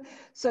happen.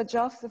 So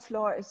Geoff, the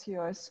floor is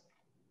yours.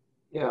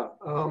 Yeah,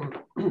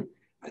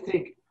 I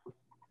think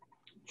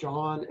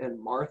John and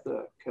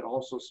Martha could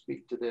also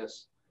speak to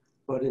this,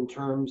 but in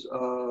terms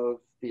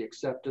of the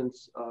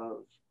acceptance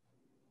of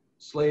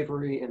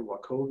slavery in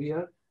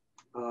Wachovia,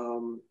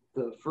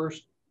 the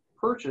first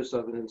purchase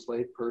of an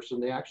enslaved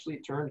person, they actually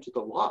turned to the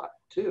lot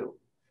too.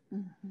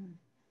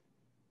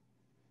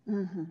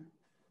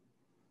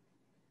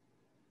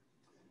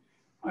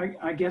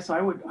 I guess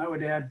I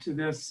would add to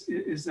this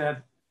is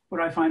that what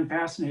I find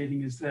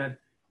fascinating is that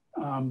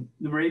the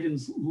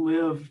Moravians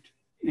lived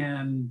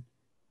and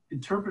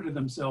interpreted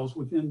themselves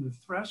within the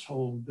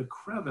threshold, the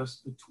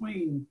crevice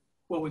between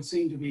what would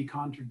seem to be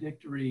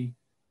contradictory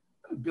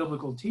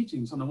biblical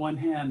teachings. On the one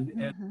hand,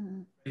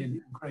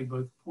 and Craig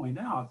both point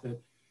out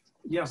that,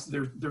 yes,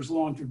 there's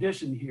long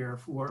tradition here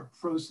for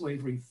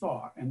pro-slavery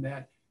thought, and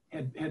that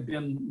had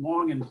been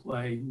long in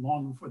play,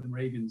 long before the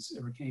Moravians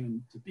ever came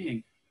into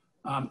being.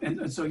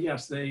 And so,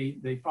 yes,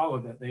 they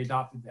followed that, they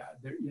adopted that.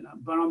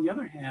 But on the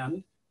other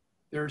hand,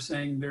 they're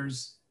saying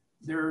there's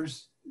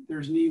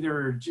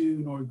neither Jew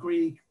nor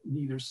Greek,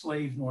 neither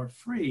slave nor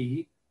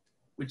free,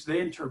 which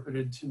they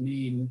interpreted to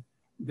mean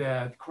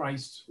that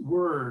Christ's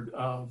word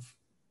of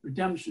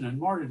redemption and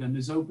martyrdom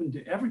is open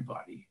to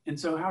everybody. And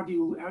so how do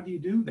you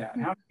do that?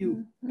 How do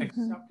you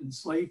accept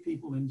enslaved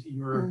people into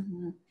your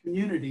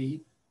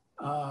community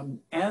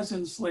as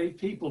enslaved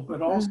people,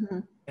 but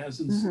also as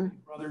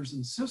enslaved brothers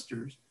and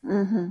sisters?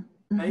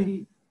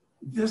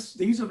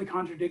 These are the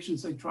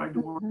contradictions they tried to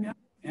work out.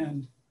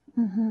 And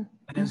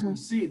as we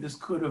see, this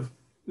could have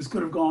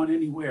gone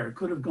anywhere. It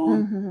could have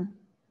gone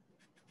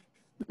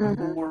a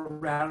more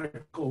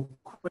radical,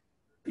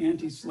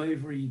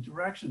 anti-slavery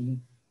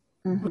direction,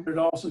 but it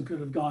also could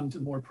have gone to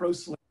more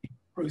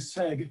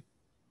pro-seg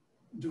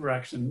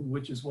direction,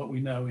 which is what we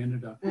know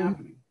ended up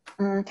happening.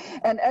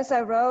 And as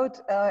I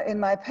wrote in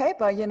my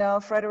paper,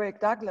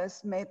 Frederick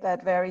Douglass made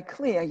that very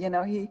clear.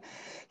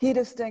 He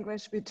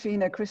distinguished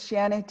between a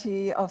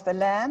Christianity of the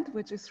land,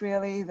 which is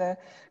really the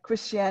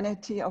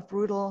Christianity of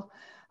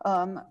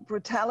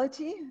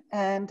brutality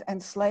and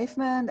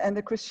enslavement, and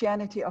the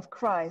Christianity of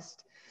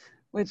Christ,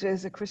 which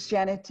is a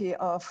Christianity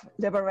of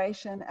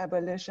liberation,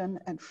 abolition,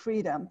 and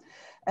freedom.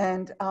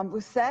 And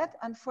with that,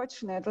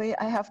 unfortunately,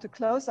 I have to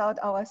close out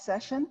our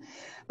session.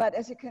 But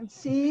as you can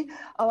see,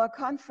 our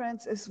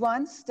conference is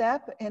one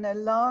step in a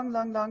long,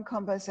 long, long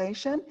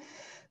conversation.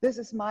 This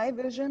is my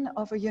vision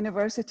of a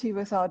university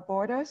without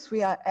borders.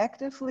 We are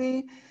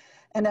actively,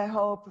 and I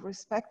hope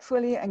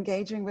respectfully,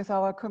 engaging with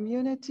our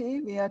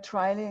community. We are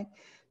trying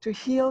to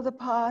heal the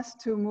past,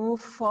 to move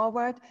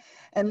forward,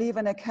 and leave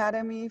an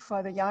academy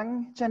for the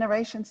young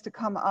generations to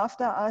come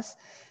after us,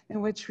 in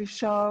which we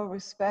show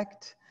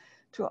respect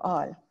to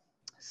all.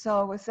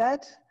 So with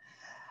that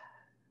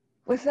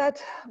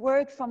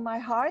word from my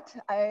heart,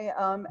 I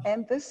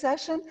end this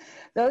session.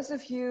 Those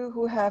of you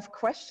who have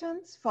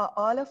questions for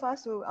all of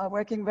us who are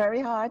working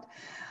very hard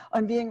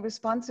on being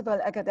responsible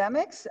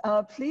academics,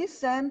 please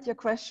send your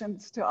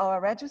questions to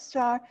our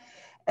registrar,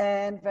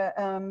 and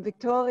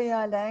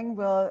Victoria Lang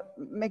will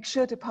make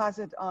sure to pass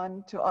it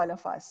on to all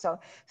of us. So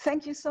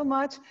thank you so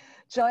much.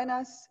 Join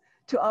us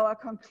to our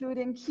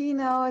concluding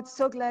keynote.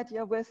 So glad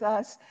you're with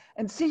us,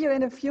 and see you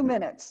in a few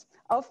minutes.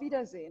 Auf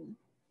Wiedersehen.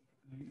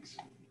 Thanks.